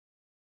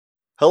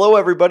Hello,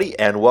 everybody,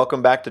 and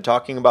welcome back to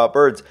Talking About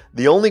Birds,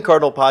 the only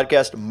Cardinal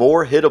podcast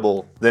more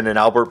hittable than an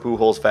Albert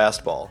Pujols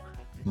fastball.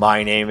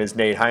 My name is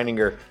Nate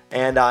Heininger,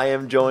 and I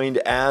am joined,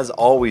 as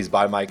always,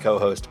 by my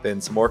co-host,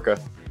 Vince Morka.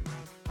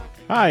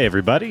 Hi,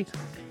 everybody.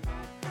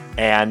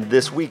 And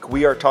this week,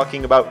 we are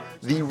talking about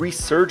the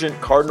resurgent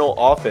Cardinal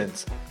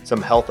offense,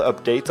 some health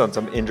updates on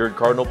some injured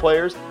Cardinal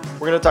players.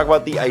 We're going to talk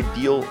about the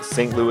ideal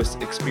St. Louis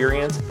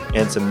experience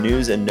and some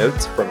news and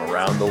notes from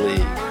around the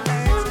league.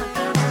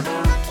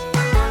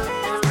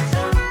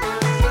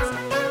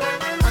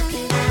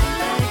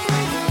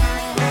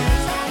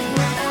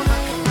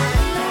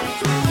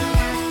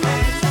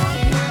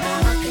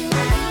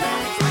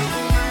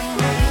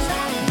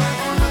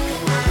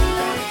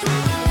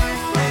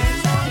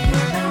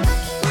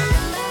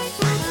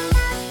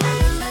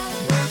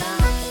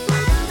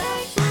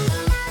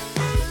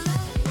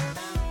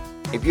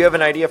 If you have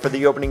an idea for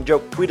the opening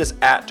joke, tweet us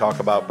at Talk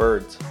About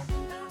Birds.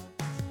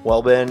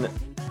 Well, Ben,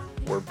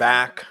 we're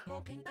back.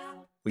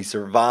 We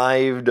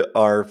survived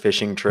our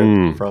fishing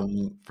trip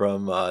from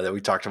that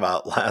we talked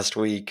about last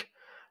week.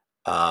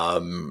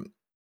 There's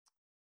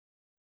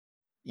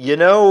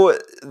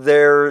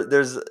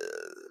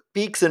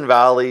peaks and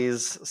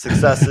valleys,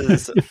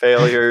 successes,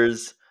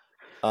 failures.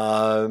 We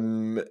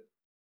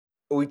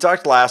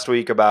talked last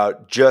week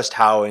about just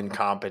how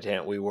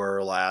incompetent we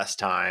were last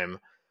time.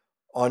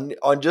 On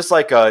just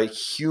like a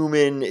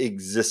human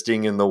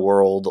existing in the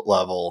world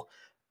level.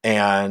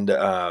 And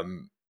I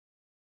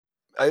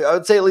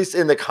would say, at least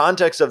in the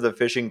context of the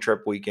fishing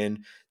trip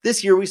weekend,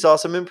 this year we saw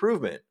some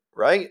improvement,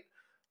 right?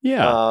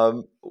 Yeah.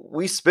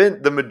 We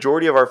spent the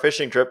majority of our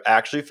fishing trip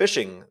actually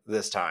fishing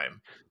this time.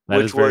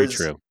 That is very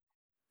true.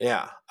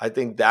 Yeah, I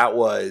think that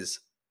was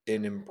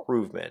an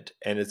improvement,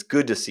 and it's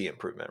good to see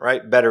improvement,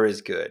 right? Better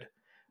is good.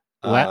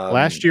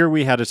 Last year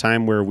we had a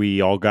time where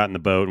we all got in the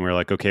boat and we were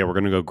like, okay, we're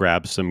going to go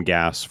grab some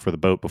gas for the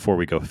boat before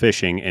we go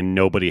fishing, and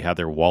nobody had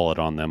their wallet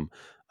on them.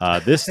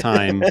 This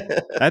time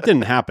that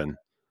didn't happen.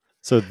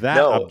 So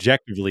that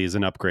objectively is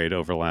an upgrade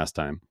over last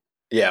time.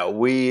 Yeah,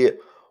 we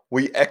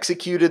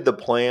executed the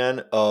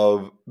plan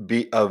of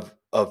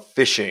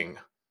fishing,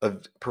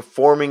 of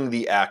performing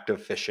the act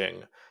of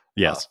fishing.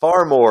 Yes.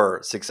 Far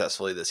more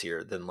successfully this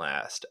year than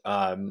last.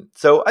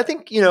 So I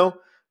think,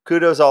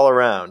 kudos all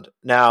around.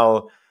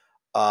 Now,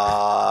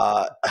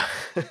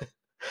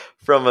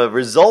 from a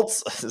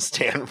results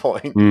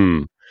standpoint,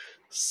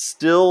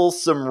 still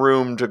some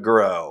room to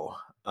grow.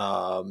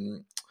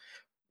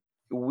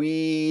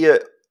 We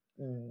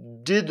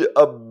did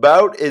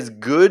about as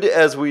good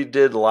as we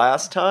did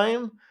last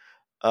time,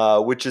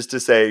 which is to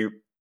say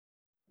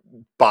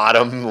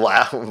bottom,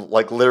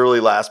 like literally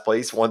last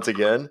place once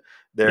again.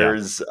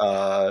 There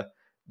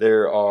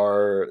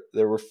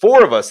were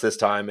four of us this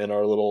time in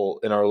our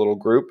little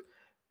group,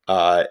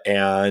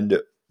 and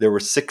there were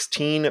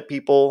 16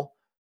 people,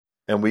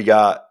 and we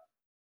got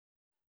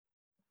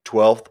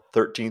 12th,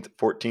 13th,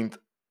 14th,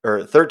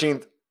 or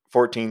 13th,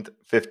 14th,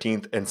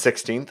 15th, and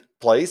 16th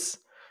place.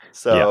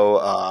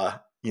 So,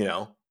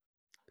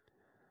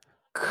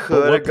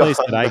 what place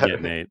did I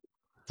get, Nate?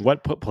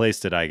 What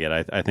place did I get?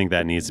 I think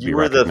that needs to be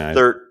recognized.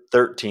 You were the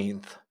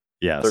 13th.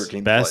 Yes,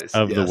 13th best place.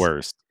 of the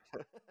worst.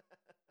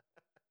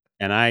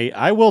 And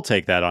I will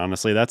take that,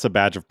 honestly. That's a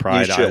badge of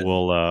pride. I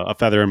will a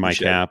feather in my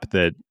cap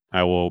that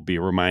I will be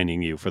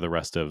reminding you for the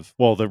rest of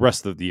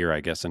the year,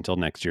 I guess, until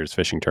next year's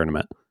fishing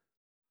tournament.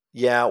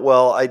 Yeah,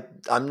 well,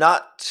 I'm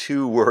not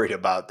too worried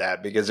about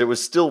that because it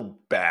was still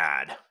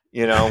bad.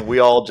 We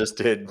all just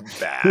did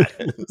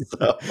bad.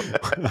 So.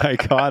 I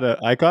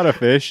caught a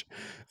fish,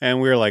 and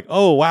we were like,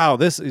 "Oh wow!"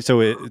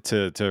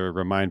 To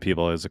remind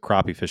people, it's a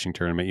crappie fishing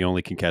tournament. You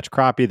only can catch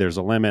crappie. There's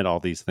a limit. All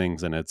these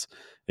things, and it's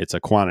a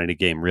quantity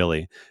game,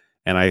 really.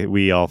 And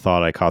we all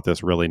thought I caught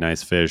this really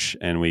nice fish,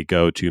 and we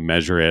go to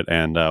measure it,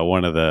 and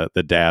one of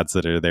the dads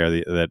that are there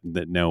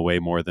that know way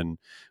more than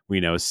we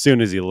know, as soon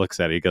as he looks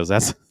at it, he goes,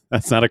 "That's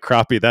not a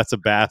crappie. That's a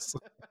bass.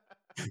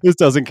 This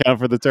doesn't count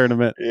for the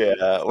tournament."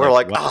 Yeah, we're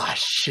like, "Oh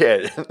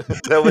shit!"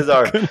 That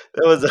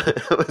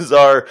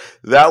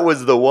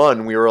was the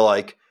one. We were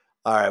like,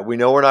 "All right, we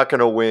know we're not going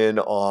to win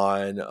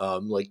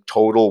on like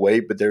total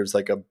weight, but there's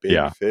like a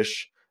big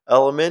fish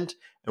element,"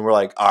 and we're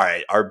like, "All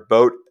right, our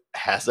boat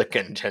has a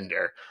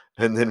contender."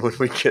 And then when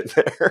we get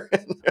there,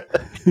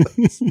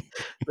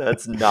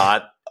 that's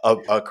not a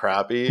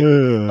crappie.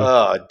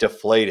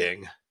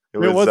 Deflating. It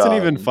wasn't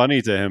even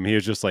funny to him. He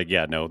was just like,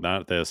 "Yeah, no,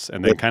 not this,"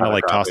 and then kind of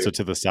like tossed it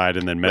to the side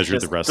and then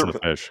measured the rest of the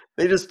fish.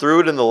 They just threw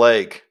it in the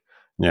lake.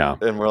 Yeah,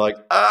 and we're like,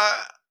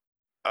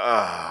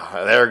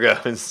 there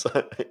goes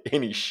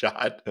any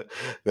shot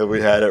that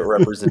we had at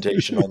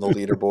representation on the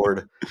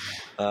leaderboard.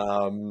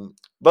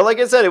 But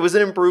like I said, it was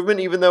an improvement,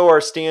 even though our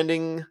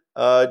standing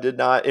did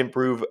not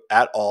improve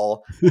at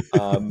all.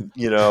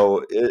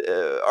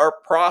 Our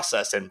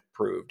process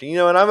improved,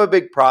 and I'm a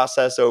big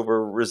process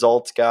over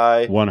results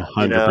guy.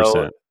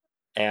 100%.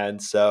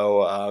 And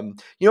so, I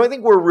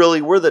think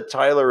we're the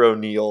Tyler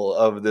O'Neill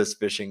of this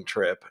fishing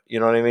trip. You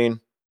know what I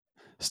mean?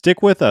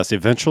 Stick with us.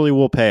 Eventually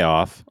we'll pay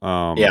off.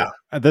 Yeah.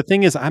 The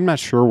thing is, I'm not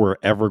sure we're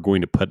ever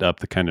going to put up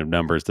the kind of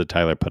numbers that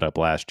Tyler put up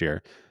last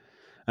year.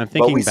 I'm But we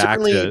thinking back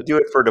certainly to, do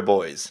it for the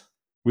boys.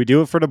 we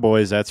do it for the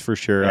boys, that's for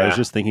sure. I was Yeah.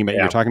 just thinking about,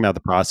 you're Yeah. talking about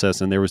the process,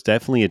 and there was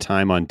definitely a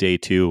time on day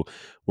 2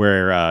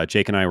 where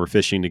Jake and I were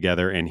fishing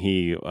together, and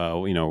he,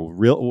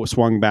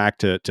 swung back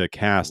to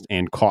cast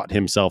and caught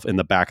himself in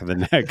the back of the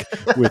neck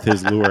with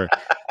his lure.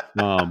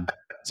 Um,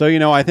 so,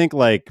 I think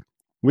like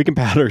we can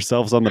pat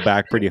ourselves on the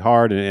back pretty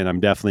hard, and I'm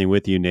definitely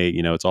with you, Nate.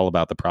 It's all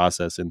about the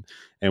process,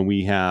 and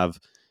we have,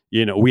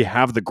 we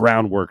have the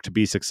groundwork to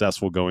be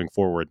successful going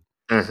forward,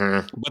 Hmm.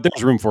 but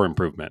there's room for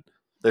improvement.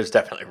 There's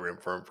definitely room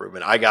for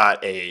improvement. I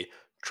got a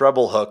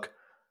treble hook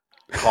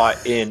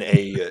caught in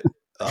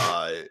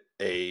uh,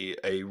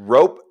 a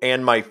rope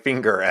and my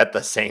finger at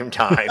the same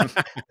time.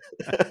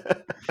 Yeah,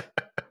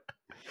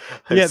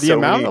 There's the so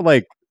amount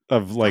many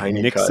of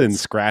tiny nicks and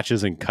cuts.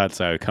 scratches and cuts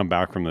I would come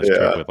back from this trip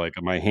Yeah. with, like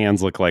my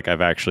hands look like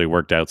I've actually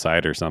worked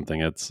outside or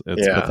something. It's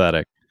Yeah.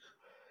 pathetic.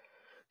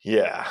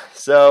 Yeah.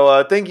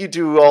 So thank you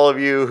to all of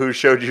you who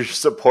showed your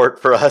support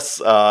for us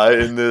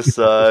in this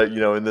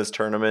in this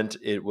tournament.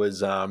 It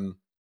was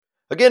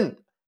again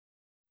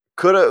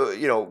could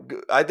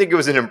have I think it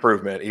was an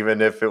improvement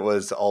even if it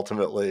was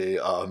ultimately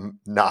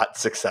not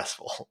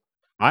successful.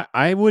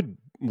 I would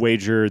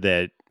wager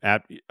that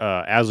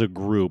as a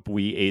group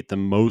we ate the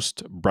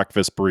most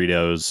breakfast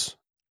burritos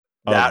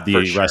of That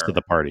for the rest of sure.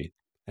 the party,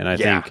 and I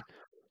Yeah. think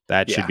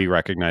that should Yeah. be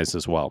recognized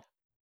as well.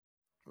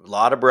 A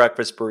lot of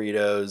breakfast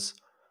burritos,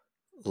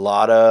 a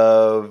lot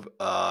of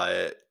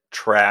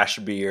trash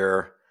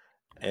beer.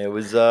 It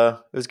was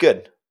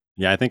good.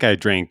 Yeah, I think I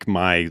drank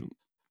my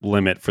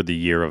limit for the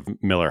year of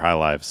Miller High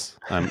Lives.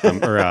 I'm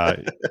or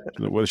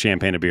with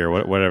champagne of beer,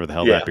 whatever the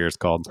hell Yeah. that beer is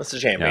called. That's a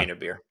Yeah. champagne of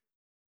beer.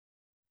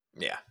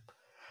 Yeah.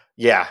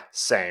 Yeah,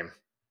 same.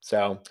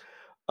 So,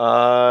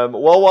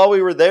 well, while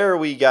we were there,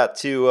 we got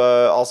to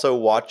also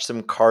watch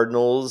some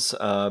Cardinals.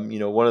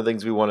 One of the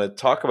things we want to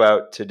talk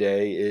about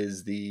today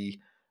is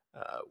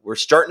we're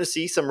starting to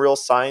see some real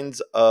signs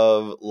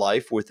of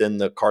life within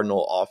the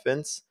Cardinal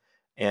offense,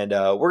 and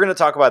we're going to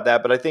talk about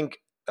that. But I think,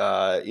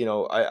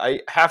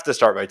 I have to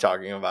start by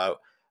talking about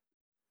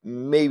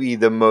maybe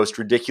the most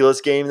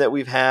ridiculous game that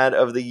we've had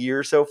of the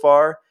year so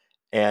far,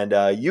 and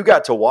you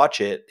got to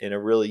watch it in a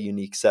really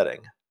unique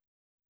setting.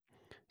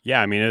 Yeah,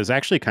 I mean, it was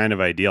actually kind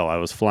of ideal. I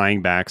was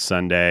flying back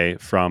Sunday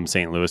from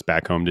St. Louis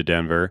back home to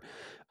Denver.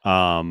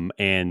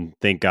 And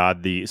thank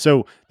God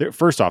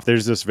first off,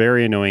 there's this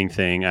very annoying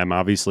thing. I'm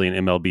obviously an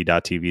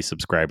MLB.TV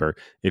subscriber.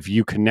 If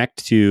you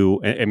connect to,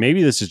 and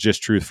maybe this is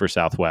just truth for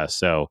Southwest,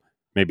 so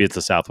maybe it's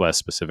a Southwest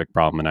specific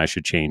problem and I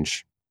should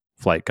change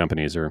flight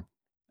companies or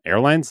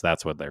airlines.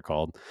 That's what they're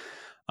called.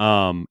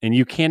 And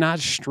you cannot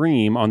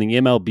stream on the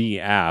MLB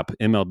app,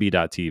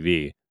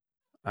 MLB.TV.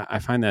 I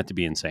find that to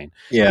be insane.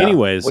 Yeah.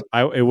 Anyways,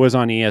 it was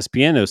on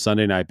ESPN. It was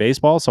Sunday Night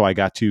Baseball, so I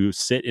got to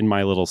sit in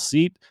my little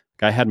seat.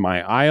 I had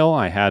my aisle.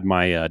 I had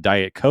my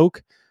Diet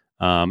Coke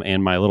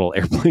and my little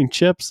airplane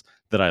chips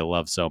that I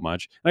love so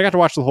much. And I got to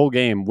watch the whole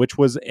game, which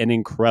was an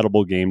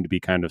incredible game to be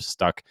kind of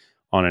stuck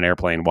on an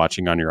airplane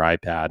watching on your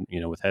iPad,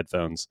 with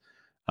headphones.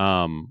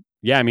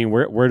 Yeah, I mean,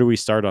 where do we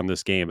start on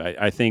this game?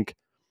 I think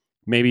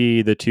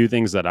maybe the two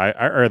things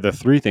or the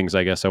three things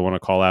I guess I want to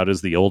call out is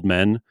the old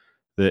men.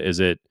 Is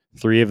it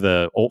three of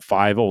the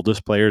five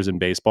oldest players in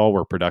baseball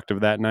were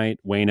productive that night?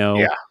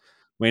 Yeah.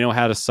 Waino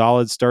had a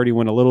solid start. He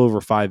went a little over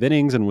 5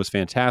 innings and was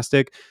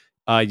fantastic.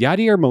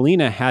 Yadier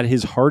Molina had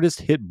his hardest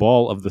hit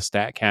ball of the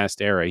Statcast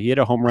era. He hit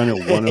a home run at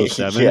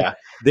 107 Yeah.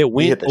 that He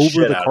went hit the over shit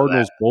the out of that.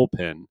 Cardinals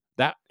bullpen.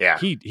 That Yeah.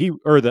 he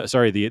or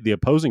the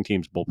opposing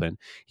team's bullpen.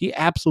 He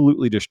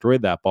absolutely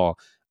destroyed that ball.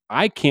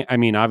 I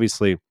mean,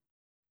 obviously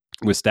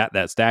with that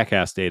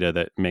Statcast data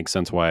that makes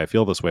sense why I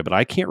feel this way, but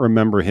I can't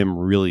remember him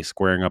really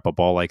squaring up a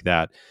ball like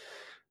that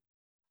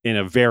in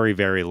a very,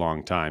 very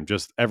long time.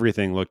 Just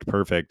everything looked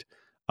perfect.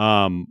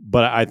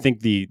 But I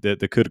think the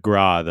coup de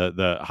grace,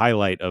 the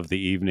highlight of the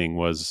evening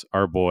was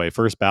our boy,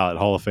 first ballot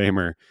Hall of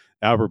Famer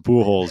Albert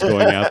Pujols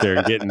going out there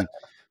and getting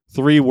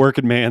three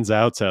working man's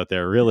outs out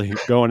there, really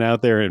going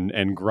out there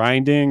and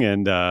grinding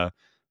and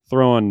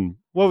throwing.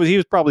 He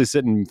was probably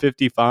sitting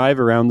 55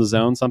 around the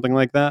zone, something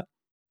like that.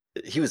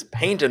 He was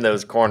painting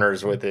those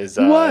corners with his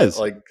He was.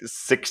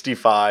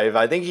 65.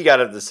 I think he got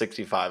up to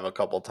 65 a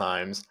couple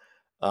times.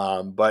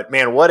 But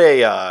man, what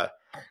a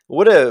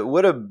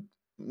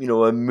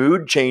a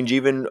mood change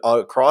even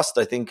across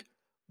I think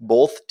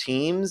both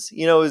teams,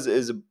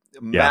 is a Yeah.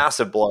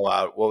 massive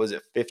blowout. What was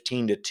it,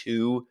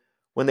 15-2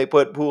 when they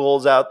put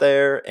Pujols out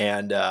there,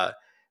 and the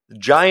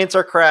Giants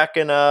are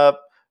cracking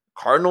up.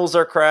 Cardinals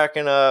are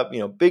cracking up.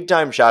 Big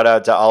time shout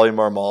out to Ali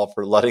Marmol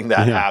for letting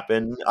that Yeah.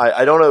 happen.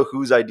 I don't know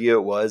whose idea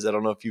it was. I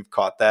don't know if you've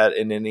caught that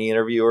in any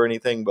interview or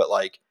anything, but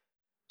like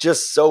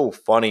just so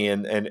funny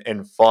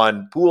and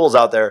fun. Poole's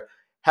out there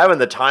having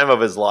the time of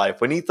his life.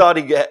 When he thought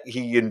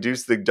he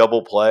induced the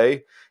double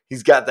play,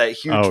 he's got that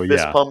huge Oh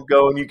fist yeah. pump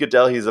going. You could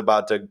tell he's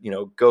about to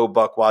go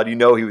buck wild. He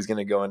was going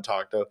to go and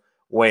talk to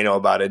Waino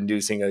about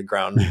inducing a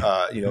ground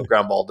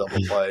ball double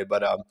play.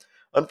 But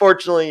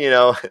unfortunately,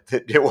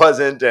 it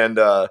wasn't. And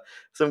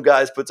some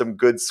guys put some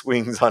good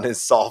swings on his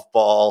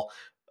softball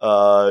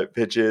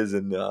pitches,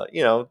 and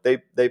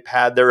they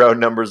pad their own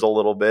numbers a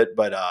little bit,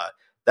 but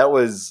that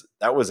was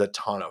a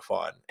ton of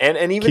fun.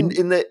 And even Can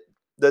in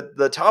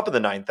the top of the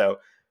ninth, though,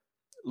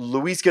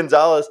 Luis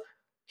Gonzalez,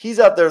 he's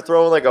out there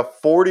throwing like a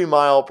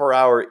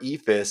 40-mile-per-hour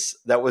eephus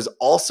that was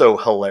also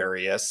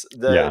hilarious.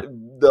 yeah.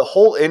 The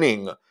whole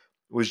inning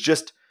was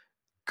just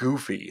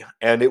goofy,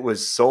 and it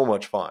was so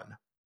much fun.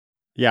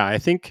 Yeah, I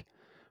think.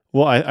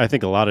 Well, I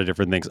think a lot of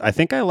different things. I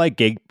think I like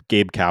Gabe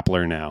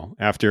Kapler now.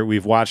 After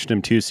we've watched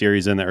him 2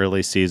 series in the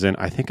early season,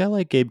 I think I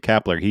like Gabe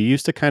Kapler. He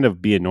used to kind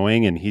of be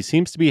annoying, and he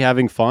seems to be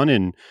having fun.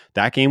 And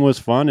that game was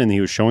fun, and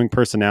he was showing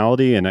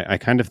personality. And I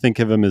kind of think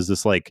of him as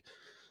this like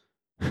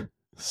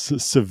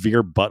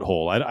severe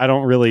butthole. I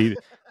don't really,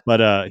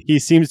 but he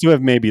seems to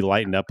have maybe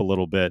lightened up a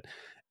little bit.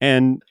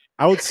 And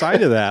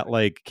outside of that,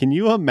 like, can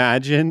you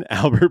imagine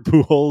Albert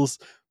Pujols'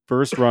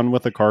 first run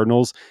with the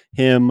Cardinals?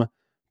 Him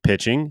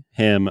pitching,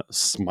 him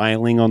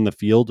smiling on the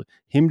field,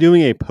 him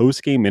doing a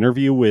post game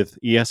interview with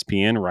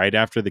ESPN right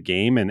after the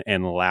game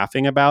and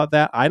laughing about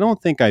that. I don't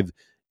think I've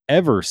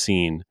ever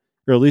seen,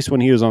 or at least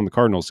when he was on the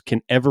Cardinals,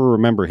 can ever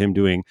remember him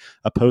doing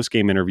a post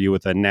game interview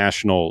with a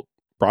national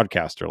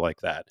broadcaster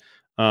like that.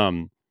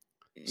 Um,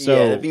 Yeah, so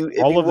if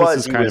all he of this was,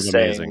 is he kind of was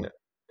saying, amazing.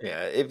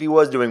 yeah, if he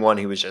was doing one,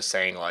 he was just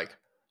saying like,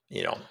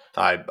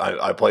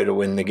 I play to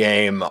win the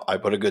game. I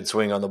put a good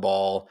swing on the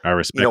ball. I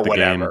respect the game.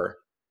 Whatever.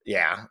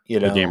 Yeah,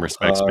 The game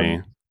respects me.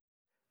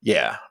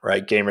 yeah,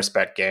 right. Game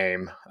respect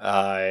game.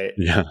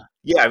 Yeah.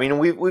 Yeah, I mean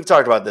we've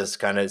talked about this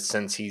kind of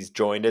since he's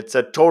joined. It's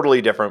a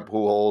totally different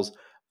Pujols.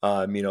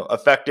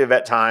 Effective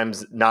at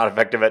times, not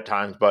effective at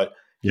times, but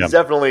Yeah. he's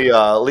definitely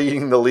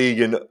leading the league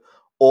in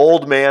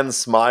old man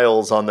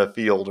smiles on the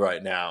field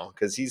right now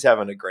because he's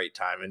having a great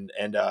time.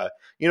 And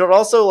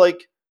also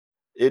like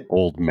it,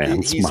 Old man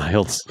he's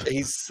smiles.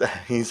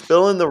 he's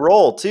filling the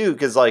role too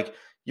because like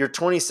your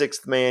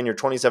 26th man, your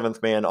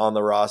 27th man on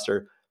the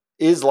roster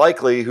is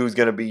likely who's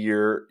going to be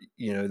your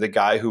the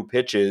guy who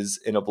pitches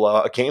in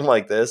a game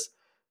like this.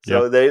 Yeah.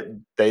 So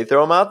they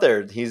throw him out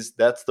there.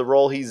 That's the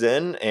role he's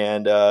in,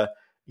 and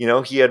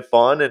he had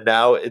fun, and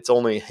now it's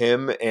only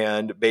him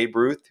and Babe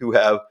Ruth who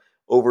have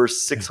over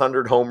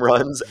 600 home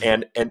runs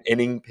and an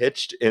inning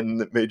pitched in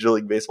the Major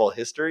League Baseball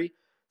history.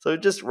 So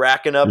just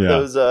racking up Yeah.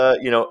 those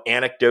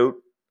anecdote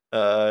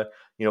uh,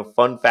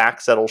 fun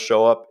facts that'll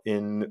show up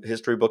in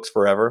history books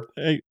forever.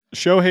 Hey,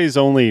 Shohei's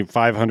only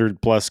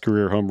 500 plus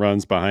career home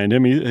runs behind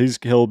him.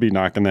 He'll be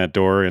knocking that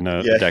door in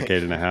a Yeah,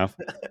 decade and a half.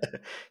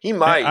 he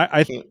might.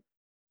 I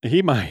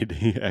He might.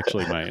 He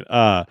actually might.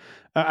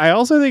 I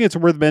also think it's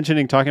worth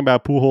mentioning, talking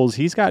about Pujols,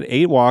 he's got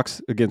 8 walks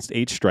against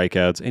 8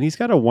 strikeouts, and he's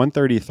got a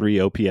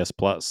 133 OPS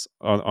plus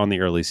on the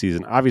early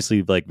season.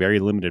 Obviously, like very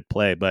limited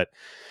play, but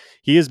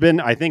he has been,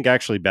 I think,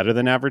 actually better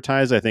than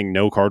advertised. I think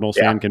no Cardinals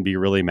Yeah, fan can be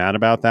really mad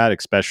about that,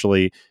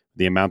 especially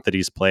the amount that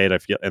he's played. I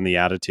feel, and the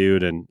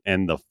attitude and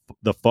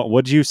the fun.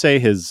 What did you say?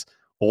 His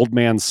old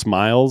man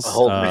smiles.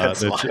 old man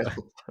smile.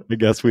 I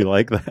guess we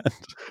like that.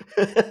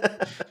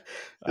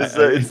 it's I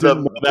the it's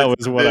didn't know the that it's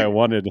was the what I big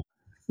wanted.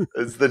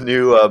 it's the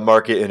new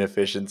market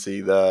inefficiency.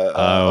 The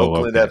Oh,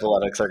 Oakland okay.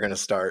 Athletics are going to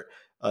start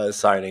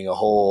signing a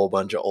whole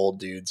bunch of old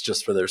dudes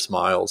just for their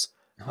smiles.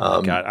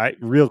 Oh my god! I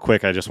real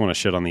quick, I just want to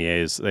shit on the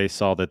A's. They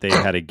saw that they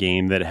had a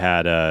game that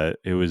had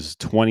it was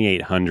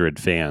 2,800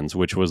 fans,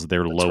 which was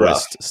their That's rough.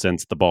 lowest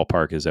since the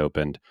ballpark is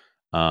opened.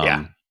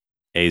 Yeah,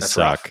 A's that's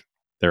rough. suck.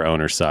 Their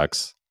owner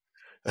sucks.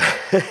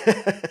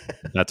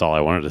 That's all I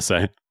wanted to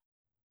say.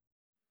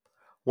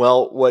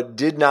 Well, what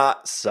did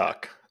not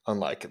suck,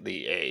 unlike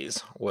the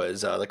A's,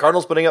 was the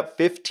Cardinals putting up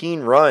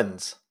 15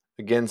 runs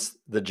against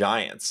the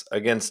Giants,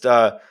 against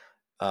Carlos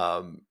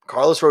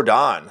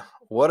Rodon.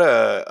 What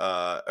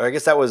I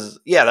guess that was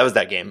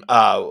that game.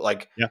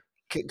 Yeah,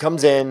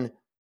 Comes in,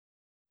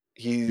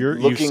 he you've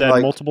looking said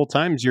like, multiple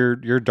times you're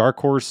dark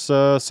horse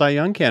Cy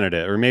Young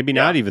candidate, or maybe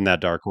yeah, not even that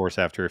dark horse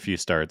after a few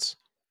starts.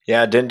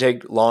 yeah, it didn't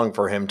take long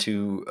for him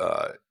to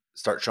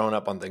start showing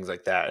up on things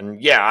like that.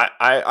 And yeah,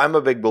 I'm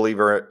a big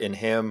believer in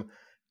him.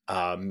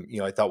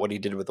 I thought what he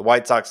did with the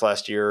White Sox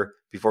last year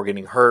before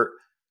getting hurt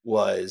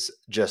was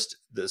just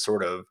the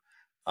sort of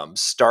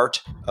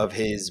start of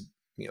his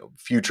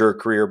future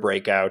career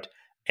breakout.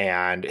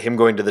 And him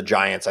going to the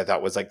Giants, I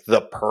thought was like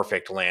the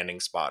perfect landing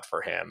spot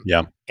for him.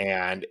 Yeah.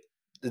 And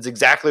it's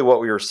exactly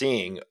what we were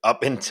seeing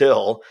up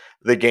until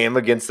the game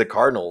against the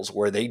Cardinals,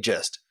 where they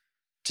just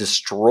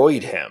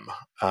destroyed him.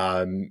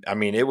 I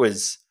mean, it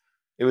was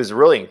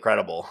really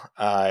incredible.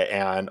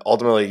 And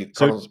ultimately,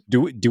 So Cardinals.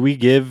 do we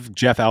give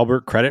Jeff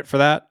Albert credit for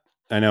that?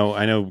 I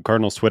know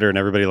Cardinals Twitter and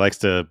everybody likes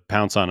to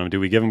pounce on him. Do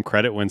we give him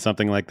credit when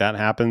something like that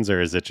happens, or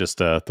is it just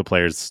the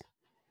players?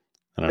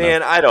 I don't know.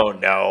 Man, I don't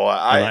know.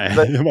 Am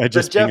I am I The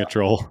just being Jeff a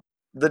troll?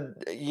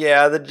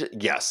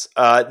 yes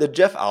the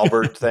Jeff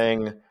Albert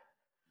thing.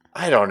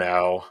 I don't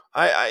know.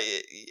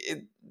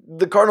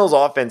 The Cardinals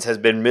offense has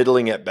been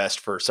middling at best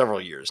for several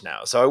years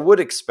now. So I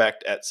would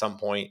expect at some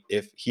point,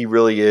 if he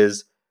really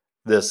is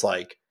this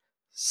like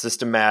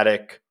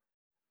systematic,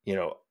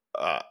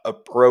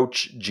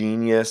 approach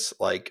genius.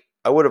 Like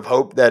I would have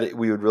hoped that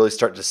we would really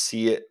start to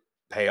see it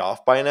pay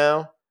off by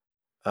now.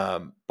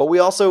 But we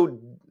also,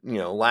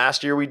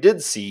 last year we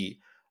did see,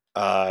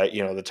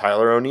 the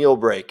Tyler O'Neill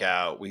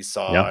breakout. We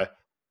Yeah.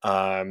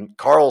 saw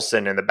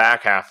Carlson in the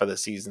back half of the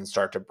season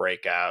start to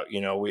break out.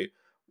 We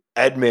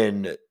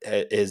Edmund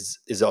is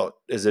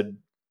a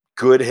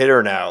good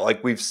hitter now.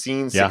 Like we've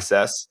seen Yeah.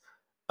 success.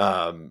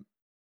 Um,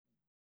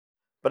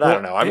 but I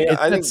don't Well, know. I mean,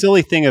 it's I that think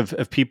silly thing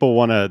of people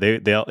want to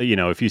they'll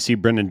if you see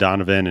Brendan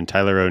Donovan and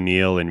Tyler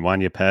O'Neill and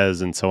Wanya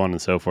Pez and so on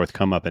and so forth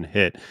come up and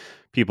hit,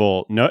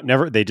 people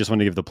never they just want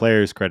to give the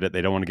players credit.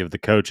 They don't want to give the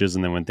coaches,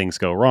 and then when things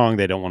go wrong,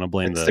 they don't want to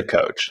blame it's the the.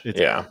 coach. It's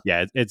Yeah.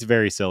 yeah, it's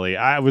very silly.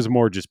 I was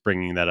more just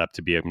bringing that up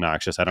to be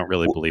obnoxious. I don't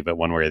really believe it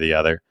one way or the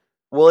other.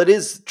 Well, it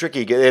is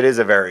tricky. It is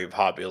a very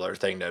popular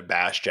thing to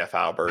bash Jeff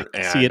I Albert,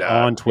 see and it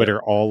on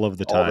Twitter all of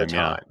the all the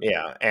time. Yeah,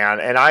 time. Yeah,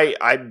 and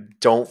I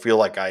don't feel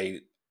like I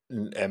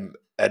am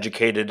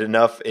educated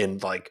enough in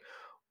like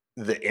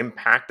the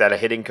impact that a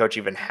hitting coach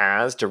even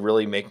has to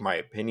really make my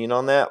opinion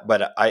on that.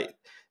 But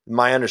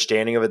my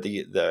understanding of it,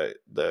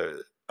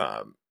 the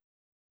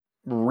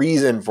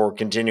reason for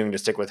continuing to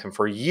stick with him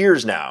for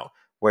years now,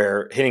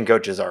 where hitting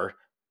coaches are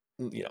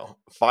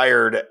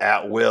fired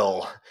at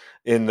will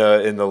in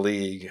the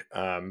league,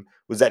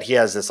 was that he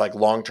has this like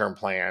long-term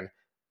plan,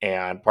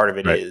 and part of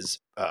it right. is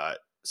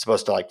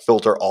supposed to like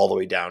filter all the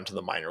way down to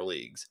the minor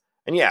leagues.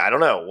 And yeah, I don't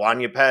know, Juan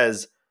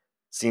Yepez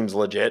seems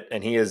legit,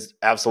 and he is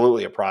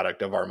absolutely a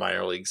product of our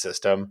minor league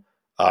system.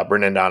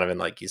 Brendan Donovan,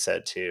 like you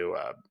said too,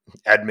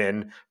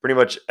 Edmund, pretty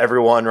much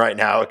everyone right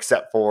now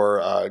except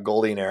for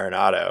Goldie and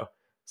Arenado.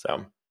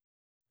 So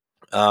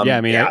Yeah,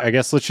 I mean, yeah. I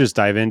guess let's just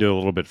dive into it a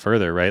little bit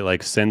further, right?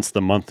 Like since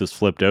the month has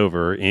flipped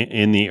over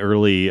in the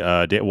early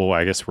day. Well,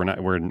 I guess we're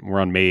not. We're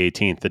on May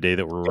 18th, the day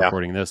that we're Yeah.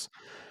 recording this.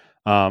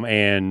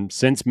 And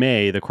since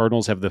May, the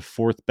Cardinals have the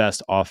fourth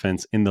best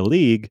offense in the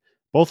league,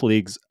 both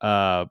leagues,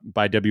 by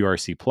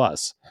WRC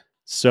plus.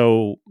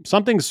 So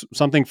something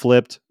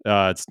flipped.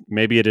 It's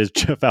maybe it is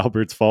Jeff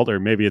Albert's fault, or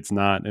maybe it's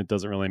not. It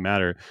doesn't really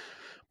matter.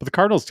 But the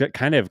Cardinals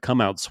kind of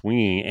come out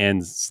swinging,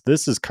 and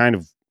this is kind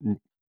of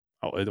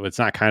it's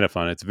not kind of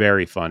fun. It's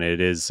very fun. It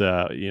is,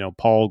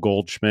 Paul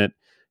Goldschmidt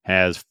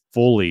has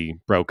fully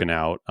broken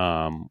out. We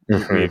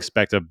Mhm.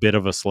 expect a bit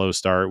of a slow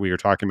start. We were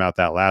talking about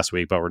that last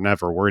week, but we're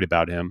never worried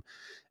about him.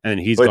 And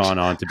he's Which gone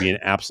on to be an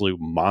absolute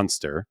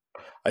monster.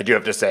 I do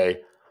have to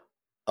say,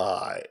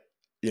 Uh,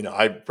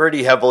 I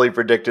pretty heavily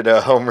predicted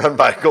a home run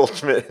by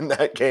Goldschmidt in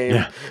that game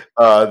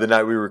Yeah. the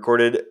night we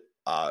recorded.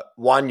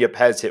 Juan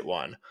Yepez hit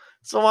one.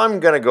 So I'm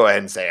going to go ahead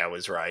and say I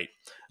was right.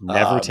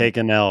 Never Um, take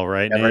an L,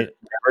 right, never, Nate?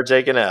 never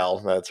take an L.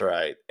 That's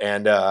right.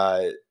 And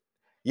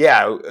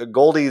yeah,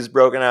 Goldie's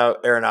broken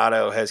out.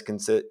 Arenado has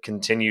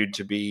continued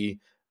to be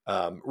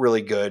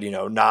really good.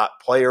 Not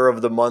player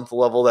of the month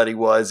level that he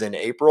was in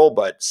April,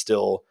 but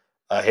still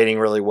hitting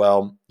really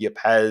well.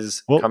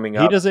 Yepez Well, coming he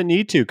up. doesn't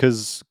need to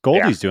because Yeah,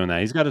 Goldie's doing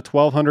that. He's got a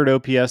 1200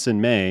 OPS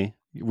in May.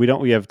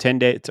 We have 10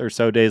 days or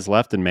so days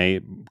left in May.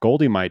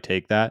 Goldie might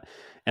take that.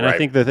 And I right.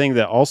 think the thing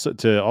that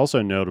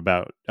also note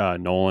about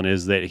Nolan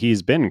is that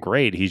he's been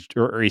great. He's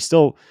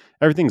still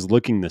everything's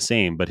looking the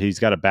same, but he's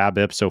got a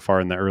BABIP so far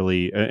in the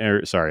early.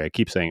 Sorry, I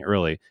keep saying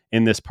early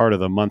in this part of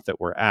the month that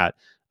we're at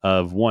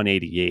of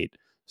 188.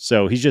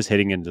 So he's just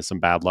hitting into some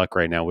bad luck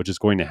right now, which is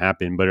going to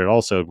happen. But it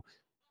also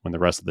when the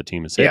rest of the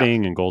team is Yeah,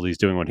 hitting and Goldie's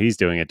doing what he's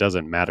doing, it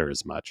doesn't matter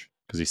as much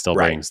because he still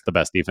right. brings the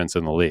best defense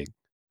in the league.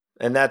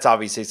 And that's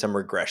obviously some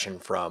regression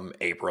from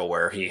April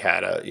where he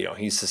had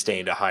he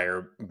sustained a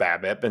higher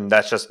BABIP, and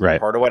that's just Right.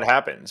 part of what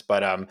happens.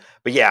 But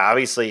yeah,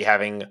 obviously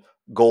having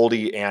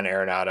Goldie and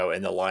Arenado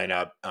in the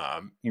lineup,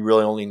 you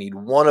really only need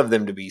one of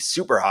them to be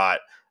super hot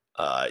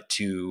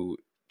to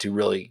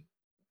really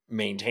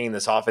maintain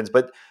this offense.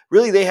 But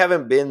really, they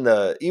haven't been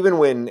even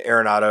when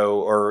Arenado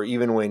or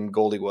even when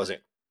Goldie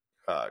wasn't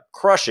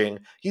crushing,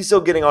 he's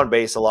still getting on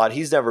base a lot.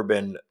 He's never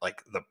been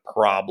like the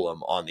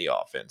problem on the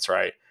offense,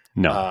 right?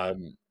 No.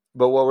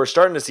 But what we're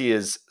starting to see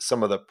is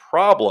some of the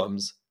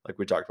problems, like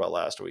we talked about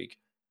last week,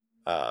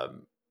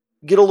 um,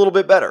 get a little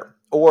bit better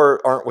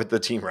or aren't with the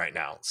team right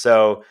now.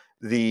 So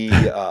the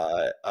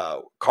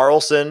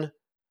Carlson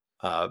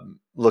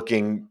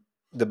looking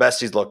the best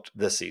he's looked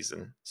this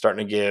season,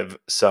 starting to give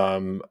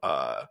some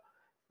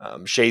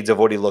shades of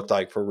what he looked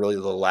like for really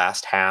the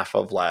last half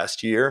of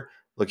last year,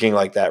 looking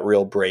like that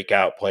real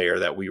breakout player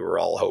that we were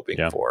all hoping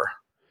Yeah. for.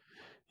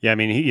 Yeah, I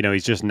mean,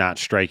 he's just not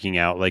striking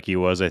out like he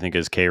was. I think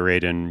his K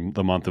rate in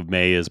the month of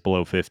May is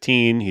below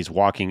 15. He's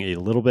walking a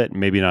little bit,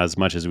 maybe not as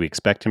much as we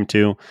expect him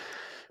to,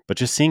 but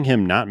just seeing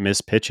him not miss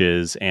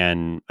pitches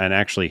and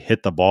actually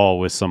hit the ball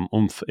with some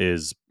oomph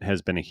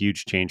has been a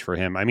huge change for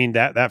him. I mean,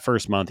 that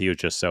first month he was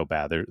just so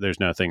bad. There's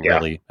nothing Yeah.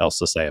 really else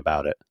to say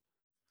about it.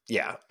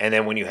 Yeah. And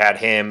then when you had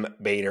him,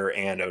 Bader,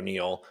 and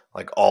O'Neill,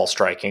 like all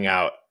striking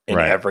out in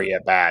Right. every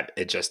at bat,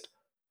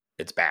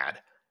 it's bad.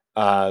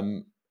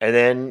 And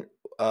then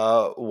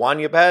Juan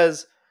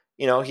Yepez,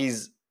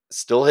 he's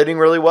still hitting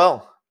really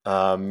well.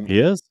 He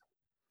is.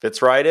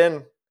 Fits right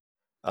in.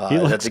 He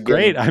That's looks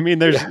great. again, I mean,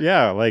 there's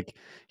yeah, like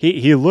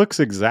he looks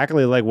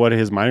exactly like what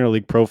his minor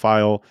league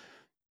profile,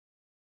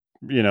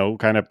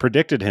 kind of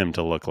predicted him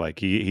to look like.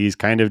 He's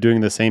kind of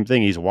doing the same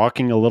thing. He's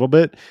walking a little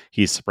bit.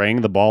 He's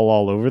spraying the ball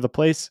all over the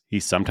place. He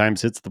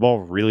sometimes hits the ball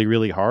really,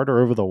 really hard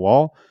or over the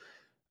wall.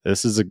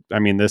 This is I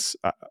mean,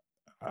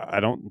 I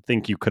don't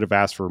think you could have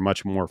asked for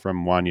much more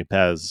from Juan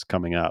Yepez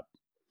coming up.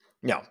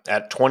 no,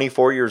 at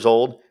 24 years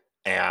old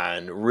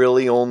and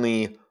really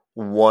only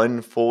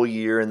one full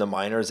year in the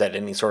minors at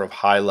any sort of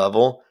high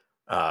level.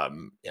 I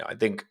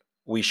think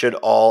we should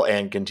all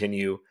and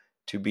continue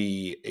to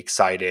be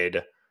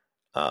excited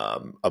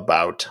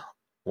about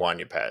Juan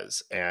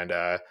Yepez. And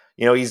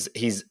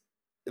he's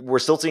we're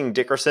still seeing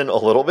Dickerson a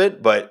little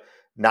bit, but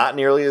not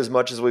nearly as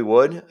much as we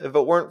would if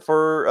it weren't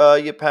for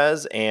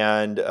Yepez.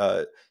 And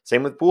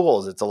same with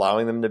Pujols. It's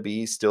allowing them to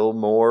be still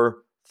more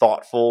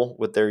thoughtful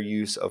with their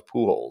use of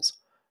Pujols.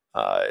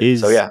 So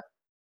Is yeah,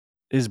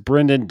 is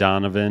Brendan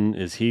Donovan,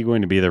 is he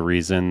going to be the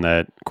reason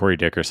that Corey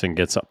Dickerson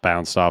gets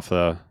bounced off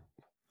the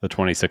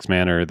 26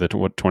 man or the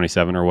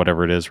 27 or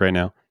whatever it is right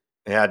now?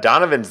 yeah,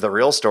 Donovan's the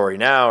real story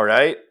now,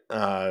 right?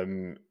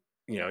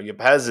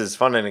 Yepez is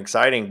fun and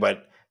exciting,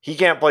 but he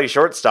can't play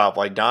shortstop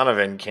like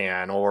Donovan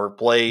can, or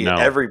play No.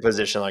 every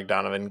position like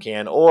Donovan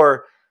can,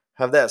 or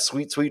have that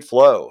sweet, sweet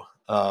flow.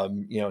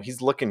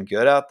 He's looking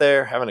good out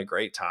there, having a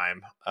great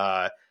time.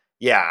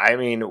 Yeah, I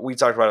mean, we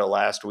talked about it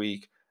last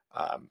week.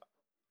 Um,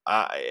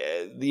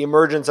 the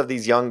emergence of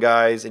these young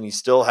guys, and you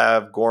still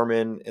have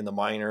Gorman in the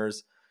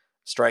minors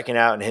striking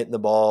out and hitting the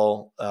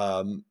ball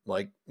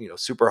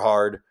super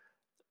hard.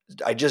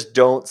 I just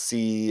don't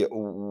see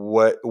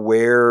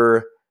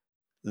where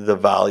the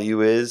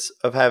value is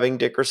of having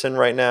Dickerson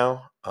right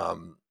now.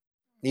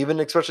 Even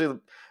especially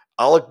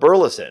Alec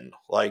Burleson.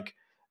 Like,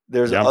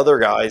 there's Yeah. other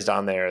guys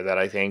down there that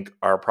I think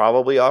are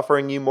probably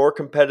offering you more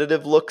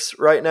competitive looks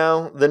right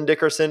now than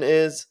Dickerson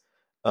is.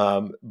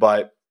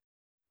 But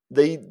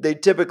they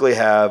typically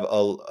have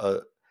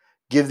a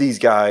give these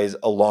guys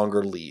a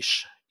longer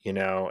leash,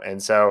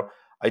 and so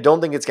I don't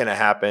think it's going to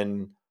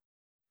happen.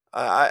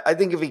 I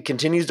think if he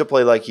continues to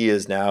play like he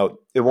is now,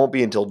 it won't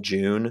be until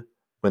June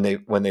when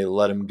they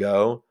let him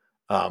go.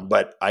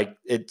 But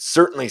it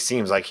certainly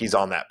seems like he's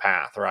on that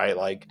path, right?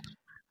 Like,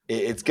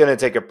 it's going to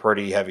take a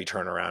pretty heavy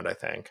turnaround, I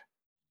think.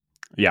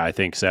 Yeah, I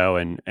think so.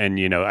 And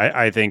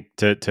I think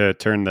to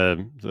turn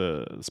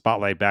the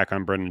spotlight back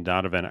on Brendan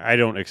Donovan, I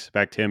don't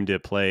expect him to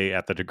play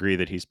at the degree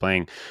that he's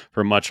playing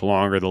for much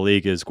longer. The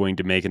league is going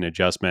to make an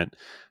adjustment.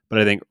 But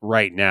I think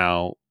right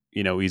now,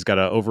 he's got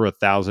over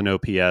 1,000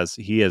 OPS.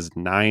 He has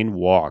 9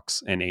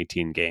 walks in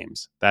 18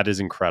 games. That is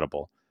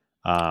incredible.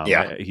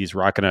 Yeah, He's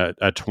rocking a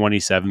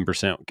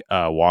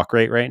 27% walk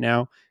rate right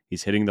now.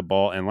 He's hitting the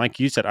ball. And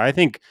like you said, I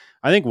think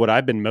what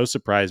I've been most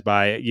surprised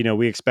by,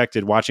 we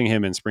expected watching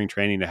him in spring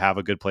training to have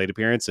a good plate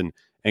appearance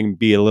and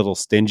be a little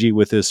stingy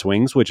with his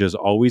swings, which is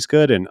always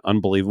good and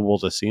unbelievable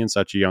to see in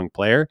such a young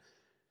player.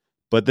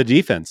 But the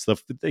defense,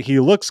 he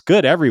looks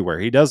good everywhere.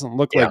 He doesn't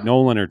look like yeah,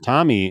 Nolan or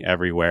Tommy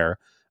everywhere,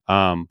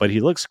 but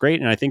he looks great.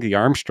 And I think the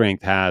arm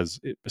strength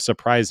has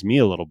surprised me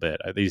a little bit.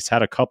 He's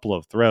had a couple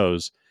of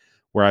throws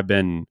where I've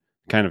been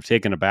kind of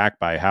taken aback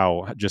by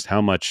how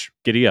much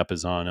giddy up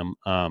is on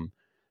him.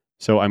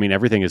 So I mean,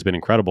 everything has been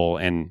incredible,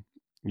 and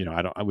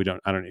I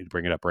don't need to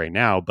bring it up right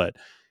now, but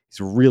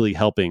he's really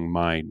helping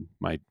my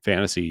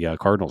fantasy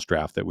Cardinals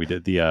draft that we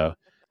did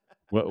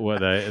what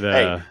hey, the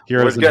we're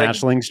Heroes and gonna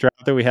Hatchlings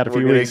draft that we had a we're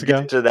few gonna weeks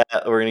ago. get to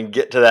that. We're gonna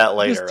get to that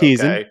I'm just later.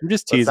 teasing. Okay, I'm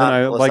just let's teasing. not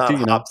I'd let's like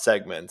not to, hop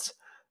segments.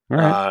 All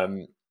right.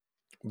 Um,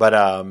 But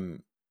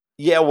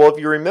yeah, well, if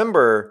you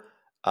remember,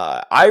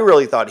 I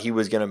really thought he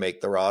was going to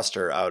make the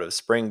roster out of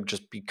spring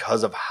just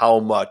because of how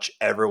much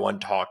everyone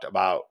talked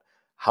about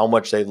how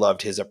much they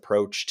loved his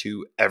approach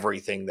to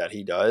everything that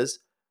he does.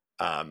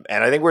 And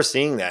I think we're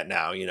seeing that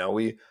now.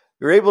 We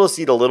were able to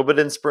see it a little bit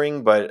in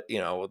spring, but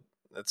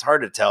it's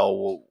hard to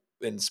tell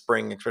in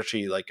spring,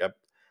 especially like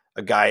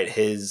a guy at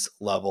his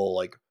level.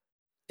 Like,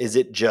 is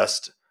it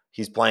just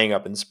he's playing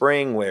up in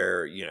spring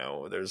where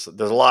there's a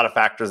lot of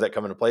factors that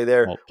come into play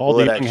there? Well, Paul Will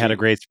it DeYoung had a actually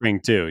great spring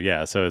too.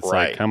 Yeah. So it's like,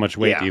 right? how much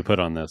weight do Yeah. you put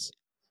on this?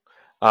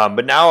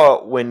 But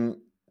now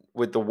when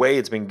with the way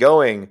it's been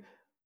going,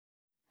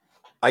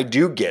 I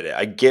do get it.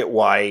 I get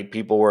why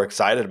people were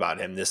excited about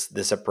him.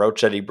 This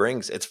approach that he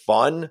brings, it's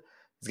fun.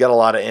 He's got a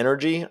lot of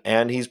energy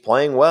and he's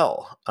playing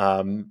well.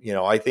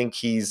 I think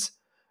he's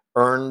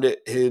earned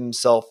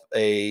himself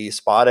a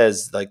spot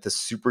as like the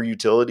super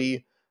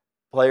utility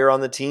player on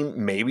the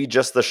team. Maybe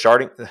just the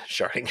sharding.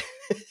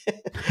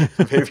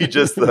 Maybe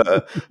just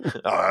the.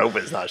 Oh, I hope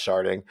it's not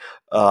sharding.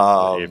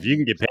 If you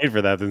can get paid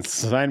for that, then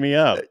sign me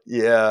up.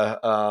 Yeah,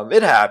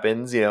 it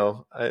happens.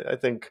 I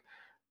think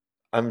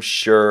I'm Oh,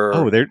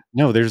 sure.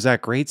 there's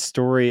that great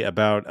story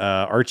about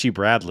Archie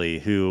Bradley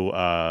who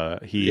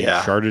he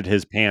Yeah. sharded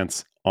his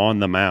pants on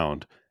the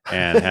mound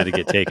and had to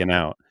get taken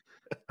out.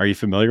 Are you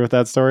familiar with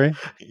that story?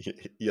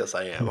 Yes,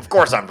 I am. Of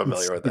course, I'm It's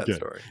familiar with so that good.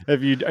 story.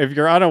 If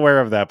you're unaware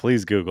of that,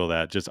 please Google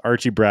that. Just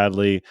Archie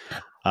Bradley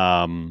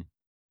um,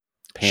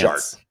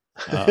 Shart.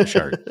 pants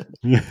shirt.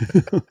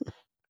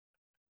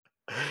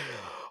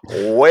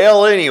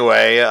 Well,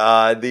 anyway,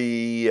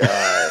 the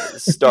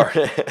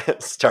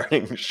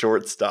starting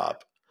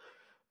shortstop.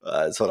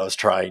 That's what I was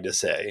trying to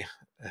say.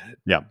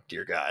 Yeah,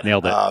 Dear God.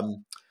 nailed it.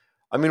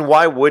 I mean,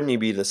 why wouldn't he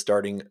be the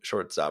starting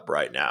shortstop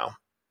right now?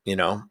 You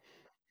know,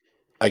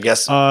 I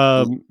guess.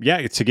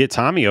 Yeah, to get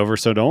Tommy over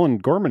so Nolan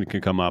Gorman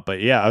can come up.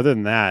 But yeah, other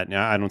than that,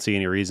 I don't see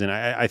any reason.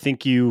 I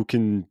think you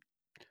can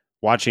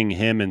watching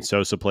him and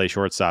Sosa play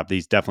shortstop.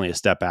 He's definitely a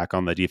step back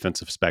on the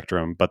defensive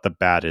spectrum, but the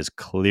bat is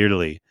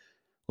clearly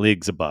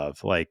leagues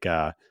above. Like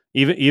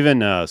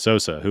even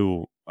Sosa,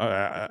 who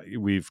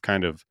we've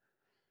kind of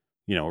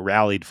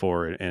rallied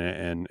for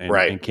and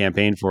Right.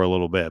 campaigned for a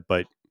little bit,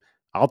 but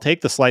I'll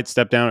take the slight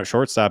step down at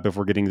shortstop if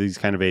we're getting these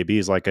kind of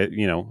ABs like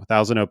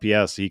 1,000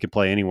 OPS. He could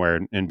play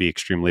anywhere and be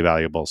extremely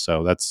valuable.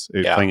 So that's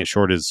Yeah. playing it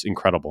short is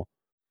incredible.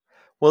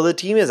 Well, the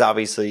team has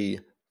obviously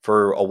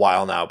for a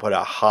while now put a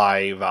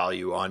high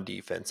value on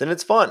defense, and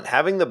it's fun.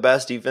 Having the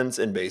best defense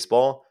in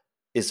baseball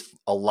is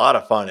a lot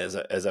of fun as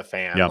a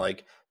fan. Yeah,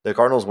 Like the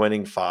Cardinals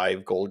winning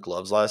 5 Gold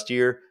Gloves last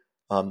year.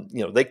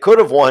 They could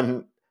have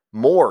won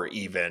more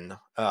even.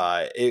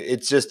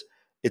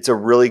 It's a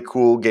really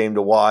cool game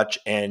to watch,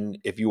 and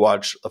if you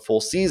watch a full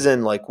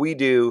season like we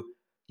do,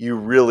 you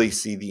really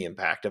see the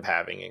impact of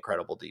having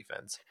incredible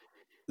defense.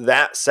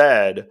 That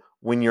said,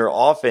 when your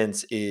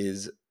offense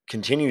is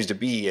continues to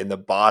be in the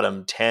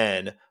bottom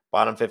 10,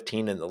 bottom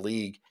 15 in the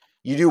league,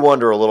 you do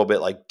wonder a little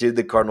bit like, did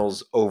the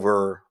Cardinals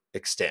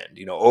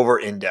overextend, over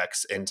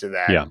index into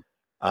that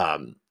yeah.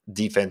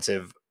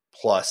 defensive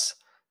plus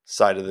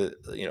side of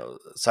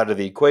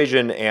the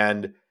equation?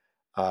 And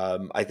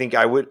I think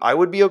I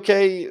would be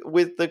okay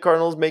with the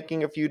Cardinals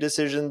making a few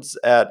decisions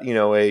at,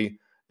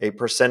 a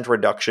percent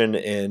reduction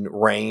in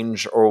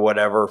range or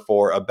whatever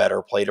for a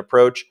better plate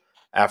approach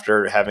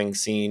after having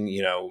seen,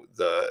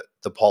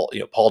 the Paul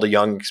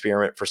DeYoung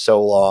experiment for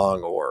so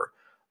long, or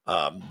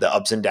the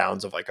ups and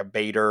downs of like a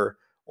Bader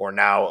or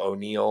now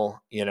O'Neill.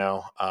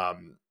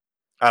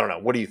 I don't know.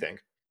 What do you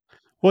think?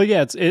 Well,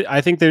 yeah,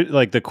 I think that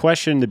like the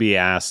question to be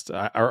asked,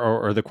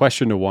 or the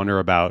question to wonder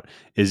about,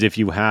 is if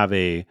you have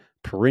a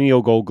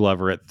perennial Gold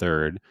Glover at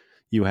third,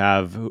 you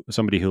have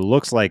somebody who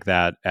looks like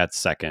that at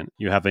second,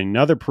 you have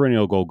another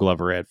perennial Gold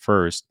Glover at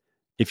first.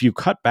 If you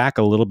cut back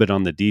a little bit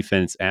on the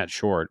defense at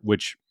short,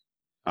 which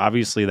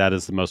obviously that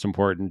is the most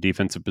important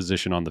defensive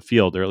position on the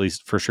field, or at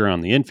least for sure on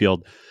the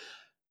infield,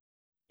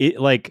 it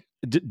like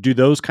do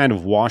those kind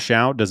of wash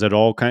out? Does it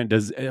all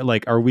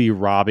like, are we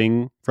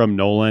robbing from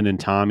Nolan and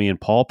Tommy and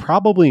Paul?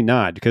 Probably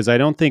not, because I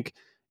don't think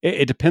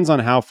it depends on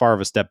how far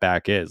of a step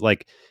back is.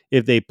 Like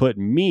if they put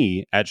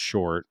me at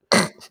short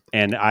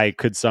and I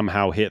could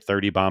somehow hit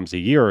 30 bombs a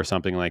year or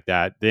something like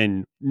that,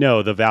 then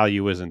no, the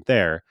value isn't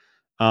there.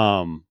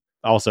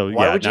 Also,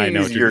 Why yeah, would you I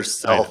know use what you're, I know,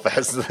 yourself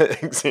as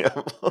the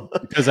example?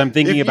 because I'm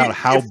thinking if about you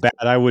how bad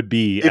I would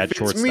be if at it's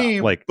shortstop. me,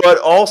 Like but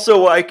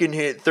also I can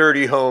hit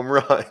 30 home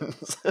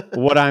runs.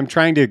 what I'm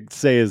trying to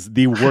say is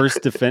the worst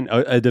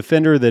a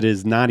defender that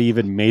is not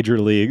even major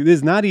league,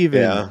 is not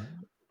even Yeah.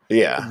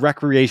 Yeah.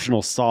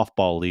 recreational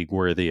softball league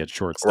worthy at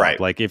shortstop. Right.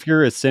 Like if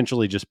you're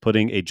essentially just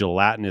putting a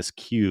gelatinous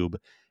cube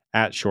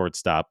at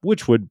shortstop,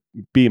 which would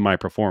be my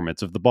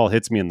performance. If the ball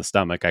hits me in the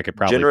stomach, I could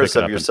probably pick Generous it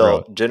of up and throw it.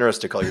 yourself, generous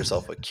to call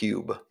yourself a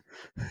cube.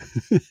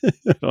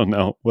 I don't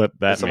know what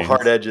There's that some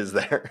hard means. edges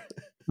there.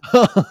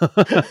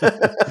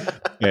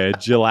 A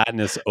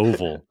gelatinous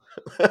oval.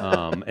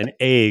 An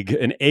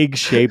egg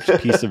shaped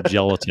piece of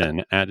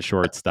gelatin at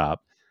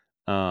shortstop.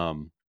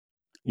 Um,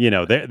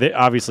 they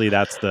obviously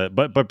that's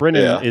but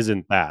Brendan Yeah.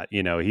 isn't that.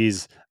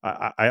 He's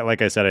I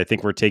like I said, I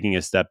think we're taking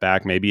a step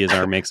back. Maybe his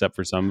arm makes up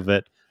for some of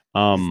it.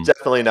 He's Um,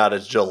 definitely not a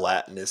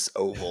gelatinous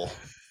oval.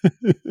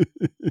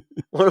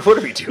 What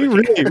are we he doing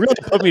really here? really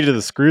put me to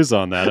the screws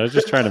on that. I was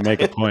just trying to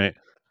make a point.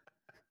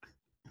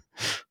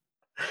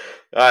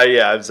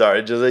 Yeah, I'm sorry.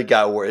 It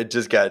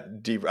just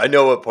got deeper. I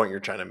know what point you're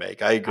trying to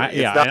make. I agree. It's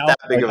Yeah, not and that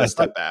also, big of I a thought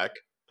step back.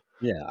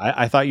 yeah,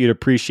 I thought you'd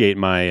appreciate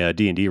my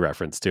D&D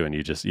reference too, and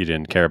you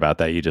didn't care about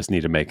that. You just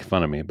need to make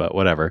fun of me, but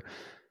whatever.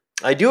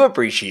 I do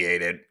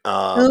appreciate it.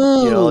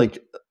 No. Like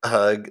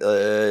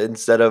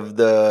instead of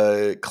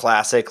the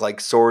classic like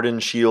sword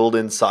and shield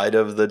inside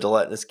of the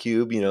gelatinous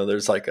cube,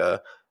 there's like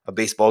a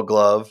baseball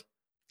glove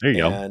There you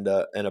go. and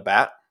a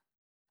bat.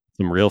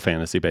 Some real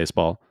fantasy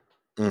baseball.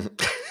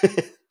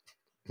 Mhm.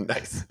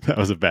 Nice. That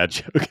was a bad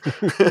joke.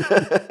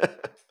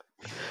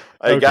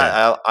 I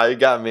Okay.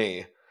 got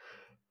me.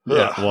 Yeah.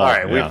 Ugh. All Well,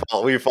 right, yeah.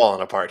 we've fallen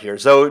apart here.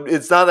 So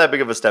it's not that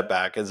big of a step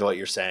back, is what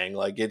you're saying.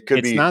 Like it could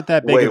It's be not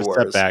that big way of a step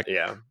worse. back.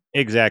 Yeah.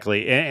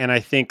 Exactly. And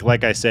I think,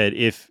 like I said,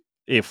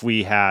 if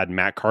we had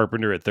Matt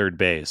Carpenter at third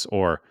base,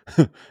 or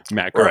Matt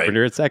Right.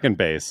 Carpenter at second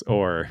base,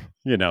 or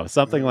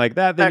something like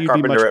that, then Matt you'd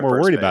be Carpenter much at more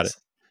first worried about it.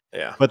 base.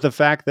 Yeah. But the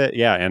fact that,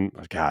 yeah, and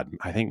God,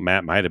 I think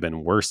Matt might have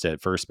been worst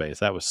at first base.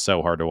 That was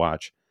so hard to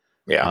watch.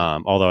 Yeah.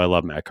 Although I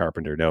love Matt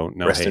Carpenter. No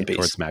Rest in hate peace.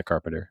 towards Matt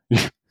Carpenter.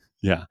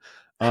 Yeah.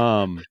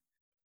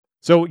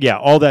 So yeah,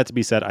 all that to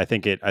be said, I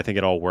think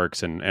it all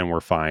works, and we're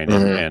fine,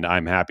 Mhm. and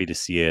I'm happy to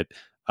see it.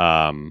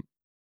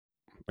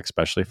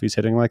 Especially if he's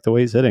hitting like the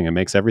way he's hitting, it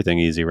makes everything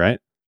easy, right?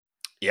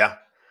 Yeah.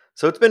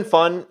 So it's been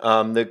fun.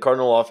 The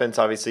Cardinal offense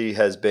obviously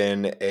has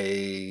been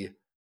a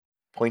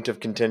point of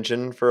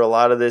contention for a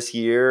lot of this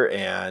year,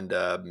 and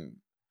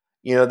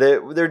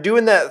they're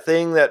doing that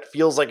thing that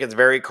feels like it's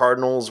very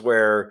Cardinals,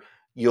 where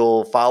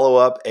you'll follow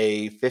up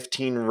a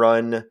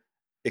 15-run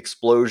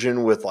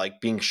explosion with like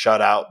being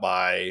shut out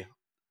by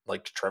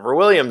like Trevor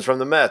Williams from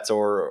the Mets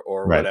or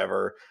Right.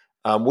 whatever,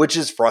 which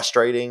is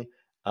frustrating.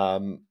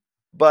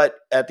 But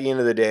at the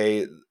end of the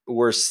day,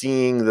 we're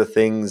seeing the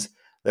things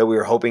that we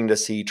were hoping to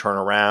see turn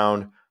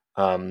around.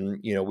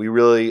 We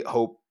really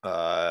hope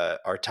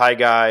our tie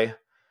guy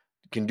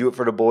can do it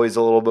for the boys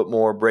a little bit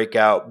more.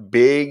 Breakout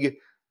big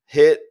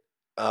hit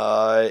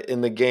in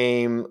the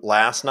game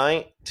last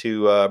night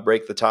to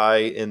break the tie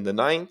in the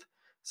ninth.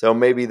 So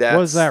maybe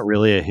Was that's that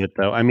really a hit,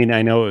 though? I mean,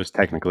 I know it was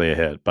technically a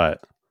hit, but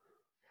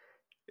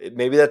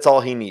all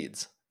he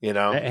needs.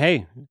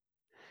 hey,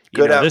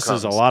 Good this is a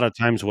outcomes. lot of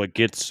times what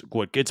gets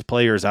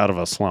players out of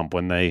a slump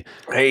when they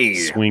Hey,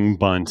 swing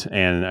bunt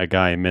and a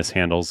guy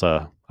mishandles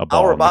a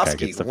ball and the guy Alraboski,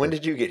 gets the when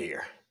first. did you get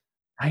here?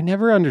 I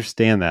never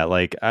understand that.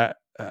 Like,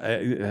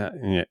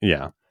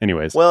 yeah.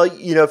 Anyways, Well,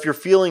 if you're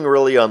feeling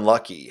really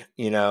unlucky,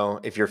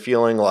 if you're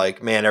feeling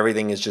like, man,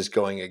 everything is just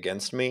going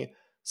against me,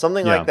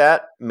 something like yeah,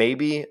 that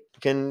maybe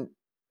can,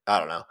 I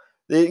don't know.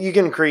 You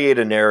can create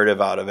a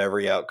narrative out of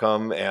every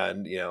outcome.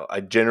 And, I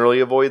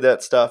generally avoid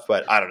that stuff,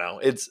 but I don't know.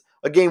 It's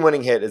a game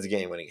winning hit is a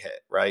game winning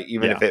hit, right?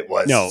 Even yeah. if it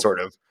was No, sort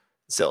of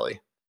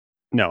silly.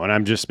 no, and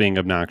I'm just being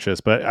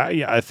obnoxious. But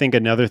I think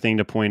another thing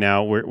to point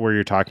out where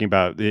you're talking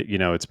about,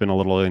 it's been a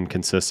little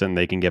inconsistent.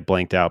 They can get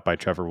blanked out by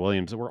Trevor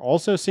Williams. We're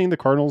also seeing the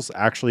Cardinals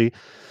actually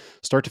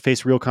start to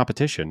face real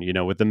competition.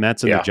 With the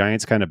Mets and the Yeah.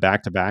 Giants kind of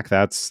back to back.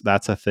 That's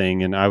a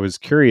thing. And I was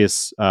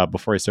curious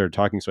before I started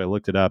talking, so I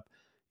looked it up.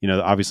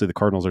 Obviously the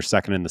Cardinals are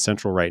second in the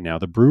Central right now.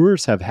 The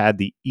Brewers have had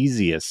the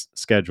easiest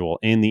schedule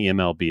in the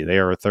MLB. They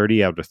are a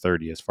 30 out of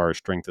 30 as far as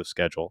strength of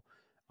schedule.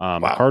 The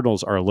Wow.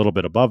 Cardinals are a little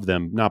bit above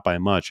them, not by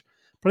much,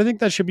 but I think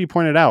that should be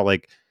pointed out.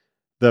 Like,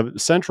 the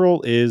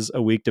Central is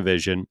a weak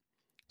division,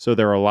 so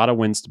there are a lot of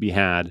wins to be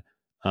had.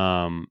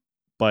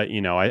 But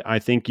I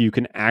think you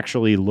can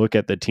actually look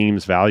at the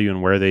team's value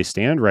and where they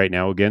stand right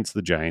now against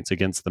the Giants,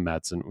 against the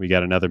Mets, and we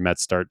got another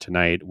Mets start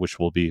tonight, which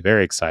will be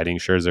very exciting.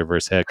 Scherzer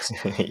versus Hicks,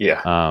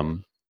 Yeah.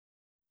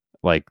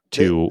 like They,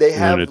 two they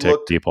have lunatic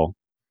looked, people.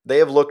 they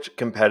have looked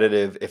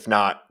competitive, if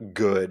not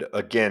good,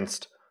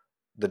 against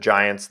the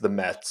Giants, the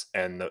Mets,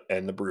 and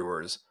the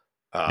Brewers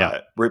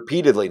Yeah,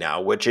 repeatedly now,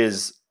 which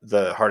is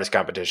the hardest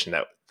competition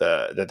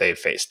that they've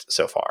faced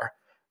so far.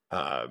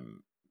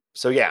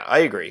 So yeah, I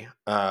agree.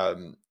 I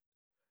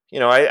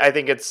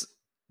think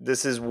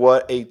this is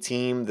what a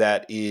team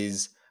that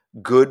is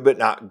good but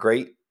not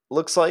great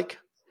looks like.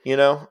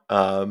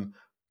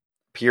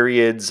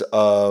 Periods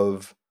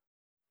of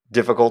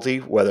difficulty,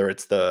 whether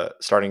it's the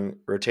starting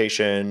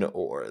rotation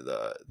or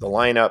the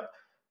lineup.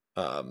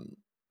 Um,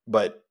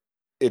 but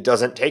it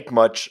doesn't take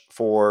much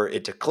for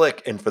it to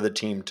click and for the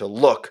team to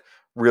look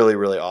really,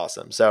 really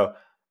awesome. So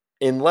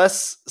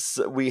unless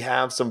we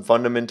have some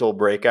fundamental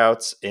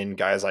breakouts in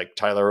guys like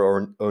Tyler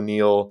or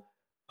O'Neill,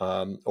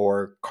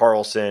 or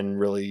Carlson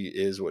really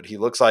is what he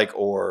looks like,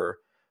 or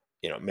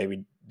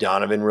maybe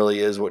Donovan really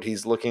is what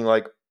he's looking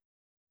like.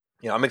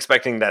 I'm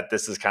expecting that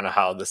this is kind of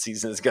how the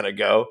season is going to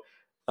go.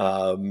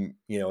 And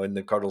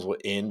the Cardinals will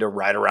end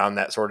right around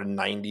that sort of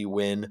 90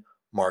 win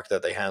mark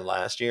that they had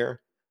last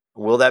year.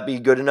 Will that be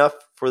good enough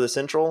for the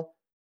Central?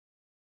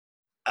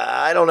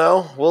 I don't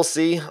know. We'll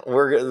see.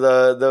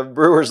 The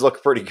Brewers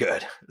look pretty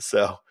good,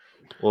 so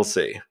we'll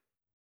see.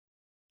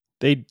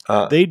 they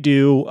Uh, they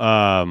do.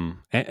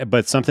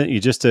 But something you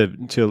just to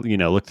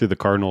look through the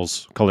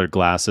Cardinals colored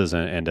glasses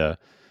and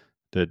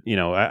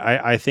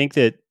I think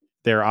that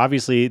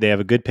they have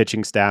a good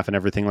pitching staff and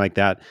everything like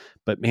that,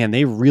 but man,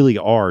 they really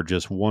are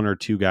just one or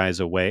two guys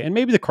away, and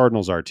maybe the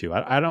Cardinals are too.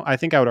 I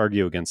think I would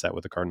argue against that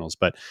with the Cardinals,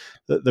 but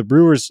the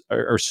Brewers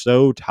are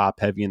so top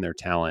heavy in their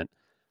talent.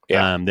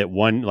 yeah, That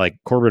one, like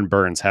Corbin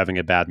Burns having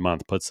a bad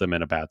month puts them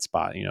in a bad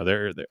spot.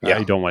 I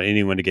yeah, don't want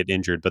anyone to get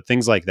injured, but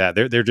things like that,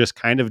 they're just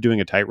kind of doing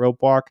a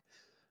tightrope walk.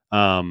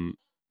 um,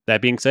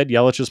 that being said,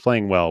 Yelich is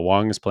playing well.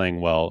 Wong is playing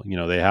well.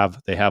 They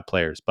have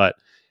players, but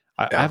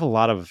I yeah, have a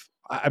lot of.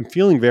 I'm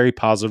feeling very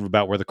positive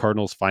about where the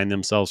Cardinals find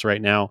themselves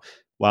right now,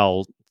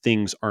 while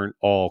things aren't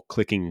all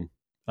clicking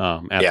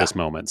at yeah. this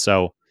moment.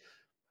 So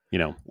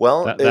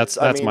Well, that that's it's.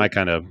 I that's my mean,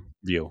 kind of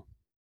view.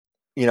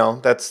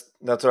 that's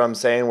what I'm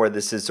saying. Where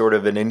this is sort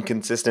of an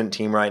inconsistent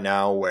team right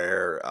now,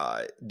 where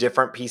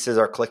different pieces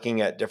are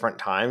clicking at different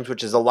times,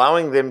 which is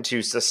allowing them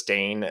to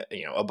sustain,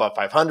 above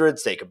 500,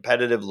 stay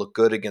competitive, look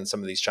good against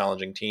some of these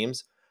challenging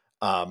teams.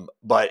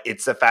 But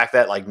it's the fact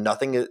that like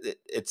nothing,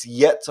 it's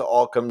yet to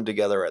all come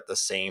together at the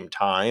same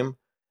time.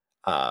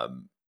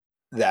 Um,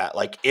 that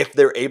like if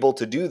they're able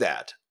to do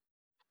that,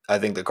 I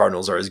think the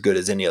Cardinals are as good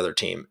as any other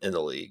team in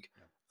the league.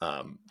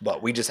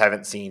 But we just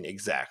haven't seen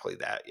exactly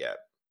that yet.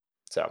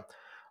 So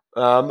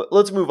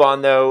let's move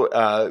on,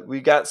 though.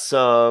 We got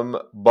some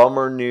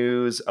bummer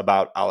news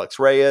about Alex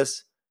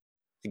Reyes.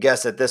 I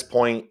guess at this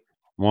point,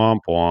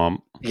 Womp womp.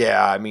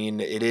 yeah, I mean,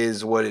 it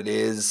is what it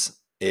is.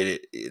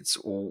 it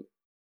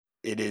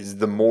is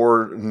the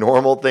more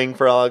normal thing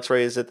for Alex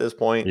Reyes at this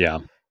point. Yeah.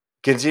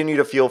 Continue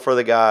to feel for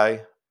the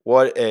guy.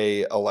 What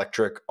a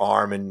electric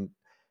arm, and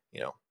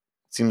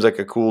seems like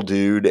a cool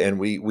dude. And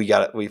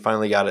we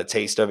finally got a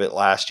taste of it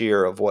last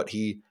year of what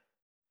he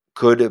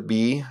could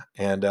be.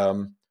 And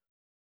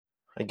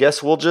I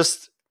guess we'll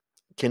just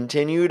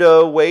continue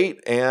to wait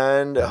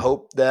and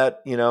hope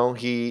that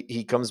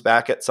he comes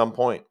back at some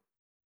point.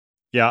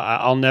 Yeah,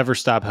 I'll never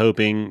stop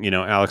hoping.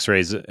 Alex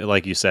Reyes,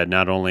 like you said,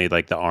 not only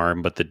like the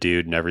arm, but the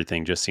dude and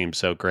everything just seems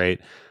so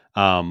great.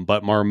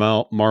 But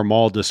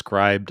Marmol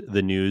described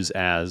the news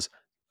as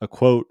a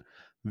quote,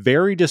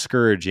 very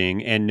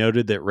discouraging, and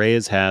noted that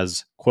Reyes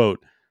has, quote,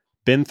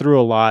 been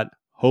through a lot,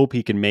 hope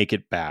he can make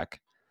it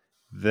back.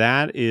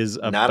 That is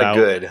Not a about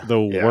good, the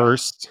yeah,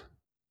 worst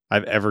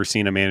I've ever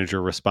seen a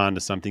manager respond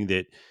to something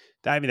that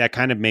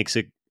kind of makes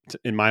it,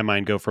 in my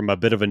mind, go from a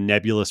bit of a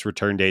nebulous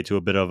return date to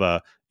a bit of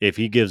a, if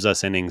he gives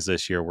us innings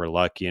this year, we're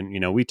lucky. And,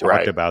 we talked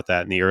right, about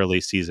that in the early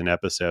season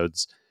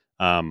episodes.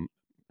 Um,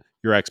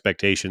 your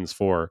expectations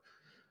for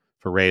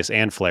Reyes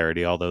and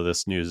Flaherty, although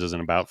this news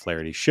isn't about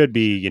Flaherty, should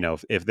be,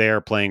 if they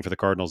are playing for the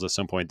Cardinals at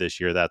some point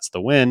this year, that's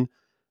the win.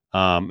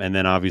 And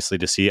then obviously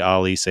to see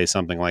Ali say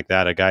something like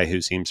that, a guy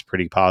who seems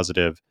pretty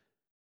positive.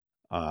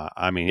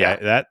 yeah,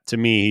 That to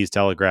me, he's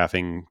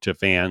telegraphing to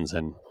fans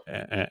and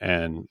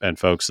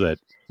folks that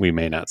we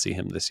may not see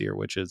him this year,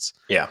 which is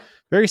yeah,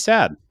 very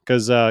sad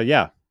because,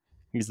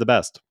 he's the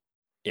best.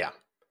 yeah.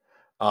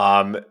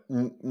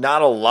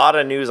 Not a lot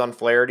of news on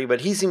Flaherty,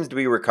 but he seems to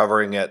be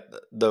recovering at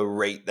the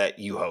rate that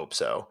you hope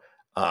so.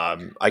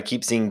 I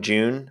keep seeing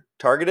June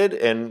targeted,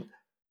 and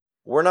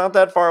we're not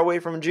that far away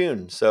from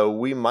June, so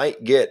we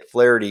might get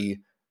Flaherty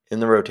in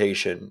the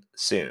rotation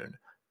soon.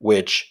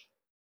 Which,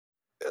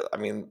 I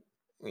mean,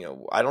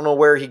 I don't know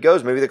where he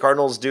goes. Maybe the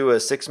Cardinals do a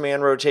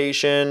 6-man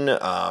rotation.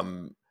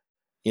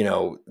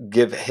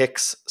 Give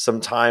Hicks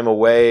some time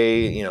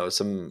away.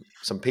 Some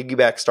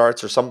piggyback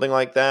starts or something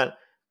like that.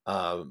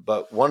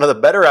 But one of the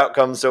better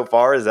outcomes so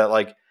far is that,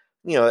 like,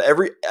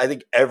 I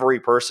think every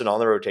person on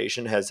the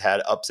rotation has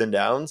had ups and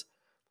downs,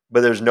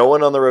 but there's no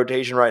one on the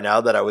rotation right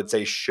now that I would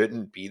say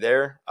shouldn't be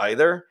there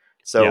either.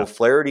 So Yeah.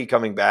 Flaherty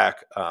coming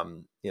back,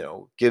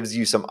 gives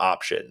you some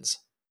options.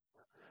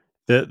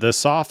 The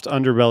soft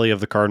underbelly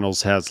of the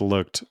Cardinals has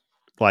looked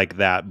like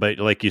that, but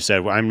like you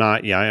said, I'm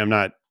not. Yeah, I'm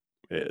not.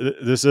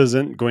 This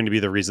isn't going to be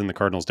the reason the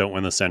Cardinals don't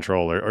win the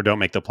Central or don't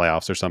make the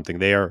playoffs or something.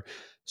 They are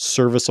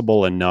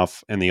serviceable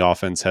enough, and the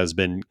offense has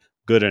been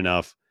good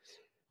enough,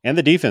 and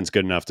the defense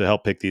good enough to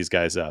help pick these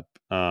guys up.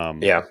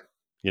 Yeah.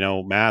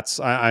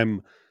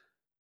 I'm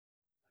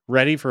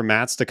ready for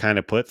Mats to kind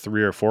of put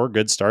 3 or 4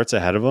 good starts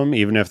ahead of him,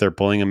 even if they're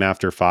pulling him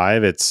after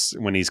 5. It's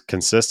when he's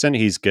consistent,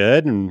 he's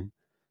good, and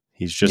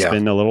he's just Yeah.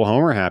 been a little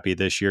homer happy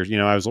this year.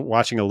 I was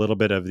watching a little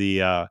bit of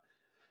the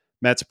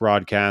Mets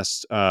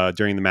broadcast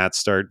during the Mets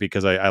start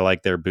because I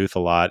like their booth a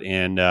lot.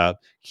 And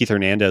Keith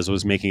Hernandez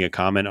was making a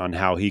comment on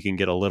how he can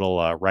get a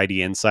little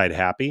righty inside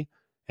happy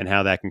and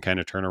how that can kind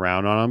of turn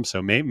around on him.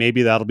 So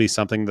maybe that'll be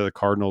something that the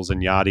Cardinals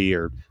and Yachty,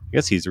 or I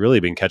guess he's really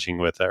been catching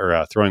with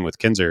or throwing with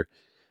Kinzer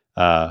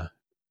uh,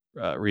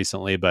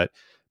 recently, but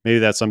maybe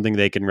that's something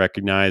they can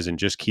recognize and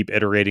just keep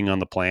iterating on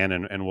the plan,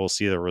 and we'll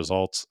see the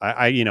results.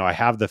 I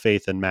have the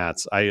faith in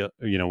Mats.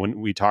 When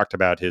we talked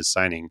about his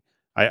signing,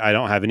 I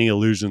don't have any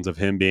illusions of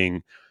him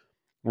being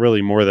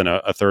really more than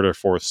a third or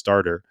fourth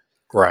starter.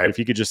 But Right. if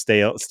you could just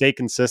stay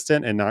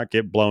consistent and not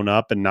get blown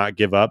up and not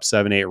give up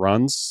 7-8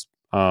 runs,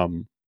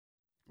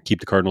 keep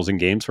the Cardinals in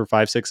games for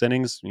 5-6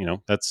 innings,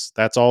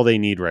 that's all they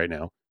need right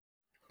now.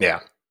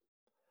 Yeah.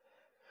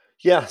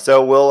 Yeah,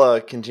 so we'll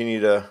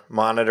continue to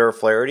monitor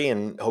Flaherty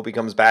and hope he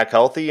comes back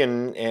healthy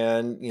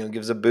and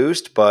gives a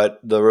boost. But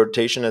the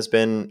rotation has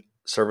been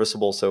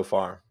serviceable so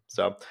far.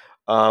 So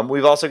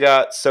we've also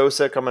got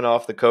Sosa coming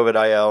off the COVID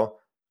IL,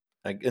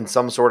 like in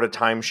some sort of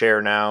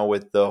timeshare now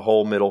with the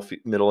whole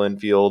middle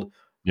infield.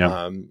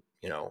 Yeah.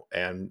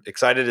 And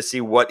excited to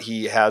see what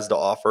he has to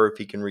offer if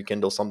he can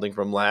rekindle something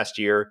from last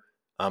year.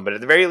 But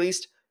at the very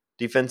least,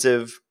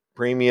 defensive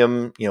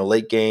premium,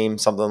 late game,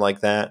 something like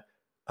that.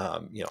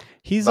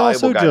 He's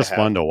Valuable also guy to just have.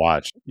 fun to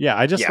watch. Yeah,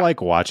 I just Yeah.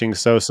 like watching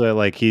Sosa.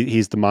 Like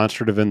he's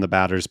demonstrative in the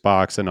batter's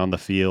box and on the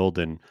field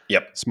and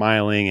Yep.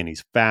 smiling, and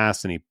he's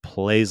fast and he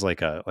plays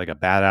like a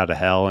bat out of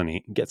hell, and he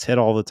gets hit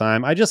all the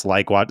time. I just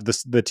like watch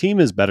this. The team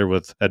is better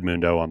with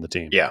Edmundo on the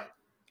team. Yeah,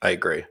 I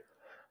agree.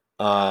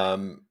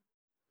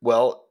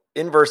 Well,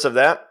 inverse of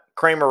that,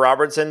 Kramer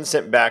Robertson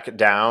sent back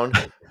down.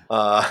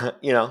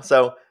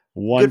 So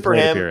One good for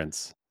plate him.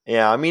 appearance.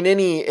 Yeah, I mean,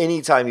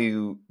 anytime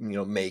you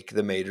make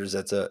the majors,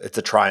 it's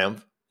a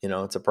triumph.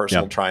 It's a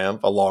personal Yep.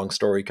 triumph, a long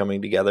story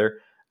coming together.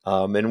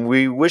 And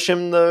we wish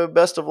him the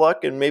best of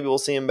luck, and maybe we'll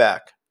see him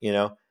back.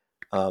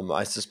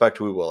 I suspect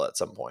we will at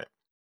some point.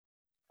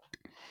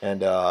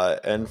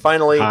 And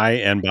finally, High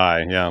and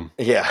by. Yeah.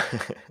 yeah.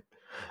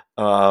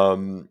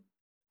 um,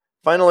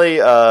 Finally,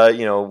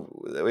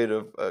 we had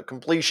a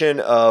completion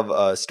of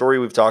a story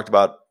we've talked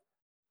about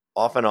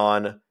off and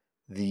on,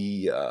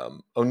 the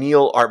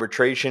O'Neill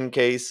arbitration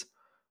case.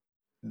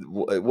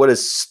 what a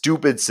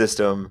stupid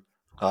system.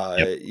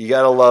 Yep. You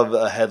got to love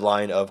a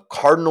headline of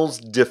Cardinals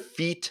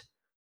defeat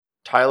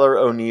Tyler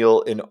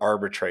O'Neill in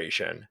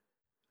arbitration.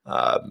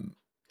 Um,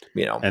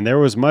 you know, And there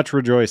was much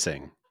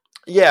rejoicing.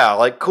 yeah,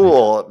 like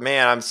cool,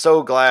 man. I'm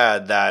so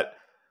glad that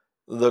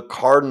the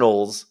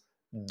Cardinals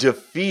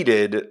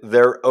defeated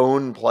their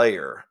own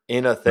player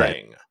in a Right.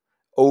 thing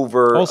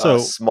over a Also,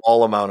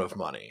 small amount of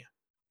money.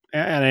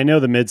 and I know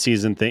the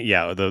midseason thing,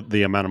 yeah,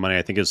 the amount of money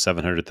I think is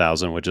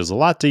 700,000, which is a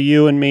lot to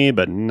you and me,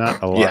 but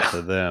not a lot Yeah,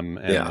 to them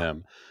and yeah,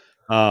 them.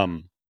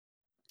 Um,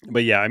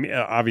 but yeah, I mean,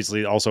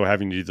 obviously, also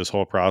having to do this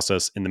whole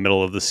process in the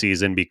middle of the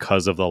season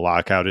because of the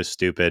lockout is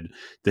stupid.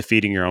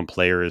 Defeating your own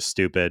player is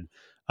stupid.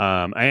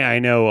 I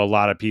know a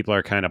lot of people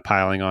are kind of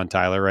piling on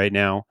Tyler right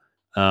now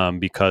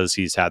because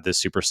he's had this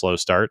super slow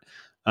start.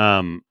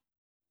 Um,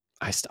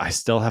 I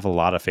still have a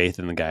lot of faith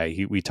in the guy.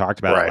 We talked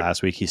about it right.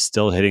 last week. He's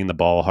still hitting the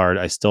ball hard.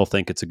 I still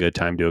think it's a good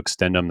time to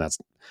extend him. That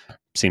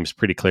seems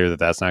pretty clear that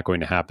that's not going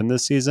to happen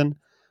this season.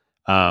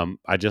 I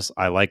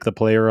like the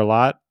player a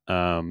lot.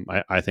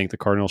 I think the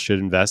Cardinals should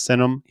invest in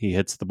him. He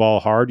hits the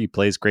ball hard. He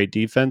plays great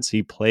defense.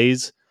 He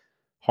plays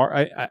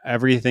hard.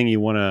 Everything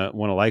you want to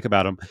like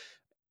about him.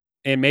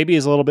 And maybe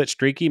he's a little bit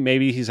streaky.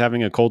 Maybe he's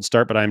having a cold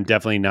start, but I'm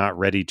definitely not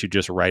ready to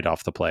just write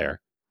off the player.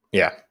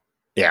 Yeah,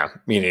 yeah,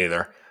 me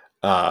neither.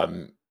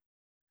 Um,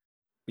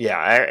 Yeah,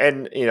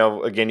 and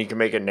again, you can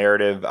make a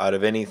narrative out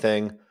of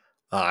anything.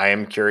 I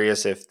am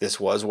curious if this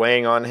was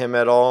weighing on him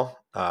at all.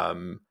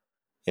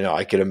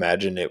 I could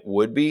imagine it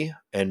would be,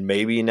 and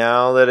maybe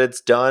now that it's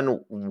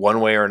done,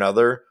 one way or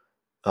another,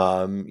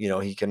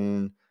 he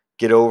can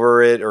get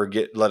over it or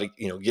let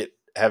it,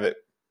 have it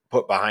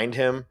put behind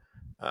him.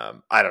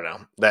 I don't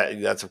know.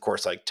 That's of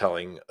course like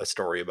telling a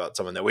story about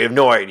someone that we have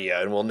no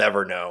idea and we'll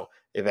never know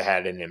if it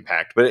had an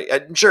impact. But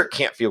I'm sure it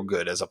can't feel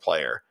good as a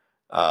player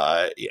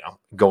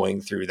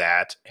going through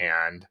that.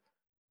 And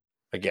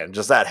again,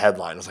 just that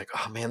headline was like,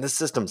 oh man, this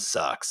system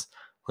sucks.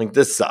 Like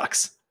this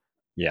sucks.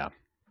 Yeah,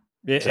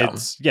 So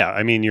yeah.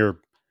 I mean, you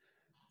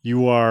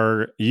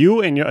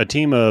and a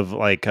team of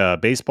like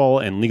baseball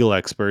and legal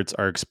experts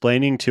are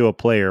explaining to a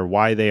player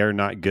why they are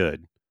not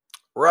good.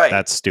 right.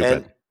 That's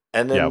stupid.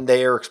 And Yeah. then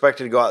they are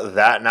expected to go out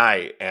that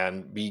night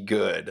and be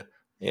good,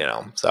 Hey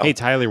So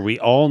Tyler, we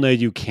all know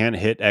you can't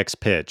hit X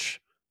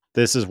pitch.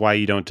 This is why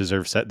you don't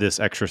deserve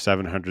this extra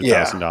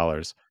yeah.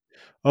 $700,000.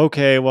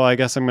 Okay, well, I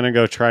guess I'm going to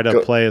go try to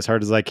Go play as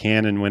hard as I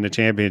can and win a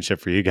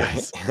championship for you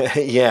guys.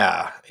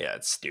 yeah. Yeah,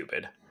 it's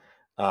stupid.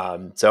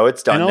 So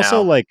it's And done also,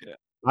 now. like,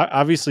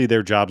 obviously,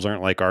 their jobs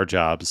aren't like our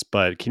jobs,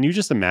 but can you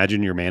just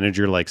imagine your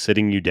manager like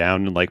sitting you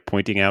down and like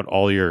pointing out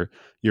all your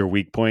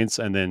weak points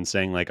and then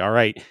saying like, "All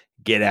right,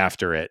 get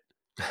after it."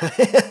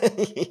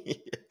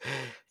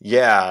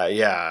 Yeah,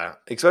 yeah.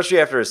 Especially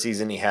after a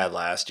season he had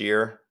last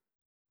year.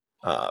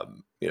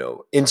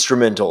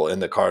 Instrumental in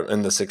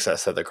the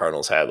success that the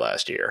Cardinals had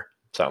last year.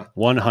 So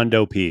One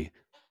hundo p.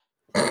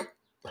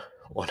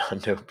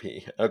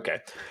 100p. Okay.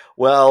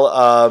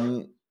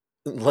 Well,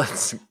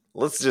 let's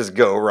let's just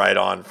go right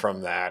on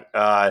from that.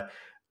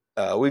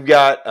 We've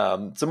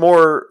got some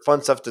more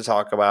fun stuff to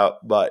talk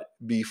about, but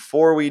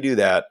before we do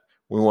that,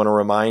 we want to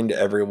remind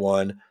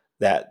everyone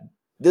that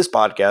this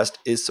podcast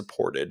is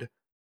supported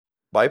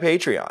by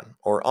Patreon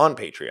or on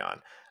Patreon.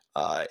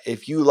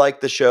 If you like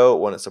the show,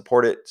 want to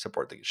support it,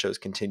 support the show's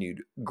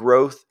continued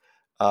growth,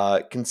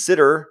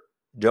 consider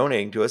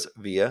donating to us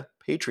via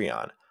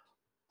Patreon.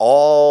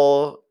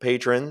 All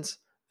patrons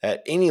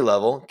at any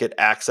level get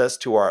access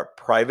to our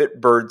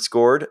private bird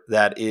scored.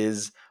 That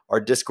is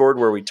our Discord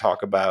where we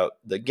talk about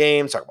the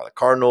games, talk about the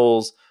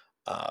Cardinals,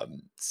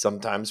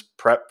 sometimes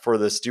prep for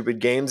the stupid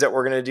games that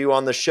we're going to do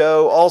on the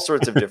show, all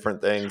sorts of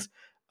different things.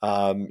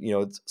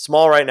 It's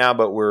small right now,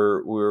 but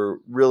we're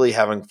really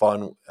having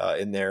fun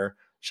in there.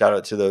 Shout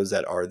out to those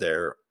that are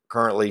there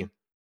currently.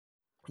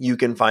 You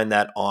can find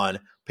that on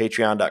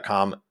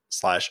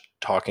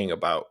patreon.com/talking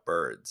about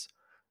birds.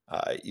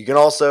 You can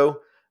also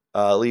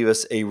leave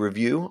us a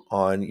review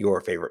on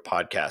your favorite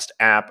podcast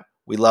app.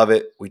 We love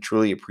it. We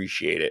truly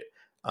appreciate it.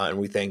 And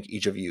we thank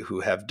each of you who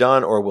have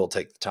done or will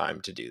take the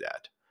time to do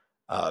that.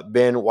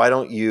 Ben, why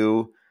don't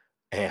you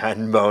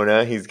and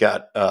Mona,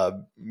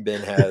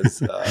 Ben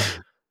has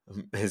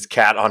his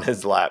cat on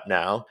his lap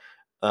now.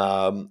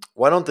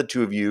 Why don't the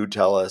two of you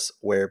tell us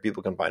where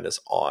people can find us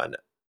online?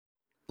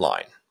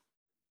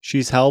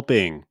 She's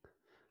helping.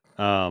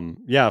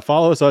 Yeah,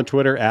 follow us on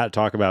Twitter at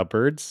Talk About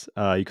Birds.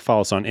 You can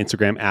follow us on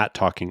Instagram at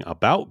Talking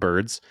About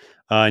Birds.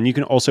 And you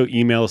can also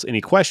email us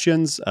any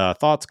questions,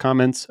 thoughts,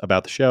 comments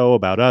about the show,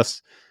 about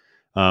us,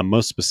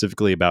 most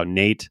specifically about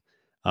Nate.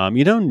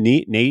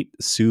 Nate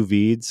sous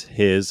vides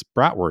his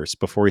bratwurst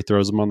before he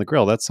throws them on the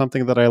grill. That's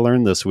something that I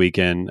learned this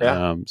weekend.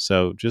 Yeah.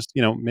 So just,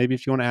 maybe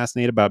if you want to ask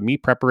Nate about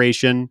meat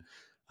preparation,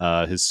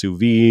 his sous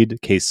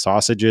vide, case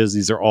sausages,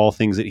 these are all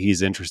things that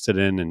he's interested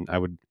in. And I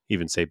would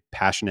even say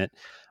passionate.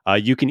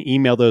 You can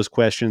email those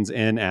questions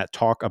in at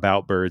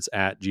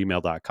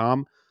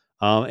talkaboutbirds@gmail.com.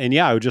 And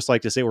yeah, I would just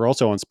like to say we're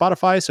also on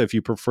Spotify. So if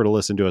you prefer to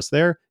listen to us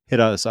there, hit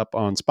us up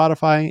on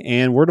Spotify,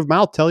 and word of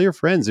mouth. Tell your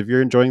friends if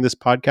you're enjoying this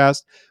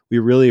podcast. We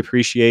really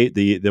appreciate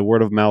the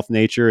word of mouth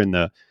nature and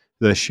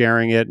the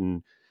sharing it.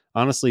 And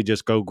honestly,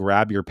 just go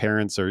grab your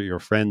parents or your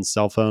friends'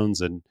 cell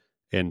phones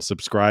and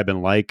subscribe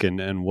and like,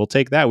 and we'll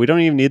take that. We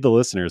don't even need the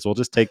listeners. We'll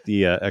just take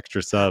the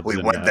extra subs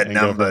We want the and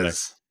go from there.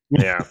 numbers.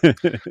 Yeah.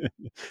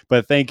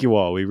 But thank you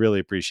all. We really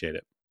appreciate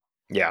it.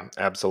 Yeah,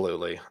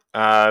 absolutely.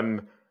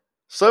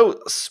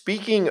 So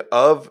speaking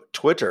of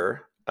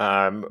Twitter,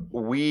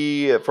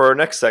 we for our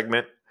next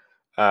segment,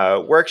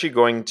 we're actually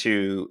going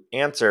to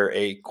answer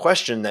a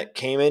question that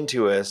came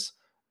into us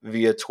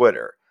via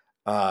Twitter.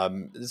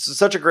 This is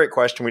such a great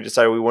question. We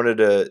decided we wanted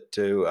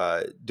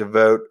to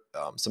devote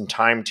some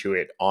time to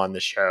it on the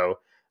show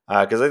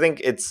because I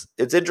think it's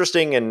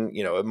interesting and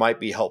it might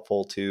be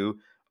helpful to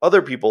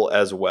other people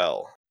as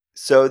well.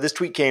 So this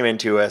tweet came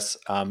into us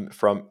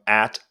from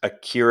at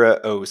Akira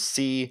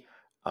OC.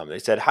 They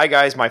said, "Hi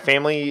guys, my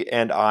family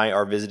and I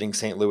are visiting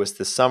St. Louis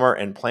this summer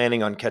and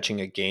planning on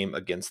catching a game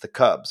against the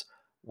Cubs.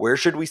 Where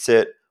should we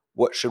sit?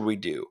 What should we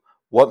do?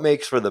 What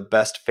makes for the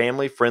best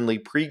family-friendly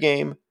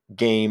pregame,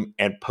 game,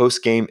 and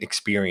postgame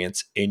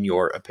experience in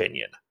your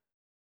opinion?"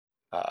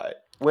 Went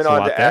It's a on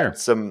lot to add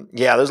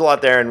there. there's a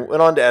lot there, and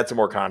went on to add some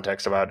more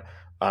context about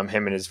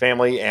him and his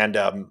family. And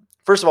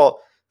first of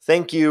all,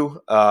 thank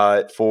you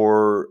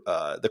for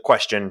the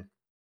question.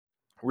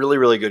 Really,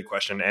 really good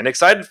question, and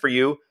excited for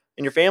you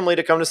and your family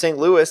to come to St.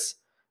 Louis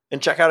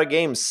and check out a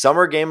game,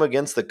 summer game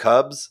against the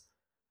Cubs.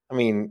 I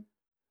mean,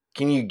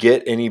 can you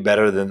get any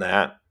better than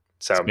that?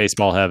 It's So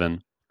baseball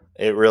heaven.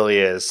 it really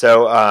is.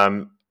 So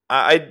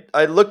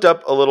I looked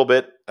up a little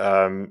bit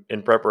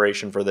in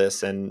preparation for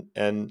this, and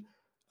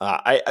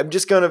I'm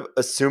just kind of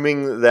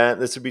assuming that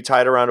this would be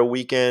tied around a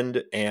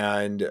weekend,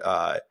 and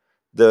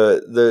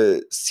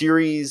the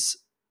series.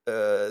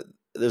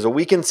 There's a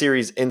weekend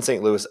series in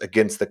St. Louis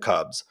against the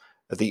Cubs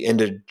at the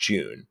end of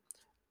June,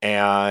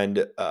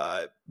 and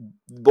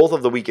both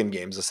of the weekend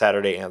games, the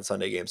Saturday and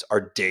Sunday games,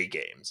 are day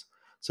games.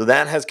 So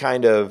that has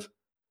kind of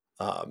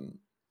um,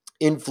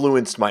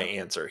 influenced my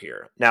answer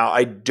here. Now,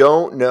 I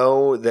don't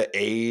know the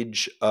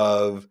age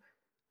of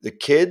the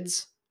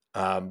kids,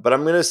 but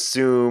I'm going to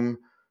assume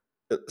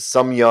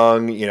some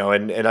young,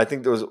 and I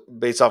think there was,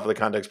 based off of the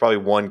context, probably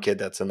one kid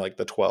that's in like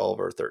the 12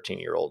 or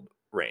 13-year-old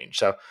range.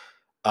 So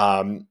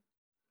um,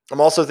 I'm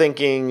also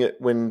thinking,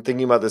 when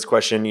thinking about this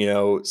question,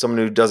 someone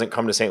who doesn't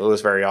come to St.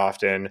 Louis very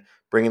often,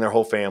 bringing their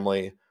whole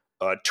family,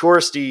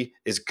 touristy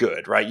is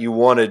good, right? You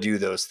want to do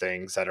those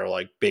things that are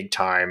like big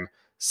time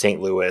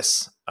St.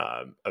 Louis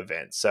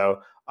events.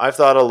 So I've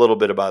thought a little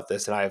bit about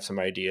this, and I have some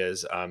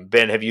ideas.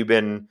 Ben, have you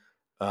been,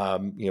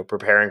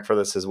 preparing for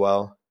this as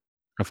well?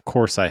 Of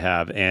course I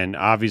have. And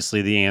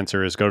obviously the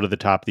answer is go to the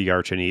top of the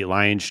arch and eat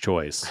Lion's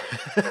Choice.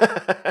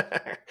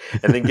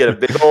 And then get a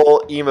big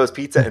old Emo's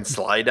pizza and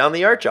slide down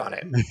the arch on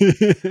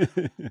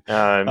it.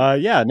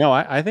 Yeah, no,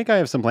 I think I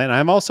have some plan.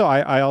 I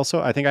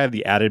think I have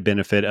the added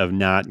benefit of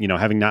not,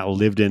 having not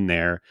lived in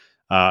there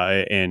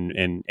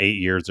in 8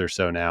 years or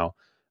so now.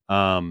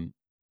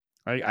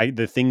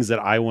 The things that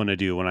I want to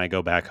do when I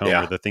go back home are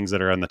Yeah. the things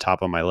that are on the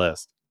top of my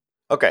list.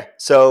 Okay,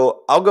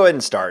 so I'll go ahead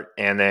and start,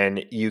 and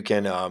then you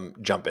can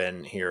jump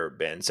in here,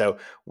 Ben. So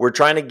we're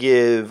trying to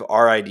give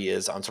our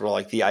ideas on sort of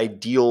like the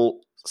ideal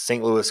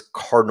St. Louis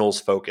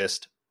Cardinals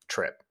focused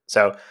trip.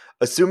 So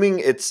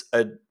assuming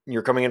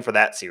you're coming in for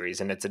that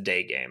series and it's a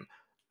day game,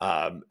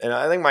 and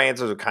I think my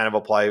answers would kind of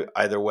apply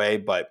either way,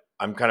 but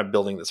I'm kind of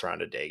building this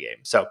around a day game.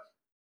 So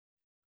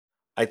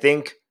I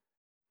think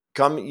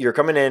you're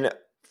coming in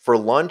for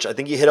lunch. I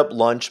think you hit up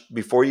lunch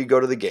before you go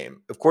to the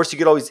game. Of course, you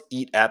could always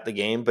eat at the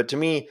game, but to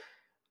me,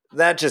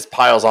 that just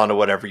piles onto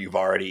whatever you've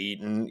already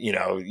eaten.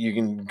 You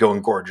can go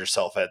and gorge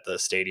yourself at the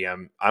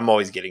stadium. I'm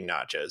always getting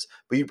nachos,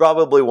 but you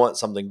probably want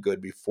something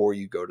good before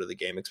you go to the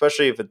game,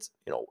 especially if it's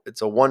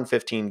a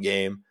 1:15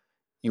 game.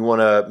 You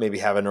want to maybe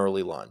have an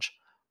early lunch.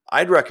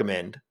 I'd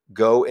recommend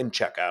go and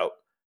check out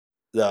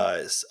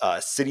the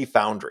City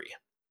Foundry,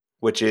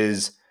 which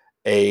is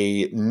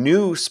a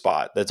new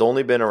spot that's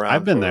only been I've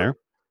around been for, there.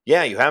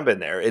 yeah, you have been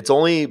there. It's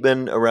only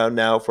been around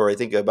now for, I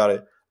think, about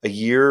a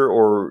year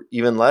or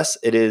even less.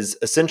 It is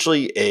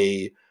essentially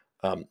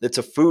it's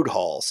a food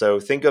hall. So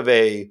think of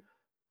a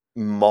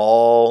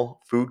mall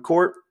food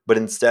court, but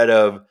instead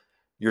of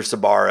your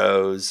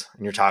Sabaros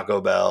and your Taco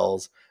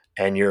Bells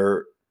and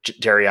your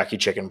teriyaki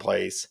chicken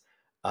place,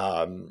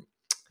 um,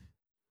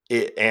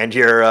 and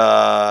your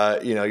I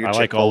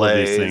like all of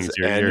these Chick-fil-A's things.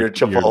 and your You're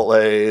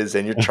Chipotle's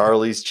and your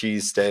Charlie's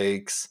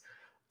cheesesteaks,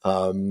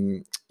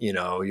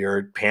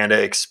 your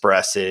Panda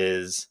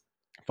Expresses,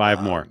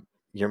 five more.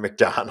 your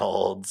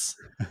McDonald's.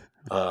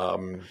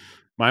 Um,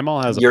 My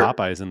mall has a your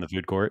Popeyes in the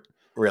food court.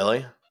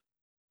 Really,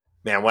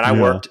 man, when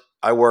Yeah.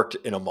 I worked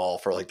in a mall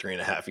for like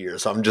 3.5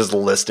 years. So I'm just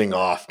listing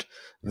off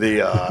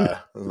the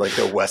like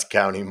the West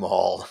County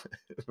Mall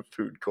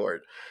food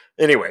court.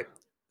 Anyway,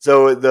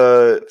 so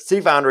the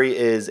City Foundry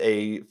is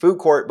a food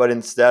court, but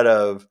instead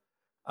of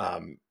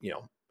um, you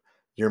know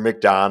your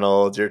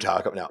McDonald's, your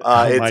Taco. No,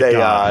 Oh my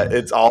God.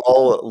 it's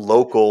all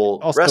local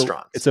Also,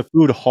 restaurants. it's a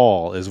food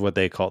hall is what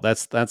they call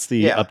it. That's the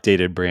Yeah,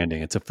 updated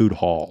branding. It's a food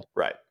hall.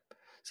 right.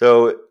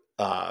 So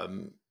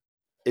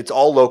it's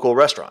all local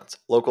restaurants,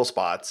 local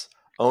spots,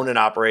 owned and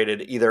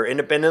operated either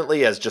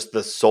independently as just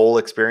the sole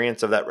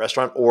experience of that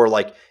restaurant or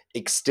like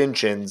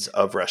extensions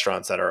of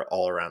restaurants that are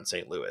all around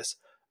St. Louis.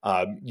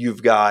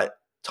 You've got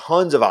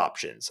tons of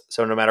options.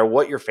 So no matter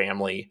what your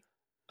family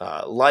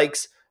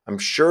likes, I'm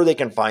sure they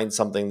can find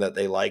something that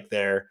they like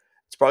there.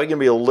 It's probably going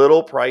to be a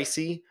little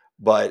pricey,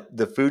 but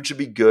the food should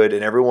be good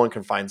and everyone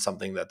can find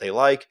something that they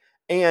like.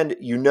 And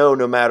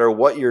no matter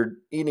what you're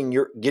eating,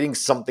 you're getting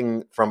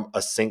something from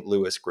a St.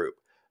 Louis group.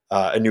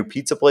 A new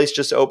pizza place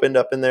just opened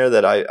up in there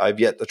that I've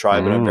yet to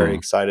try, but I'm very Mm.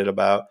 excited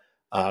about.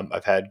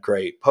 I've had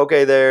great poke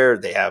there.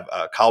 They have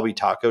a Calbi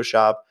taco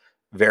shop,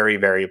 very,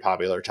 very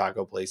popular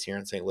taco place here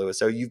in St. Louis.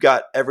 So you've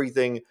got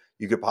everything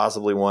you could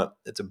possibly want.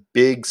 It's a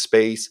big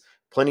space,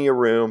 plenty of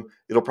room.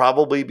 It'll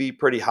probably be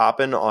pretty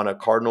hopping on a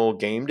Cardinal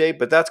game day,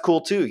 but that's cool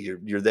too.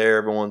 You're there,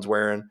 everyone's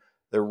wearing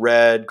their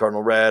red,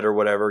 Cardinal red or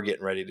whatever,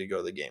 getting ready to go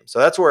to the game. So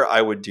that's where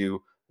I would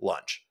do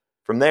lunch.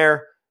 From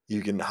there,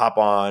 you can hop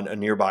on a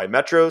nearby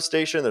metro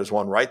station. There's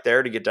one right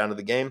there to get down to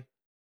the game.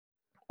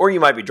 Or you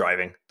might be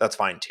driving. That's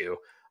fine too.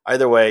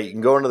 Either way, you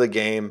can go into the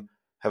game,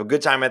 have a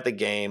good time at the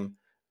game,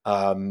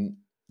 um,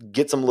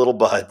 get some little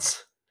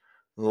buds,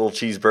 little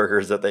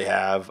cheeseburgers that they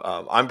have.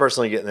 I'm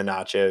personally getting the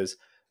nachos,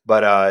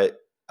 but uh,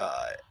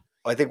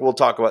 I think we'll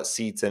talk about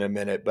seats in a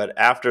minute. But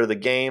after the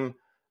game,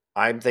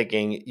 I'm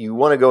thinking you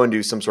want to go and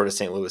do some sort of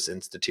St. Louis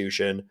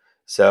institution.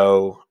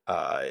 So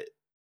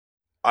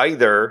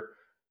either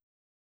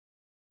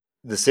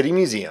the City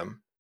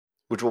Museum,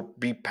 which will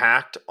be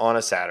packed on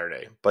a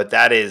Saturday, but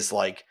that is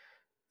like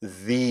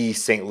the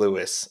St.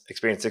 Louis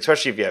experience,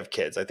 especially if you have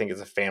kids. I think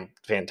it's a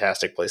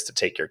fantastic place to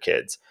take your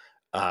kids.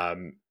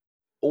 Um,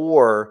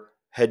 or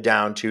head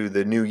down to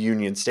the new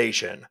Union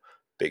Station,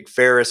 big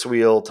Ferris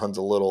wheel, tons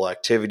of little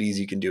activities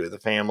you can do with the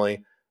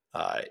family.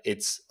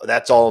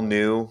 That's all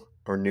new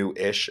or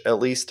new-ish at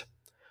least.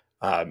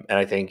 And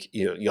I think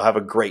you'll have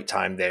a great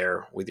time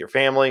there with your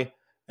family.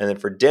 And then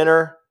for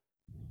dinner,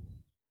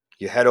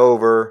 you head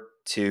over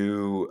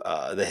to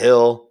the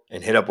hill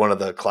and hit up one of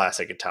the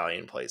classic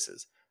Italian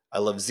places. I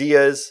love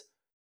Zia's.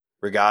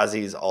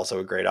 Ragazzi is also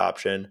a great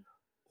option.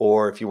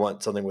 Or if you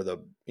want something with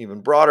a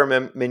even broader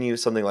menu,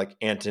 something like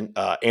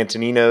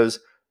Antonino's,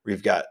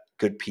 we've got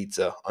good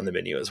pizza on the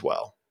menu as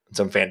well. And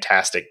some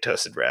fantastic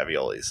toasted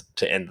raviolis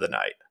to end the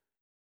night.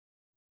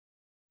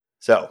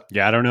 So,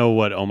 Yeah, I don't know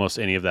what almost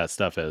any of that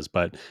stuff is,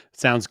 but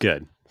sounds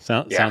good.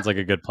 yeah. Sounds like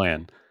a good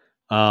plan.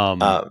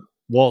 Um, Um,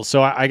 well,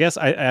 so I guess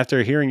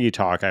after hearing you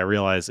talk, I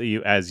realize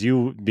that as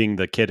you being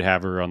the kid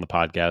haver on the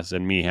podcast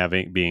and me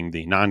being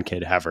the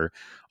non-kid haver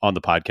on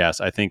the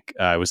podcast, I think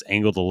I was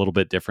angled a little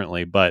bit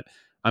differently, but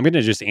I'm going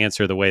to just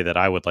answer the way that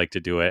I would like to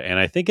do it. And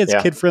I think it's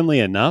yeah. kid friendly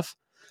enough.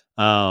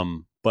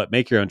 But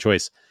make your own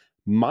choice.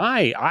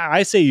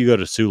 I say you go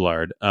to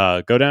Soulard,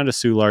 go down to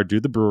Soulard, do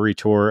the brewery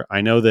tour.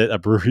 I know that a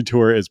brewery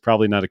tour is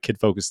probably not a kid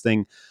focused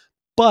thing,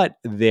 but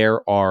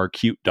there are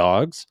cute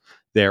dogs.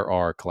 There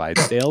are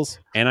Clydesdales,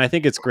 and I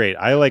think it's great.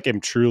 Am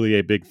truly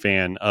a big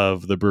fan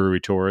of the brewery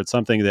tour. It's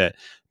something that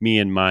me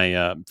and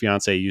my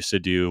fiance used to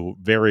do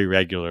very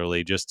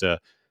regularly just to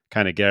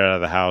kind of get out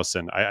of the house.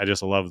 And I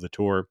just love the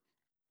tour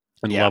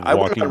and Yeah. love I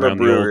went walking on a around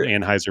the old brewery.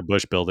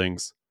 Anheuser-Busch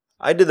buildings.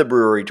 I did the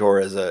brewery tour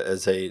as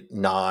a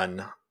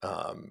non,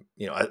 I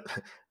was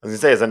gonna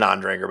say as a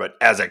non-drinker, but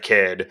as a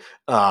kid,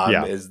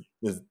 Yeah. is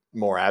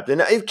more apt, and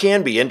it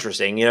can be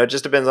interesting. It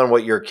just depends on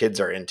what your kids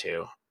are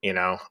into.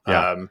 Yeah.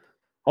 It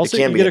Also,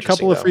 can you be get a interesting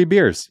couple of though. free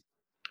beers.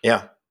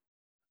 Yeah,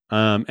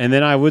 And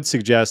then I would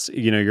suggest,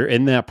 you're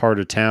in that part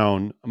of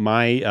town.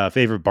 My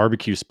favorite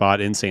barbecue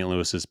spot in St.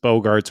 Louis is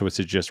Bogart's, which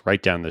is just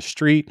right down the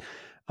street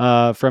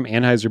from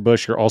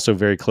Anheuser-Busch. You're also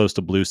very close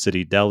to Blue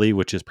City Deli,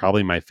 which is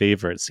probably my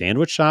favorite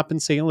sandwich shop in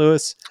St.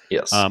 Louis.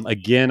 yes,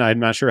 Again, I'm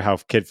not sure how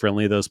kid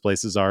friendly those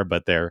places are,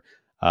 but they're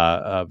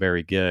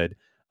very good.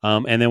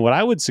 And then what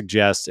I would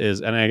suggest is,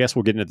 and I guess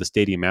we'll get into the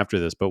stadium after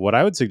this, but what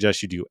I would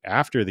suggest you do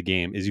after the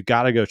game is you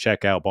got to go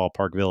check out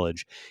Ballpark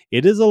Village.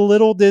 It is a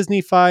little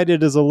Disney-fied.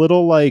 It is a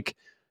little like,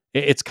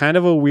 it's kind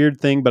of a weird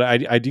thing, but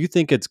I do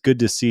think it's good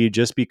to see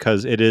just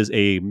because it is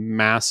a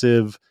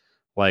massive,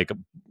 like,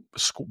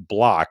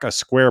 a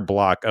square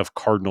block of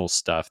Cardinal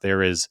stuff.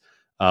 There is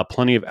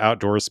plenty of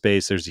outdoor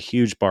space. There's a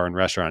huge bar and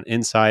restaurant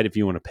inside. If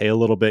you want to pay a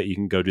little bit, you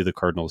can go to the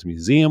Cardinals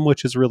Museum,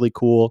 which is really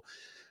cool.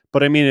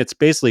 But I mean, it's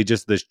basically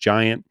just this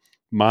giant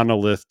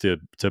monolith to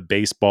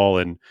baseball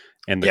and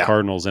the yeah,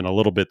 Cardinals and a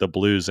little bit the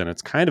Blues, and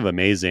it's kind of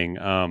amazing.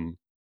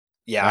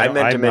 yeah. I meant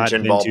to I've not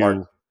mention been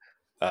ballpark.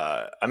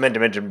 to. I meant to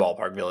mention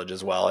Ballpark Village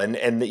as well,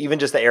 and even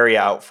just the area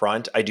out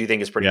front, I do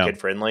think is pretty Yeah, kid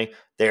friendly.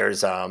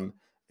 There's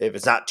if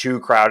it's not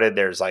too crowded,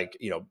 there's like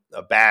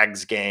a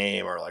bags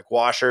game or like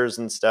washers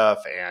and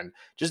stuff, and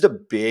just a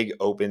big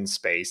open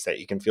space that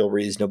you can feel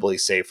reasonably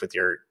safe with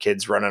your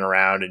kids running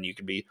around, and you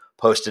can be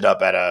posted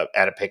up at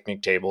a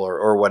picnic table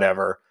or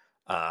whatever.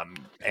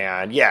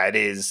 And yeah, it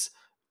is.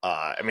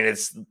 I mean,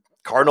 it's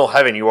Cardinal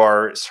heaven. You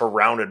are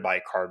surrounded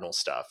by Cardinal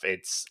stuff.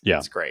 Yeah.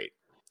 It's great.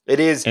 It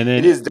is And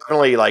it then is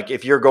definitely like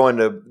if you're going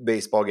to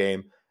baseball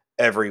game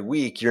every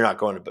week, you're not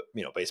going to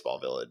Baseball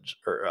Village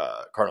or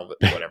Cardinal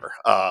whatever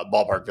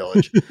Ballpark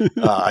Village.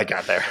 I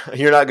got there.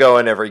 You're not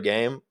going every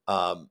game,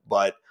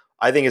 but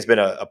I think it's been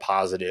a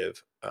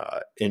positive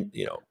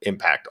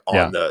impact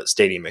yeah. on the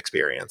stadium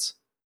experience.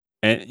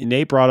 And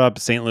Nate brought up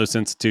St. Louis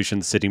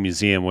Institution City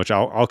Museum, which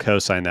I'll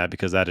co-sign that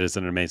because that is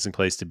an amazing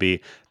place to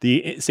be.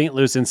 The St.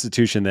 Louis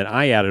Institution that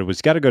I added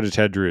was got to go to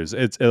Ted Drew's.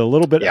 It's a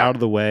little bit Yeah, out of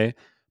the way,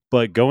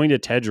 but going to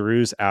Ted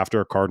Drew's after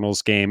a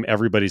Cardinals game,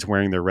 everybody's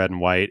wearing their red and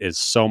white is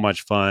so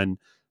much fun.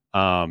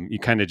 You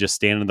kind of just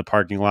stand in the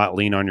parking lot,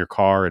 lean on your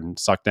car, and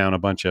suck down a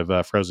bunch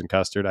of frozen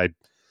custard.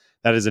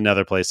 That is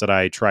another place that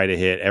I try to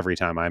hit every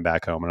time I'm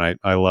back home, and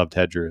I love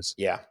Ted Drew's.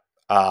 yeah,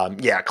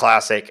 yeah,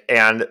 classic.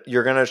 And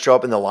you're gonna show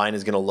up, and the line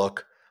is gonna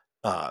look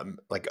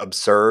like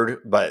absurd,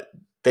 but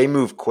they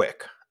move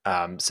quick.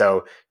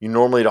 So you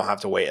normally don't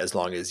have to wait as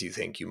long as you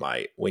think you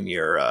might when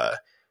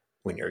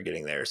you're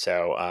getting there.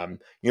 So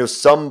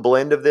some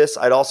blend of this.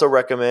 I'd also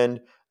recommend.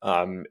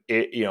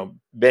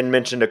 Ben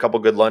mentioned a couple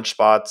good lunch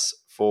spots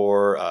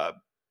for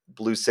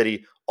Blue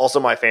City. Also,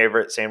 my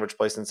favorite sandwich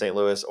place in St.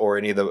 Louis, or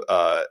any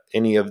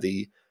of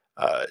the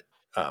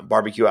uh,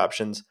 barbecue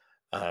options.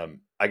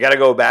 I got to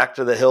go back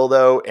to the hill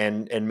though,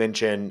 and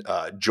mention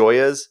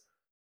Joya's.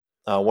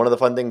 One of the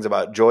fun things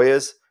about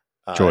Joya's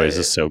Joy's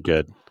is so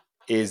good.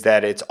 is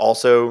that it's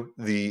also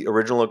the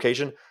original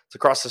location. It's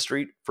across the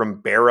street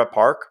from Berra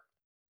Park,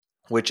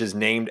 which is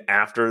named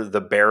after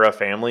the Berra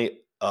family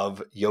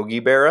of Yogi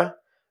Berra.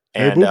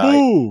 Hey, And boo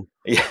boo.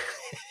 yeah,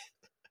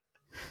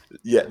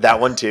 yeah, that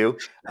one too.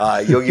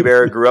 Yogi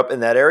Berra grew up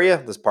in that area.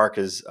 This park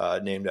is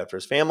named after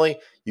his family.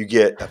 You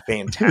get a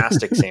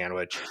fantastic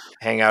sandwich,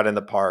 hang out in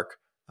the park,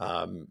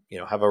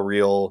 have a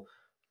real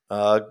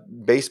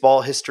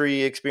baseball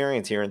history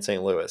experience here in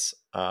St. Louis.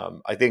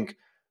 I think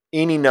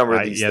any number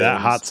of these Yeah,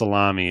 that hot things.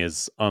 salami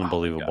is Oh my god!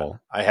 unbelievable.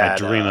 I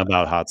dream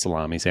about hot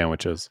salami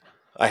sandwiches.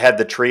 I had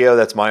the trio.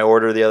 That's my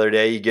order the other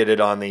day. You get it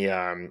on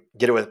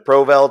get it with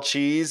Provel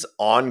cheese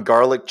on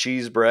garlic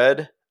cheese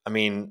bread. I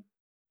mean,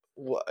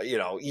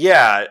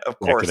 yeah, of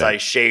course I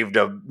Decadent. shaved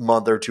a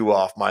month or two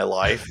off my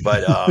life,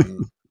 but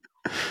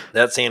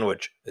that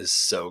sandwich is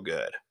so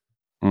good.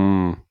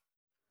 Mm.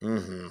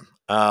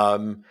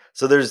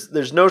 So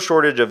there's no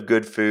shortage of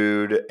good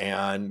food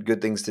and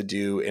good things to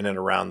do in and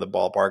around the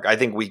ballpark. I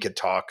think we could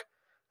talk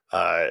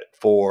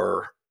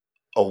for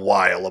a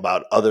while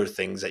about other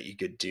things that you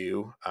could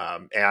do,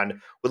 and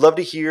would love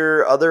to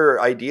hear other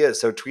ideas.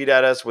 So tweet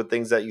at us with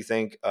things that you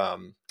think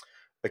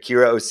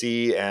Akira OC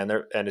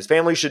and his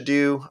family should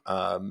do.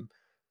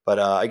 But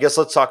I guess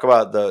let's talk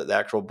about the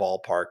actual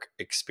ballpark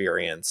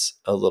experience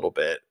a little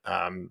bit.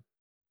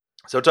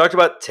 So talked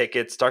about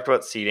tickets, talked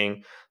about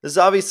seating. This is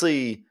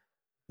obviously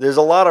there's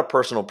a lot of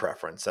personal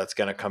preference that's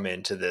going to come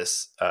into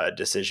this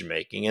decision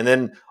making, and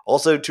then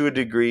also to a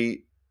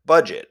degree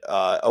budget.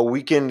 A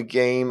weekend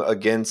game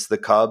against the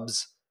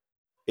Cubs,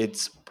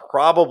 it's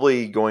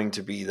probably going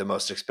to be the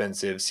most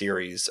expensive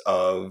series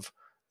of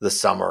the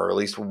summer, or at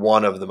least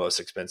one of the most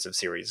expensive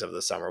series of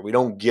the summer. We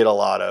don't get a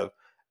lot of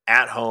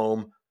at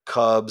home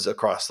Cubs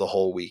across the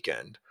whole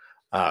weekend.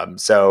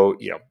 So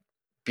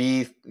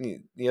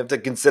you have to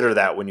consider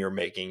that when you're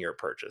making your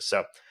purchase.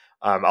 So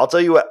I'll tell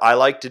you what I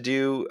like to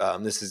do.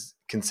 This is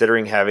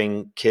considering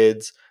having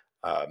kids.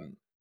 Um,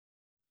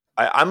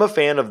 I'm a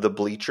fan of the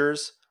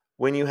bleachers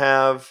when you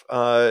have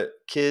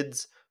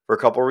kids for a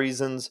couple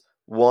reasons.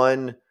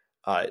 One,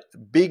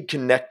 big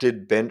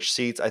connected bench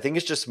seats. I think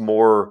it's just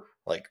more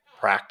like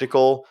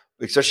practical,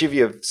 especially if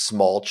you have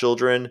small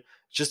children.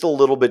 It's just a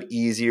little bit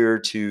easier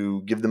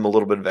to give them a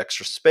little bit of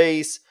extra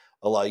space,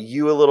 allow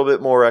you a little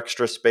bit more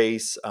extra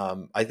space.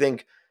 I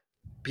think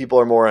people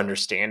are more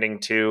understanding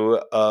too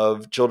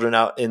of children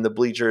out in the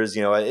bleachers.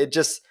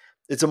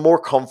 It's a more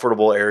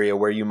comfortable area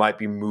where you might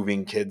be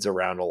moving kids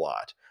around a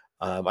lot.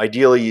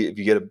 Ideally, if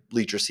you get a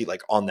bleacher seat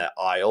like on that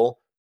aisle,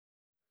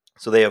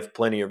 so they have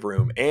plenty of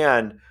room.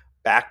 And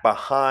back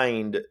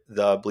behind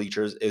the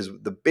bleachers is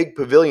the big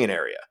pavilion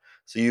area.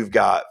 So you've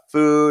got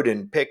food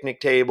and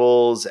picnic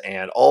tables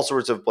and all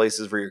sorts of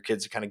places where your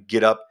kids kind of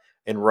get up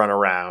and run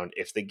around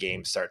if the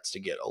game starts to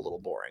get a little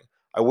boring.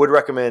 I would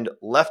recommend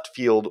left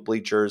field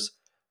bleachers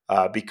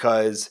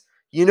because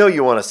you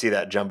want to see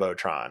that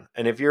jumbotron.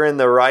 And if you're in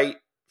the right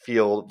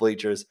field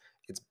bleachers,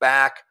 it's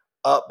back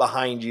up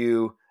behind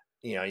you.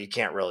 You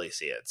can't really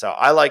see it. So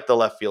I like the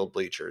left field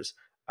bleachers.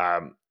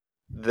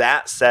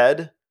 That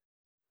said,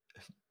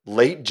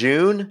 late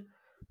June,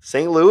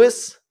 St.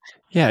 Louis,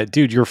 Yeah,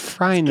 dude, you're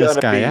frying this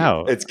guy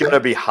out. it's gonna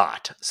be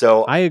hot.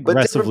 So, I but different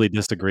aggressively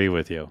disagree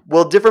with you.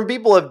 well, different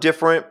people have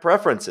different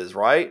preferences,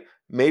 right?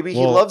 Maybe he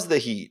Well, loves the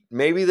heat.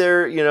 Maybe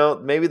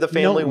maybe the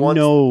family wants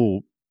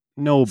no,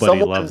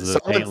 nobody loves the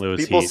St. Louis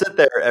people Heat. sit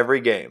there every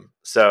game.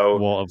 So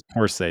Well, of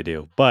course they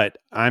do. But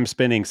I'm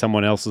spending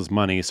someone else's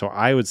money, so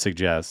I would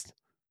suggest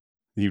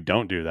you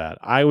don't do that.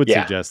 I would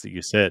yeah, suggest that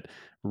you sit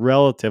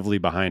relatively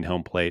behind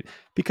home plate,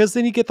 because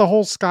then you get the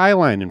whole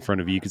skyline in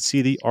front of you. You can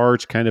see the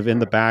arch kind of in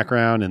the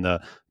background, and the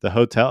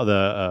hotel,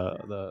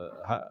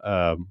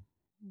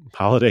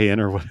 Holiday Inn,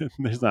 or what?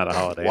 There's not a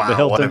Holiday Inn, the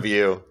Wow, one Hilton. of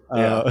you.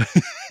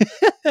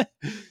 Yeah.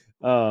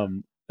 Uh,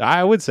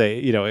 I would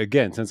say,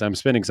 again, since I'm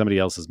spending somebody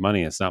else's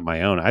money, it's not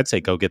my own. I'd say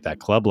go get that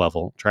club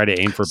level, try to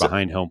aim for So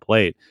behind home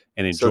plate,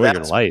 and so enjoy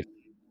your life.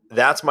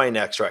 that's my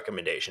next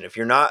recommendation. If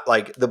you're not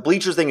like the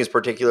bleachers thing is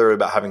particularly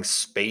about having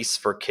space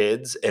for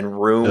kids and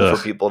room for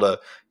Ugh. people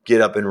to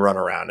get up and run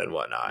around and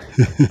whatnot.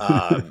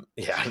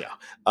 Yeah, I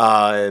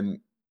know.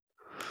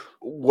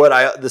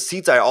 The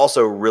seats I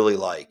also really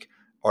like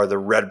are the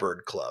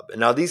Redbird Club. And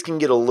now these can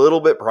get a little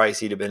bit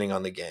pricey depending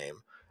on the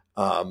game.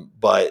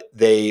 But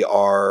they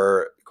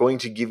are going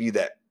to give you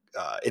that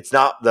it's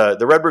not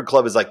the Redbird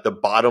Club is like the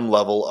bottom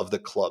level of the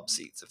club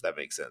seats, if that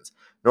makes sense.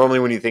 Normally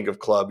when you think of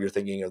club, you're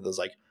thinking of those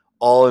like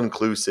all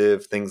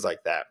inclusive things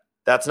like that.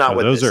 That's not Oh,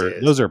 what those this are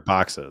is. those are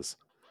boxes.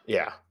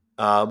 Yeah.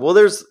 Well,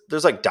 there's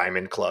like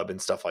Diamond Club and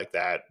stuff like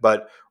that,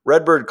 but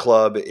Redbird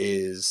Club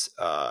is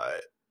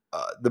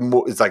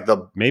it's like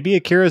the Maybe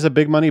Akira's a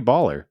big money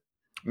baller.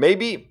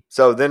 maybe.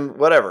 So then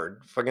whatever.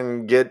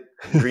 Fucking get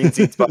green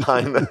seats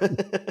behind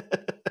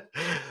the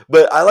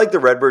But I like the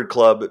Redbird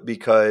Club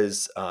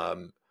because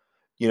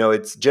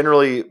it's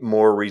generally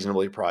more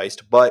reasonably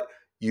priced, but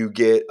you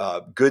get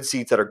good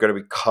seats that are going to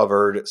be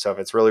covered. So if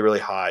it's really, really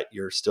hot,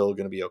 you're still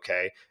going to be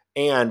okay.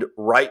 And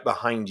right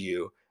behind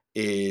you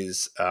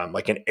is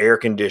like an air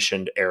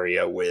conditioned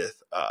area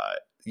with,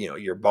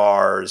 your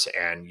bars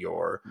and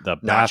your The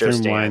nacho bathroom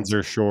lines stands,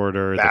 are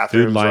shorter. The food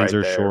bathrooms lines right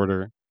are there.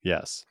 shorter.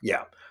 Yes,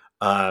 Yeah.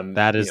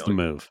 that is the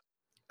move.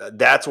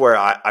 That's where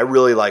I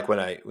really like when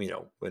I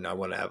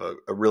want to have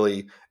a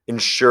really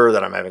ensure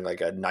that I'm having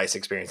like a nice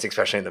experience,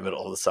 especially in the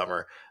middle of the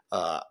summer.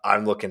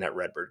 I'm looking at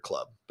Redbird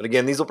Club, but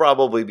again, these will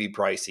probably be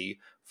pricey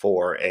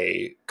for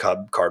a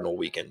Cub Cardinal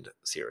weekend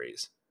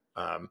series.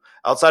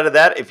 Outside of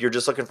that, if you're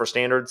just looking for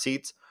standard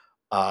seats,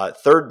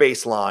 third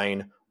base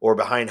line or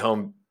behind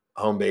home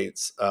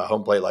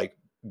plate, like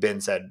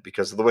Ben said,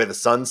 because of the way the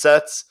sun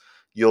sets,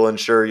 you'll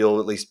ensure you'll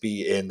at least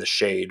be in the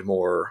shade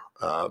more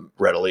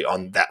readily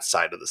on that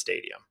side of the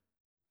stadium.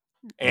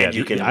 Yeah, And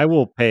you can, I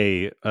will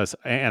pay us,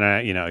 and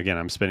again,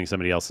 I'm spending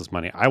somebody else's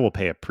money. I will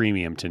pay a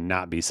premium to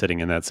not be sitting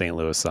in that St.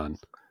 Louis sun.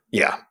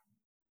 yeah,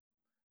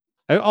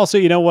 Also,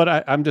 you know what?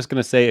 I'm just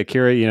going to say,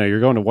 Akira, you're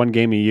going to one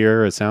game a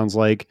year. It sounds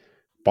like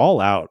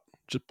ball out,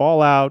 just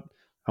ball out.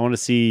 I want to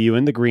see you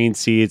in the green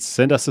seats.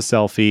 Send us a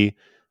selfie.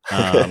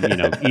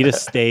 Eat a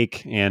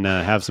steak and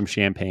have some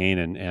champagne.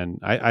 And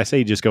I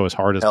say just go as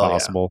hard as hell yeah.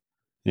 possible.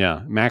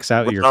 Yeah, max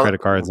out your Run credit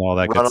on, cards and all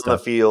that good run on the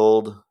stuff.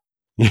 field,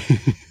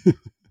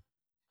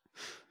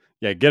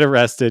 Yeah, get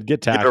arrested,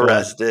 get get tackled,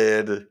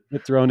 arrested.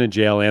 get thrown in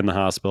jail and the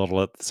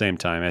hospital at the same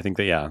time. I think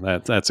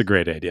that's a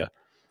great idea.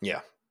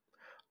 Yeah.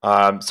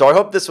 So I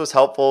hope this was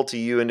helpful to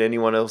you and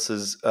anyone else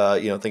is,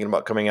 thinking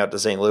about coming out to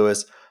St.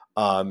 Louis.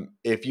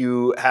 If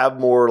you have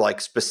more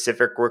like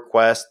specific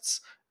requests,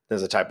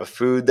 there's a type of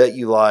food that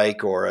you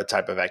like or a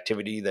type of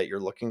activity that you're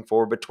looking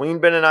for between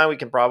Ben and I, we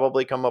can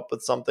probably come up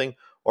with something,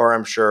 or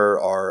I'm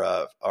sure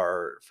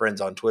our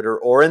friends on Twitter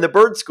or in the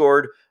Bird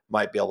Scored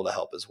might be able to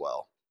help as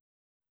well.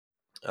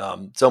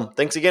 So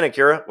thanks again,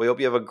 Akira. We hope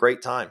you have a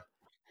great time.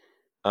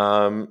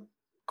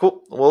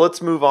 Cool. Well,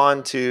 let's move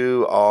on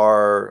to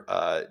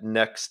our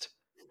next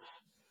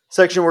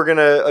section. We're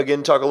gonna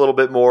again talk a little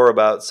bit more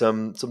about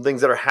some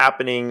things that are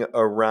happening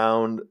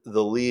around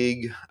the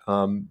league.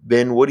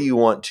 Ben, what do you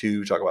want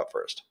to talk about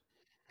first?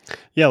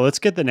 Yeah, let's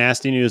get the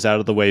nasty news out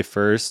of the way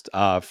first.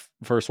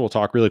 First, we'll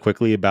talk really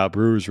quickly about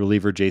Brewers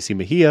reliever JC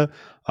Mejia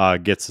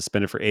gets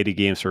suspended for 80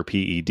 games for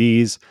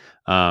PEDs.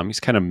 He's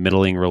kind of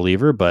middling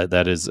reliever, but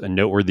that is a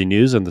noteworthy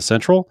news in the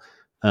Central.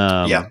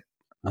 Yeah,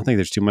 I don't think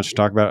there's too much to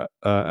talk about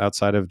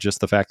outside of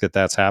just the fact that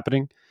that's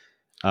happening.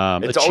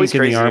 A it's always chink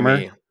in the crazy to armor.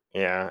 me.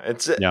 Yeah,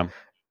 it's Yeah.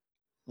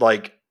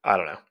 like I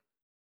don't know.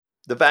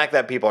 The fact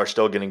that people are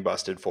still getting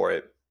busted for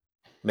it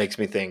makes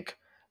me think,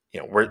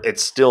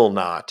 it's still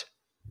not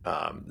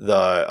um,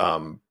 the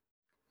um,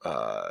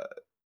 uh,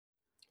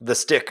 the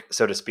stick,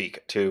 so to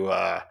speak,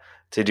 to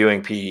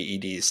doing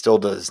PEDs still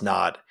does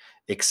not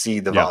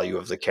exceed the Yeah. value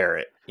of the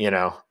carrot.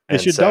 They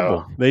And should so,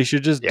 double. They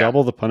should just yeah,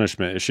 double the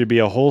punishment. It should be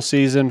a whole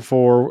season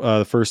for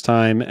the first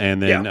time,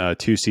 and yeah, then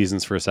 2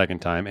 seasons for a second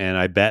time. And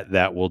I bet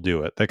that will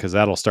do it because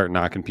that'll start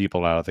knocking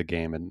people out of the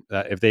game. And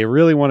if they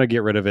really want to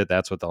get rid of it,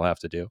 that's what they'll have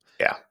to do.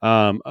 yeah,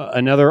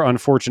 Another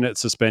unfortunate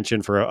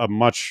suspension for a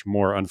much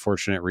more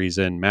unfortunate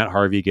reason. Matt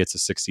Harvey gets a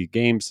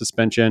 60-game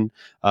suspension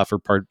for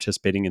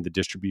participating in the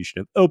distribution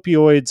of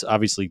opioids.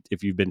 Obviously,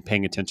 if you've been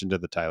paying attention to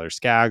the Tyler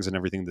Skaggs and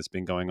everything that's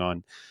been going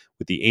on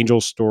with the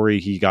Angels story,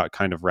 he got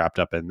kind of wrapped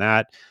up in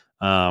that.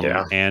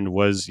 yeah, And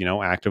was,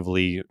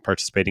 actively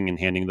participating in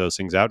handing those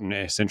things out and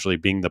essentially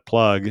being the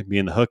plug,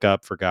 being the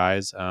hookup for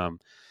guys.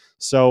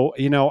 So,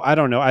 I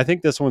don't know. I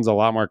think this one's a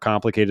lot more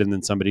complicated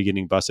than somebody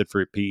getting busted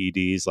for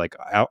PEDs. Like,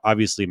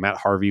 obviously, Matt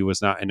Harvey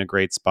was not in a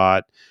great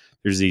spot.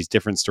 There's these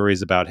different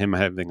stories about him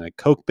having like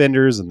coke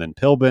benders and then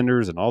pill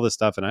benders and all this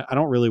stuff. And I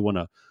don't really want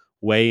to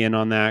weigh in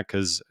on that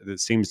because it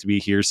seems to be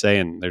hearsay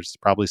and there's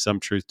probably some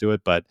truth to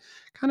it, but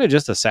kind of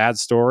just a sad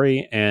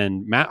story.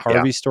 And Matt Yeah.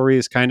 Harvey's story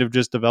is kind of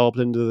just developed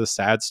into the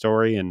sad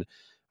story. And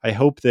I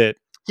hope that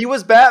He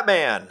was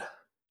Batman.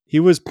 he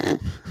was, I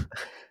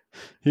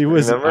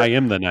Remember?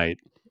 am the knight.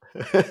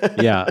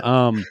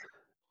 Yeah.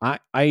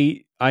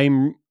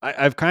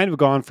 I've kind of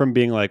gone from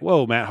being like,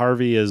 whoa, Matt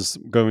Harvey is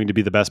going to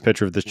be the best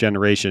pitcher of this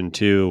generation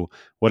to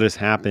what has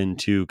happened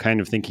to kind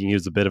of thinking he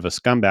was a bit of a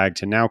scumbag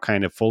to now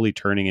kind of fully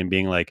turning and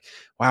being like,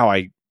 wow,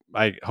 I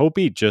hope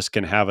he just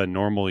can have a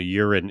normal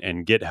year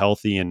and get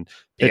healthy and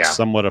pitch Yeah,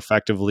 somewhat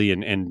effectively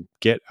and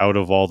get out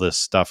of all this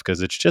stuff.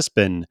 Cause it's just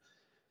been,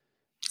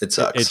 it it's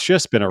sucks.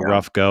 just been a Yeah.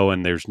 rough go,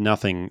 and there's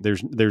nothing.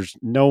 There's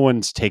no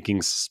one's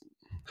taking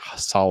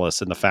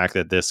solace in the fact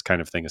that this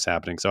kind of thing is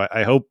happening. So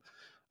I hope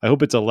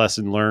it's a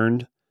lesson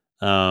learned.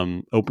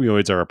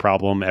 Opioids are a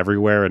problem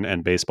everywhere,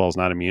 and baseball's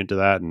not immune to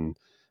that. And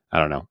I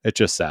don't know. It's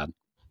just sad.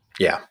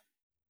 Yeah.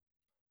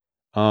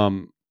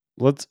 Um,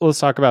 let's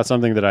talk about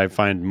something that I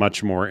find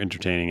much more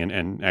entertaining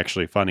and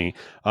actually funny.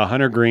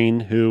 Hunter Green,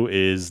 who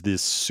is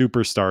this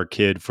superstar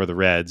kid for the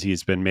Reds,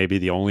 he's been maybe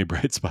the only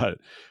bright spot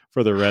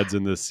for the Reds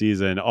in this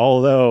season.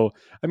 Although,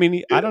 I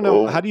mean, I don't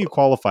know, how Oh, do you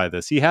qualify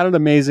this? He had an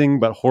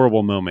amazing but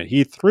horrible moment.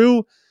 He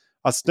threw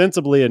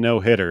ostensibly a no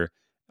hitter.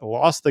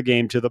 Lost the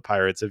game to the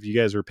Pirates. If you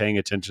guys were paying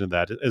attention to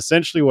that,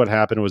 essentially what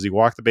happened was he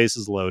walked the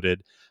bases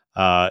loaded.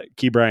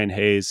 Key Brian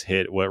Hayes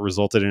hit what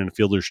resulted in a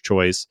fielder's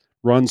choice.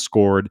 Run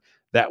scored.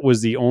 That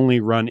was the only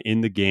run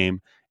in the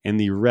game. And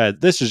the Reds,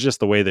 this is just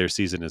the way their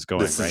season is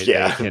going, this is, right? They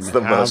yeah, can it's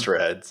the have most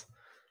Reds.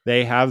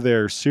 they have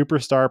their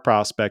superstar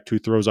prospect who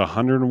throws a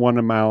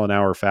 101 mile an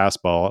hour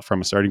fastball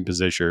from a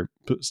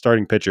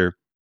starting pitcher,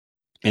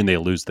 and they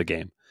lose the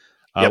game.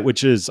 Yep.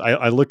 Which is,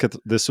 I look at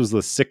this was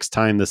the sixth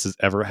time this has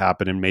ever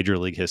happened in Major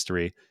League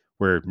history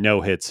where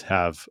no hits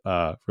have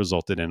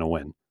resulted in a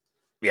win.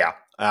 Yeah.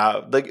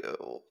 Like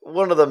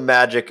one of the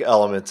magic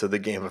elements of the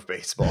game of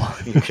baseball.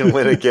 You can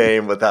win a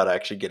game without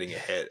actually getting a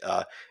hit.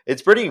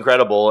 It's pretty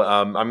incredible.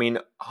 I mean,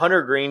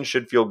 Hunter Green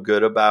should feel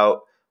good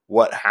about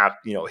what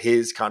happened,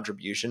 his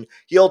contribution.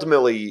 He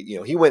ultimately,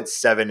 he went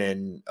 7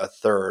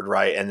 1/3,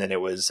 right? And then it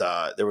was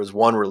there was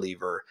one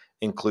reliever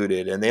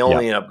included, and they Yeah,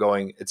 only end up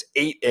going, it's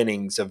 8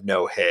 innings of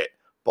no hit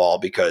ball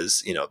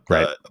because,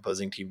 right. the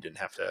opposing team didn't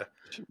have to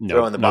throw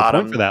No, in the no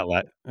point for bottom.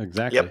 that.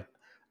 Exactly. Yep.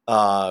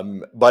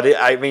 But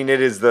I mean,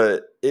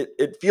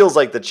 it feels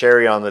like the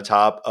cherry on the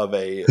top of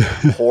a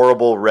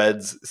horrible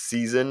Reds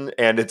season,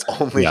 and it's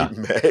only Yeah.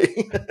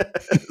 May.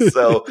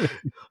 So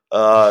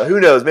who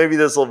knows? Maybe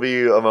this will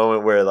be a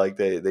moment where like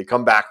they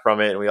come back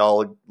from it, and we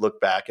all look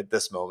back at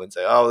this moment and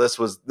say, "Oh, this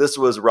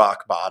was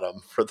rock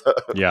bottom for the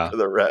Yeah. for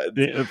the Reds."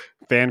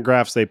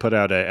 Fangraphs, they put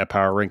out a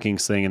power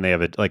rankings thing, and they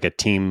have like a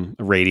team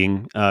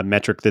rating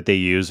metric that they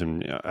use.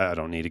 And I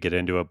don't need to get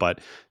into it, but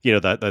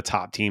the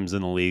top teams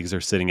in the leagues are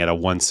sitting at a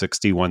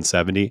 160,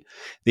 170.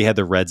 They had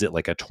the Reds at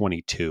like a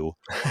 22.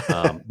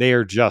 They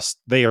are just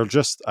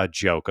a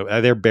joke.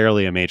 They're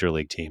barely a major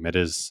league team. It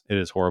is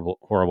horrible,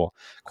 horrible.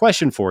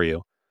 Question for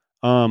you.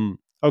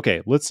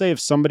 Okay, let's say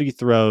if somebody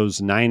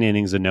throws 9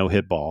 innings of no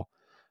hit ball,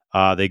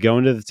 they go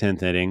into the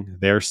 10th inning,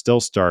 they're still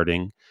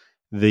starting.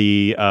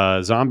 The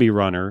zombie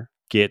runner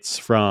gets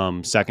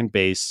from second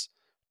base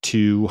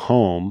to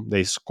home.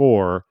 They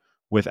score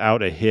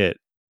without a hit,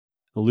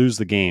 lose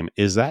the game.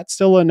 Is that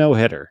still a no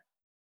hitter?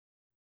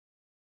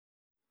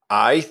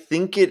 I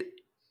think it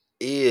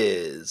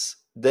is.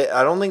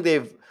 I don't think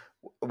they've.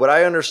 What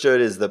I understood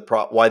is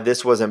why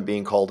this wasn't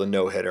being called a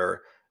no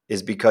hitter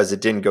is because it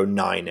didn't go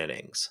 9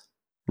 innings.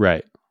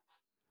 Right.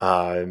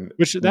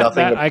 Which Nothing.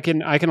 that I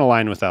can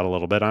align with that a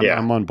little bit. Yeah,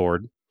 I'm on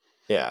board.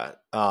 yeah.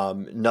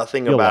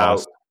 Nothing You about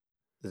lost.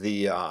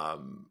 the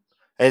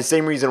and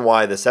same reason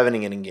why the 7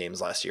 inning games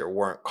last year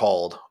weren't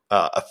called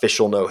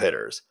official no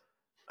hitters.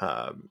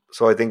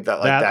 So I think that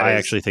like That that I is.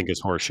 actually think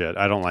is horseshit.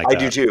 I don't like I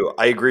do that. too.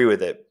 I agree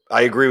with it.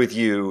 I agree with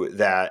you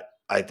that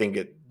I think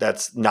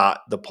that's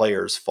not the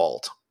player's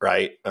fault,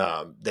 right?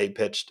 They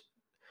pitched.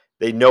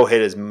 They no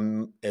hit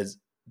as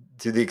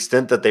to the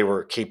extent that they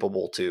were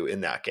capable to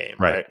in that game,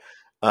 Right.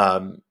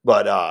 right?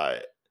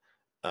 But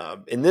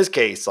in this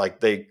case, like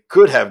they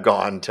could have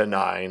gone to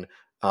 9.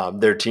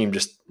 Their team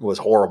just was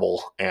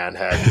horrible and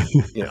had,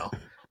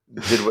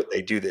 did what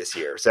they do this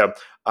year. So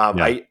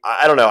Yeah.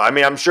 I don't know. I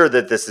mean, I'm sure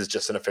that this is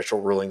just an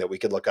official ruling that we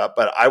could look up,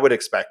 but I would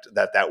expect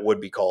that would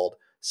be called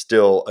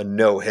still a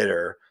no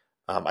hitter.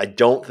 I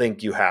don't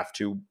think you have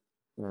to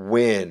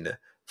win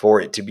for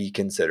it to be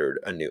considered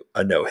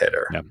a no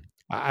hitter. Yeah,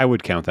 I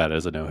would count that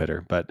as a no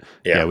hitter, but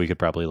yeah, Yeah. we could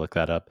probably look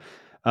that up.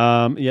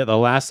 Yeah, the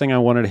last thing I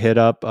wanted to hit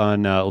up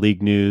on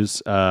league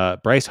news,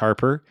 Bryce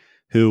Harper,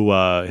 who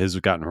has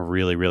gotten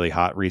really, really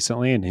hot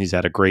recently, and he's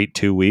had a great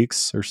 2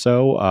 weeks or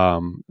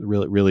so.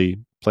 Really, really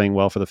playing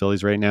well for the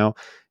Phillies right now.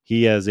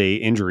 He has a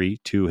injury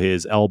to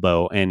his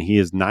elbow, and he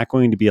is not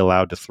going to be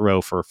allowed to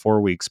throw for 4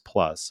 weeks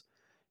plus.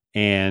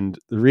 And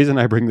the reason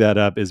I bring that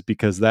up is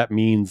because that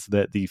means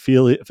that the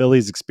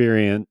Phillies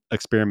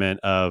experiment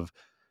of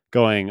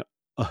going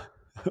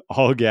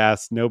all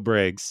gas, no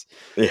brakes,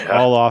 Yeah.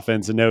 all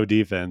offense and no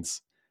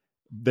defense.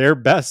 Their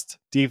best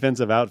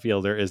defensive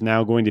outfielder is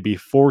now going to be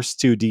forced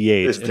to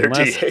DH Is their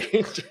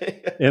DH?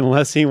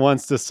 unless he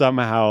wants to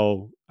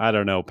somehow, I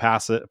don't know,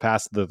 pass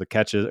the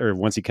catches, or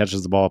once he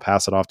catches the ball,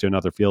 pass it off to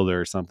another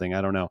fielder or something.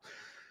 I don't know.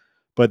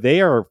 But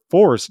they are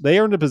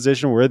in a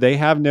position where they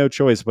have no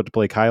choice but to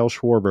play Kyle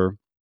Schwarber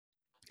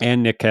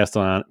and Nick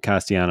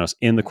Castellanos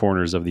in the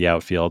corners of the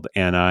outfield.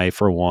 And I,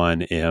 for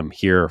one, am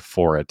here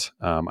for it.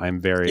 I'm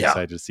very Yeah.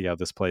 excited to see how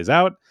this plays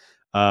out.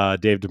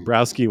 Dave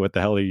Dombrowski, what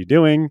the hell are you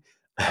doing?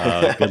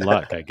 Good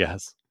luck, I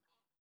guess.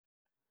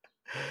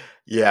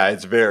 Yeah,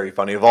 it's very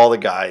funny. Of all the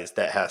guys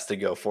that has to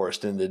go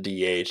forced into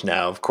DH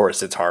now, of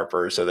course it's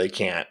Harper, so they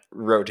can't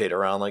rotate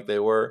around like they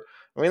were.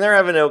 I mean, they're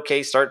having an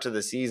okay start to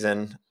the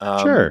season,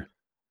 Sure.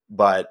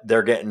 but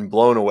they're getting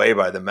blown away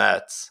by the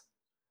Mets,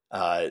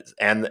 and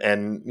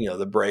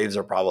the Braves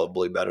are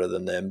probably better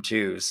than them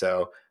too.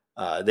 So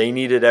they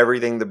needed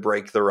everything to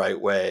break the right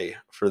way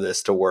for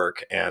this to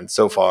work, and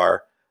so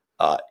far,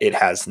 it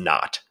has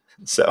not.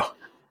 So.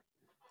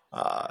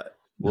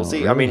 We'll No, it see.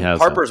 I really mean,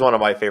 hasn't. Harper's one of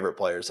my favorite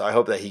players, so I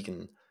hope that he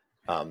can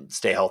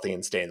stay healthy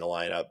and stay in the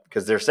lineup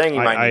because they're saying he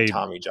might need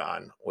Tommy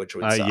John, which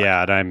would suck.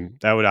 Yeah,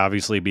 that would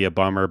obviously be a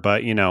bummer.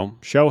 But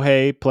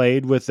Shohei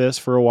played with this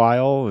for a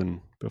while,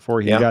 and before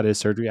he Yeah, got his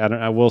surgery,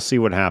 we'll see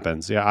what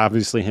happens. Yeah,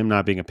 obviously him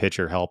not being a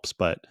pitcher helps,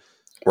 but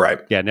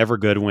right. yeah, never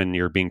good when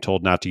you're being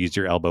told not to use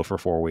your elbow for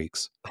 4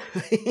 weeks.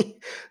 And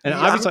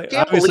Yeah, I can't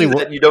obviously, believe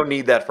that you don't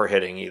need that for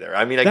hitting either.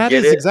 I mean, I that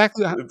get is it.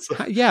 exactly It's,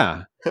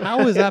 yeah.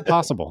 How is that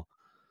possible?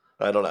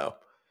 I don't know.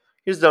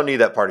 You just don't need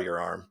that part of your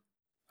arm.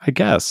 I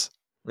guess.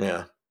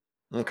 Yeah.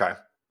 Okay.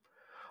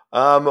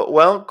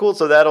 Well, cool.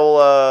 So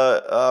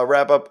that'll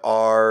wrap up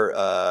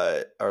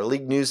our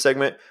league news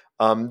segment.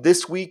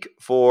 This week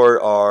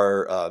for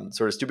our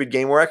sort of stupid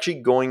game, we're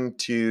actually going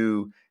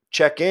to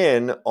check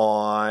in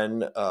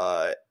on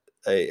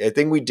a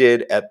thing we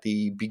did at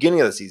the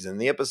beginning of the season,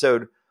 the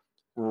episode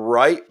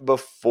right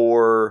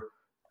before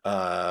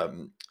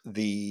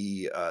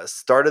the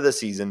start of the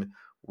season.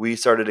 We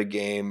started a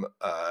game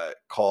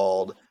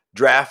called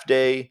Draft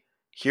Day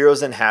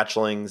Heroes and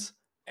Hatchlings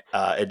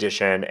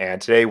edition,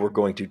 and today we're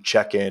going to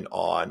check in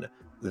on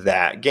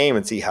that game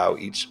and see how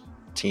each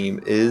team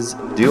is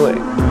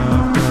doing.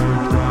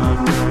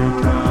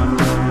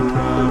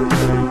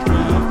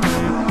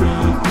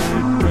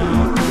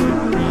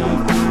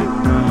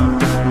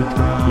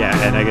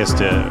 Yeah, and I guess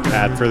to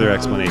add further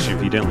explanation,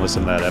 if you didn't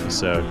listen to that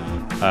episode,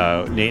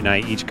 Nate and I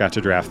each got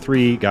to draft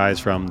 3 guys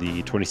from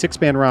the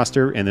 26-man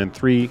roster and then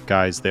 3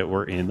 guys that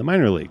were in the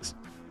minor leagues.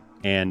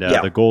 And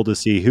the goal to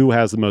see who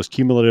has the most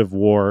cumulative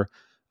WAR,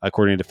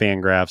 according to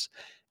Fangraphs,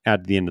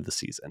 at the end of the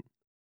season.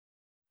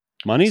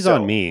 Money's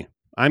on me.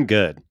 I'm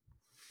good.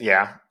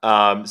 Yeah.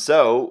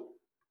 So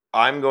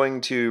I'm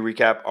going to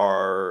recap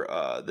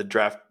our the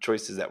draft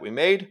choices that we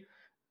made,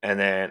 and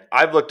then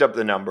I've looked up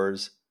the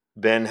numbers.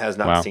 Ben has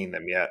not seen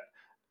them yet.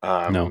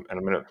 No. And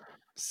I'm going to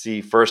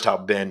see first how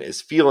Ben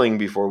is feeling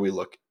before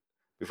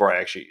I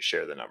actually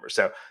share the numbers.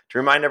 So to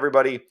remind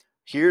everybody,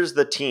 here's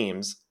the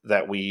teams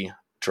that we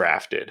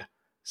drafted.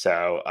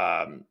 So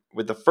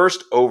with the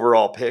first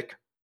overall pick,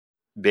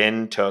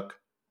 Ben took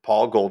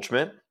Paul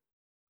Goldschmidt.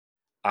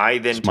 I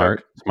then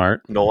took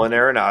Nolan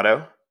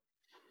Arenado.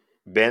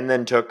 Ben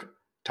then took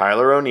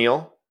Tyler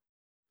O'Neill.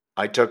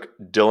 I took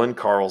Dylan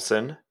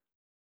Carlson.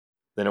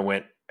 Then it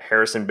went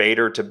Harrison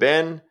Bader to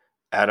Ben,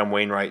 Adam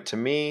Wainwright to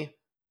me,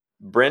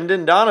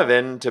 Brendan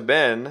Donovan to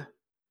Ben,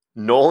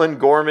 Nolan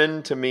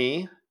Gorman to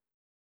me,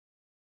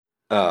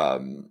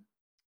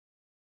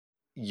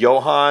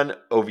 Johan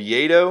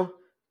Oviedo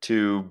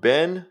to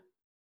Ben,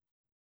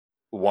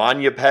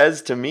 Juan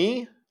Yepez to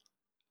me,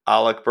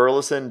 Alec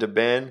Burleson to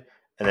Ben,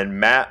 and then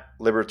Matt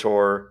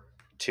Liberatore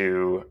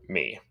to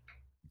me.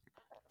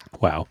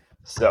 Wow.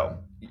 So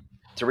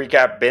to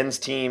recap, Ben's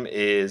team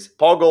is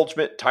Paul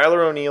Goldschmidt,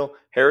 Tyler O'Neill,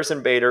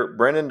 Harrison Bader,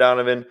 Brendan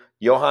Donovan,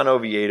 Johan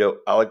Oviedo,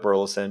 Alec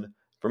Burleson.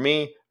 For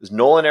me, it was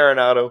Nolan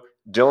Arenado,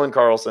 Dylan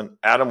Carlson,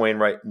 Adam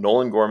Wainwright,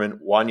 Nolan Gorman,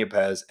 Juan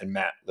Yepez, and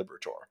Matt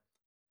Liberatore.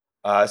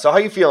 So how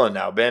you feeling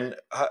now, Ben?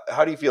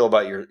 How do you feel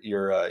about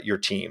your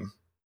team?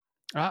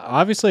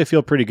 Obviously, I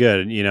feel pretty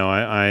good.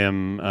 I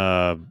am.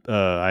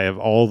 I have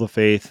all the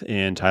faith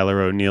in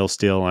Tyler O'Neill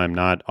still. I'm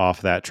not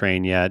off that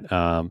train yet,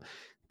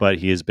 but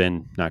he has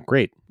been not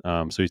great.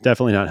 So he's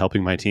definitely not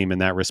helping my team in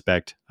that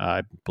respect.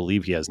 I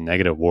believe he has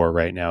negative WAR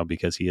right now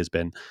because he has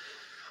been,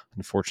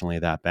 unfortunately,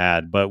 that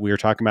bad. But we were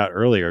talking about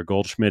earlier,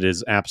 Goldschmidt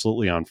is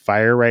absolutely on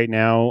fire right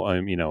now.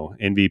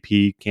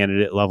 MVP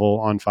candidate level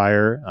on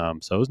fire.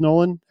 So is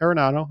Nolan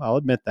Arenado. I'll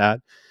admit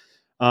that.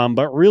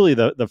 But really,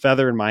 the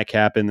feather in my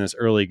cap in this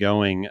early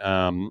going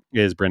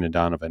is Brendan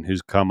Donovan,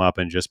 who's come up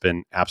and just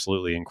been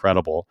absolutely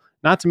incredible.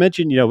 Not to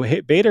mention,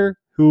 Bader,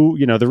 who,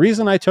 the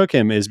reason I took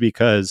him is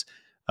because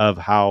of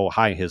how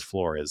high his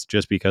floor is,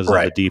 just because of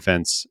the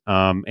defense.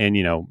 And,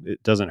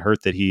 it doesn't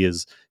hurt that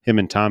him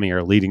and Tommy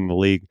are leading the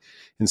league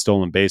in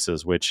stolen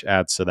bases, which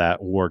adds to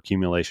that WAR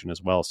accumulation as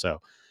well.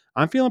 So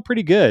I'm feeling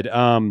pretty good.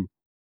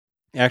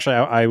 Actually,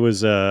 I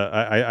was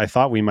I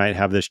thought we might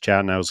have this chat,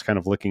 and I was kind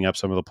of looking up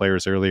some of the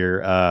players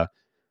earlier.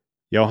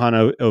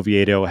 Johan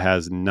Oviedo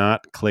has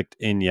not clicked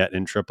in yet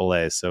in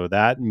AAA, so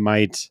that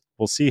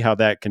we'll see how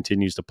that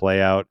continues to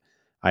play out.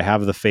 I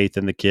have the faith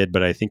in the kid,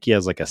 but I think he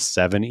has like a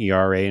 7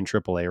 ERA in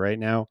AAA right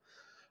now.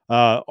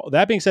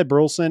 That being said,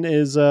 Burleson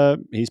is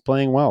he's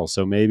playing well,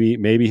 so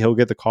maybe he'll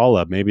get the call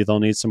up. Maybe they'll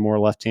need some more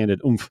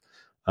left-handed oomph,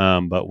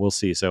 but we'll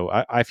see. So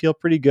I feel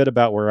pretty good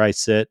about where I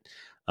sit.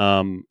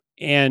 And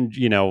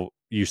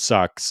you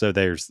suck, so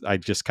I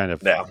just kind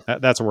of Yeah,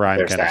 that's where I'm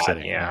there's kind of that.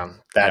 sitting. Yeah,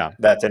 Yeah,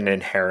 that's an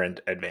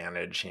inherent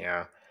advantage.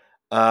 Yeah.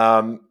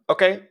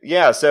 Okay.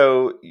 Yeah.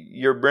 So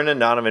your Brendan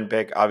Donovan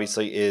pick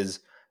obviously is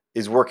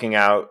working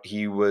out.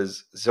 He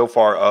was so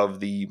far of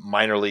the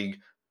minor league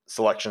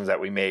selections that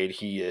we made,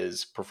 he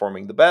is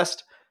performing the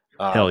best.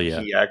 hell yeah.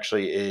 He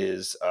actually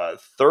is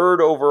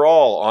third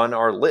overall on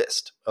our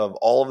list of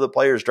all of the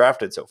players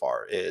drafted so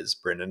far is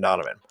Brendan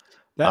Donovan.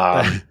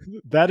 That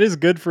that is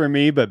good for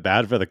me, but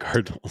bad for the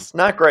Cardinals.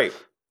 Not great.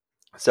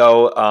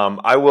 So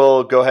I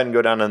will go ahead and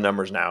go down to the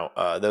numbers now,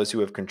 those who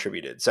have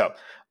contributed. So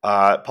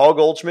Paul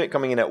Goldschmidt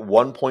coming in at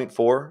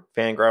 1.4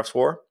 Fangraphs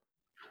score.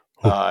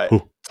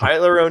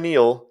 Tyler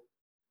O'Neill,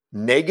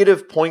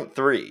 negative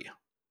 0.3.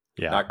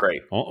 Yeah. Not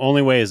great.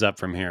 Only way is up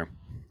from here.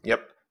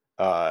 Yep.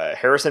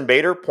 Harrison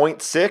Bader,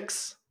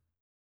 0.6.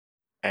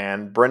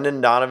 And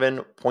Brendan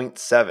Donovan,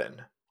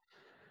 0.7.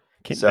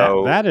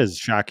 So that is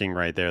shocking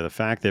right there. The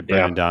fact that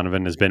Brendan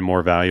Donovan has been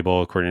more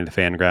valuable according to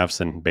Fangraphs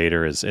than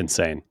Bader is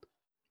insane.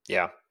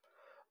 Yeah.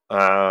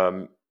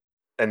 And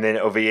then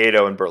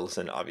Oviedo and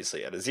Burleson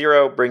obviously at a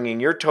 0, bringing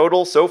your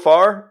total so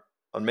far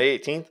on May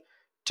 18th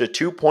to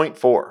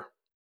 2.4.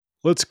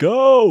 Let's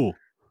go.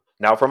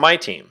 Now for my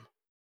team.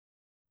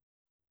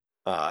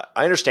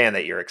 I understand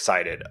that you're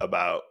excited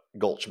about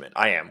Goldschmidt.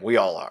 I am. We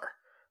all are.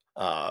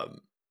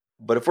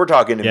 But if we're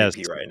talking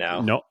MVP right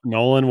now,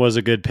 Nolan was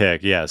a good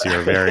pick. Yes,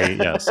 you're very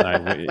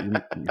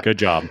good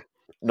job.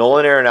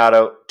 Nolan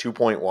Arenado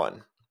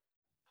 2.1.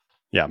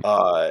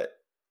 Yeah.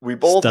 We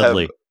both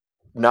Studley. have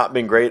not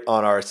been great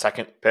on our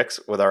second picks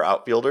with our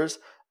outfielders.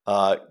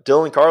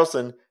 Dylan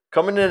Carlson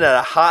coming in at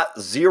a hot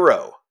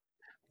 0.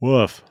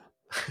 Woof.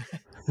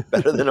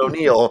 Better than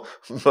O'Neill,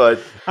 but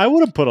I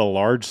would have put a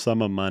large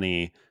sum of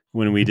money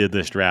when we did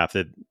this draft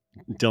that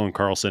Dylan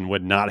Carlson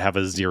would not have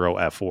a 0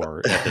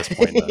 F4 at this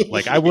point.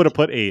 Like I would have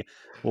put a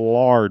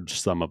large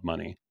sum of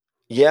money.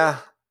 Yeah.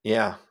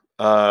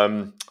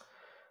 Adam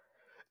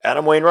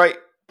Wainwright,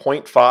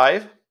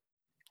 0.5.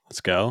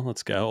 Let's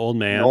go. Old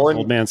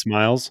man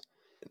smiles.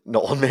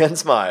 Nolan Man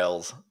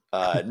smiles.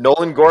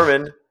 Nolan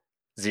Gorman,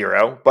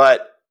 0.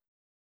 But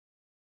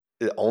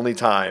the only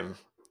time,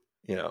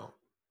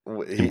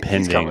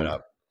 he's coming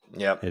up.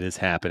 Yep. It is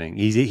happening.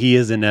 He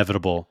is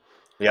inevitable.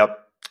 Yep.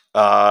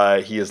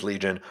 He is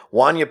Legion.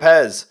 Juan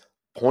Yepez,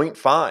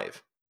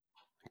 0.5.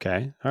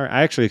 Okay. All right.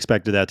 I actually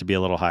expected that to be a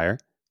little higher.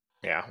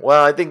 Yeah.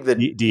 Well, I think that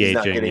he's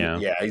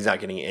not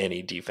getting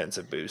any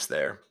defensive boost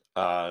there.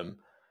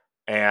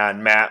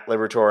 And Matt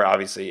Liberatore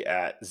obviously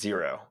at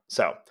 0.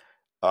 So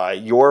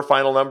your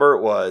final number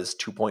was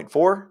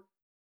 2.4.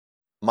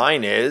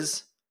 Mine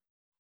is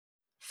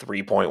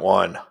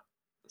 3.1.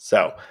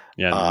 So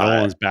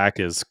Nolan's back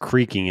is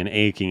creaking and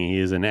aching. He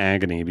is in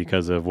agony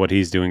because of what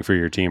he's doing for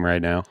your team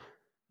right now.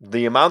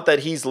 The amount that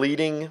he's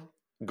leading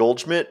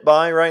Goldschmidt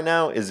by right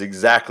now is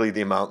exactly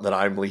the amount that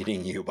I'm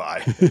leading you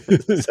by.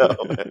 So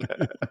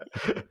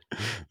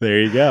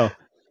there you go.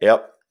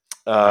 Yep.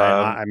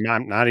 I'm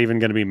not even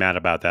going to be mad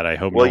about that. I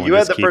hope. Well, you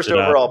had the first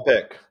overall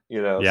pick,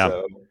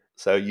 Yeah.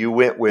 So you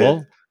went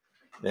with,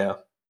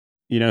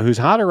 who's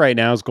hotter right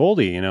now is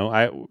Goldie.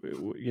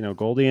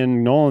 Goldie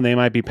and Nolan, they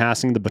might be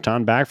passing the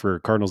baton back for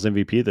Cardinals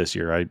MVP this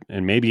year,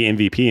 and maybe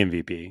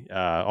MVP.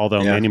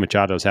 Although Manny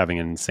Machado's having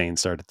an insane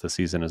start at the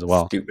season as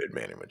well. Stupid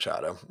Manny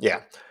Machado.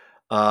 Yeah.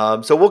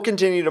 So we'll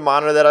continue to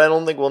monitor that. I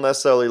don't think we'll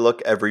necessarily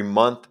look every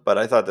month, but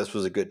I thought this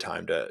was a good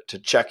time to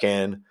check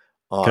in.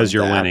 Because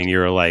you're winning,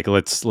 you're like,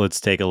 let's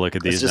take a look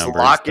at these numbers.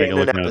 Lock in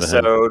an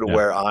episode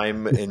where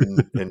I'm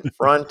in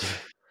front.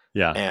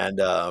 Yeah. And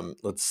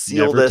let's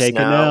seal this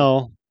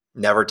now.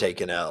 Never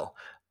take an L.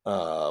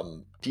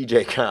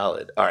 DJ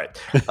Khaled. All right.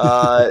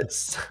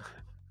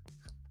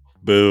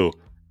 Boo.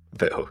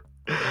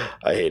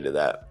 I hated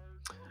that.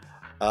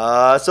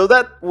 So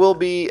that will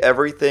be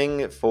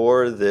everything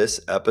for this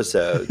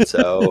episode.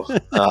 So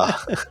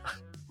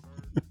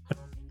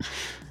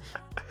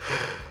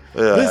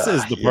this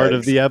is the part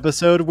of the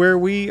episode where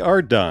we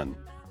are done.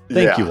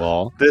 Thank you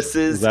all. This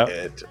is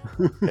it.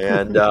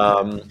 And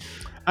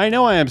I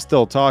know I am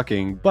still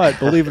talking, but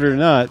believe it or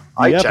not,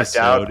 I checked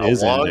out a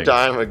long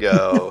time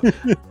ago.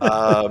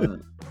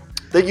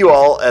 Thank you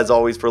all, as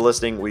always, for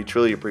listening. We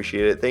truly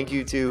appreciate it. Thank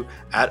you to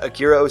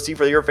 @AkiraOC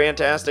for your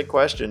fantastic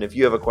question. If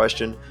you have a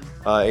question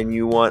and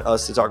you want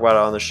us to talk about it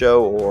on the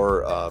show,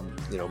 or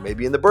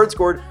maybe in the Bird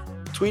Squad,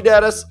 tweet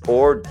at us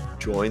or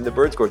join the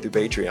Bird Squad through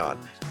Patreon.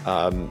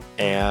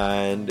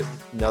 And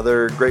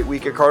another great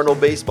week of Cardinal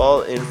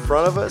baseball in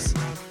front of us.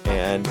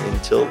 And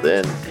until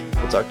then,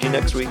 we'll talk to you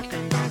next week.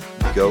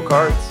 Go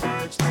Cards.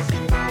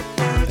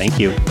 Thank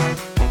you.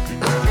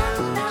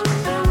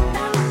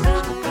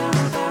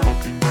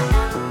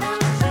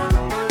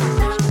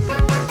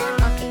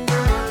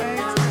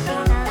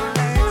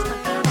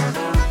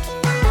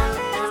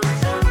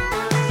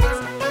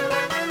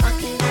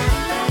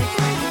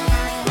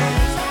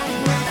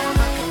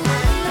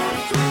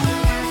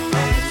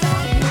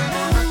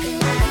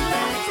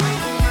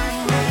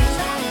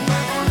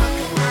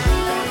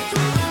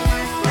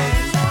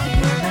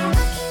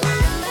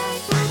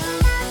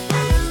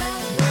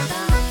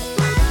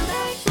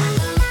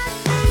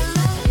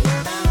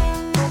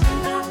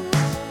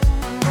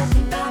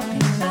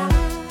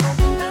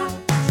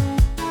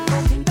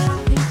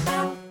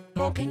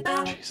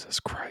 Jesus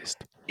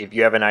Christ. If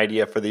you have an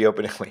idea for the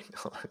opening, wait,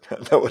 no,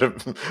 that would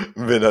have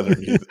been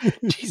underneath.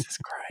 Jesus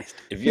Christ.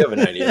 If you have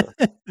an idea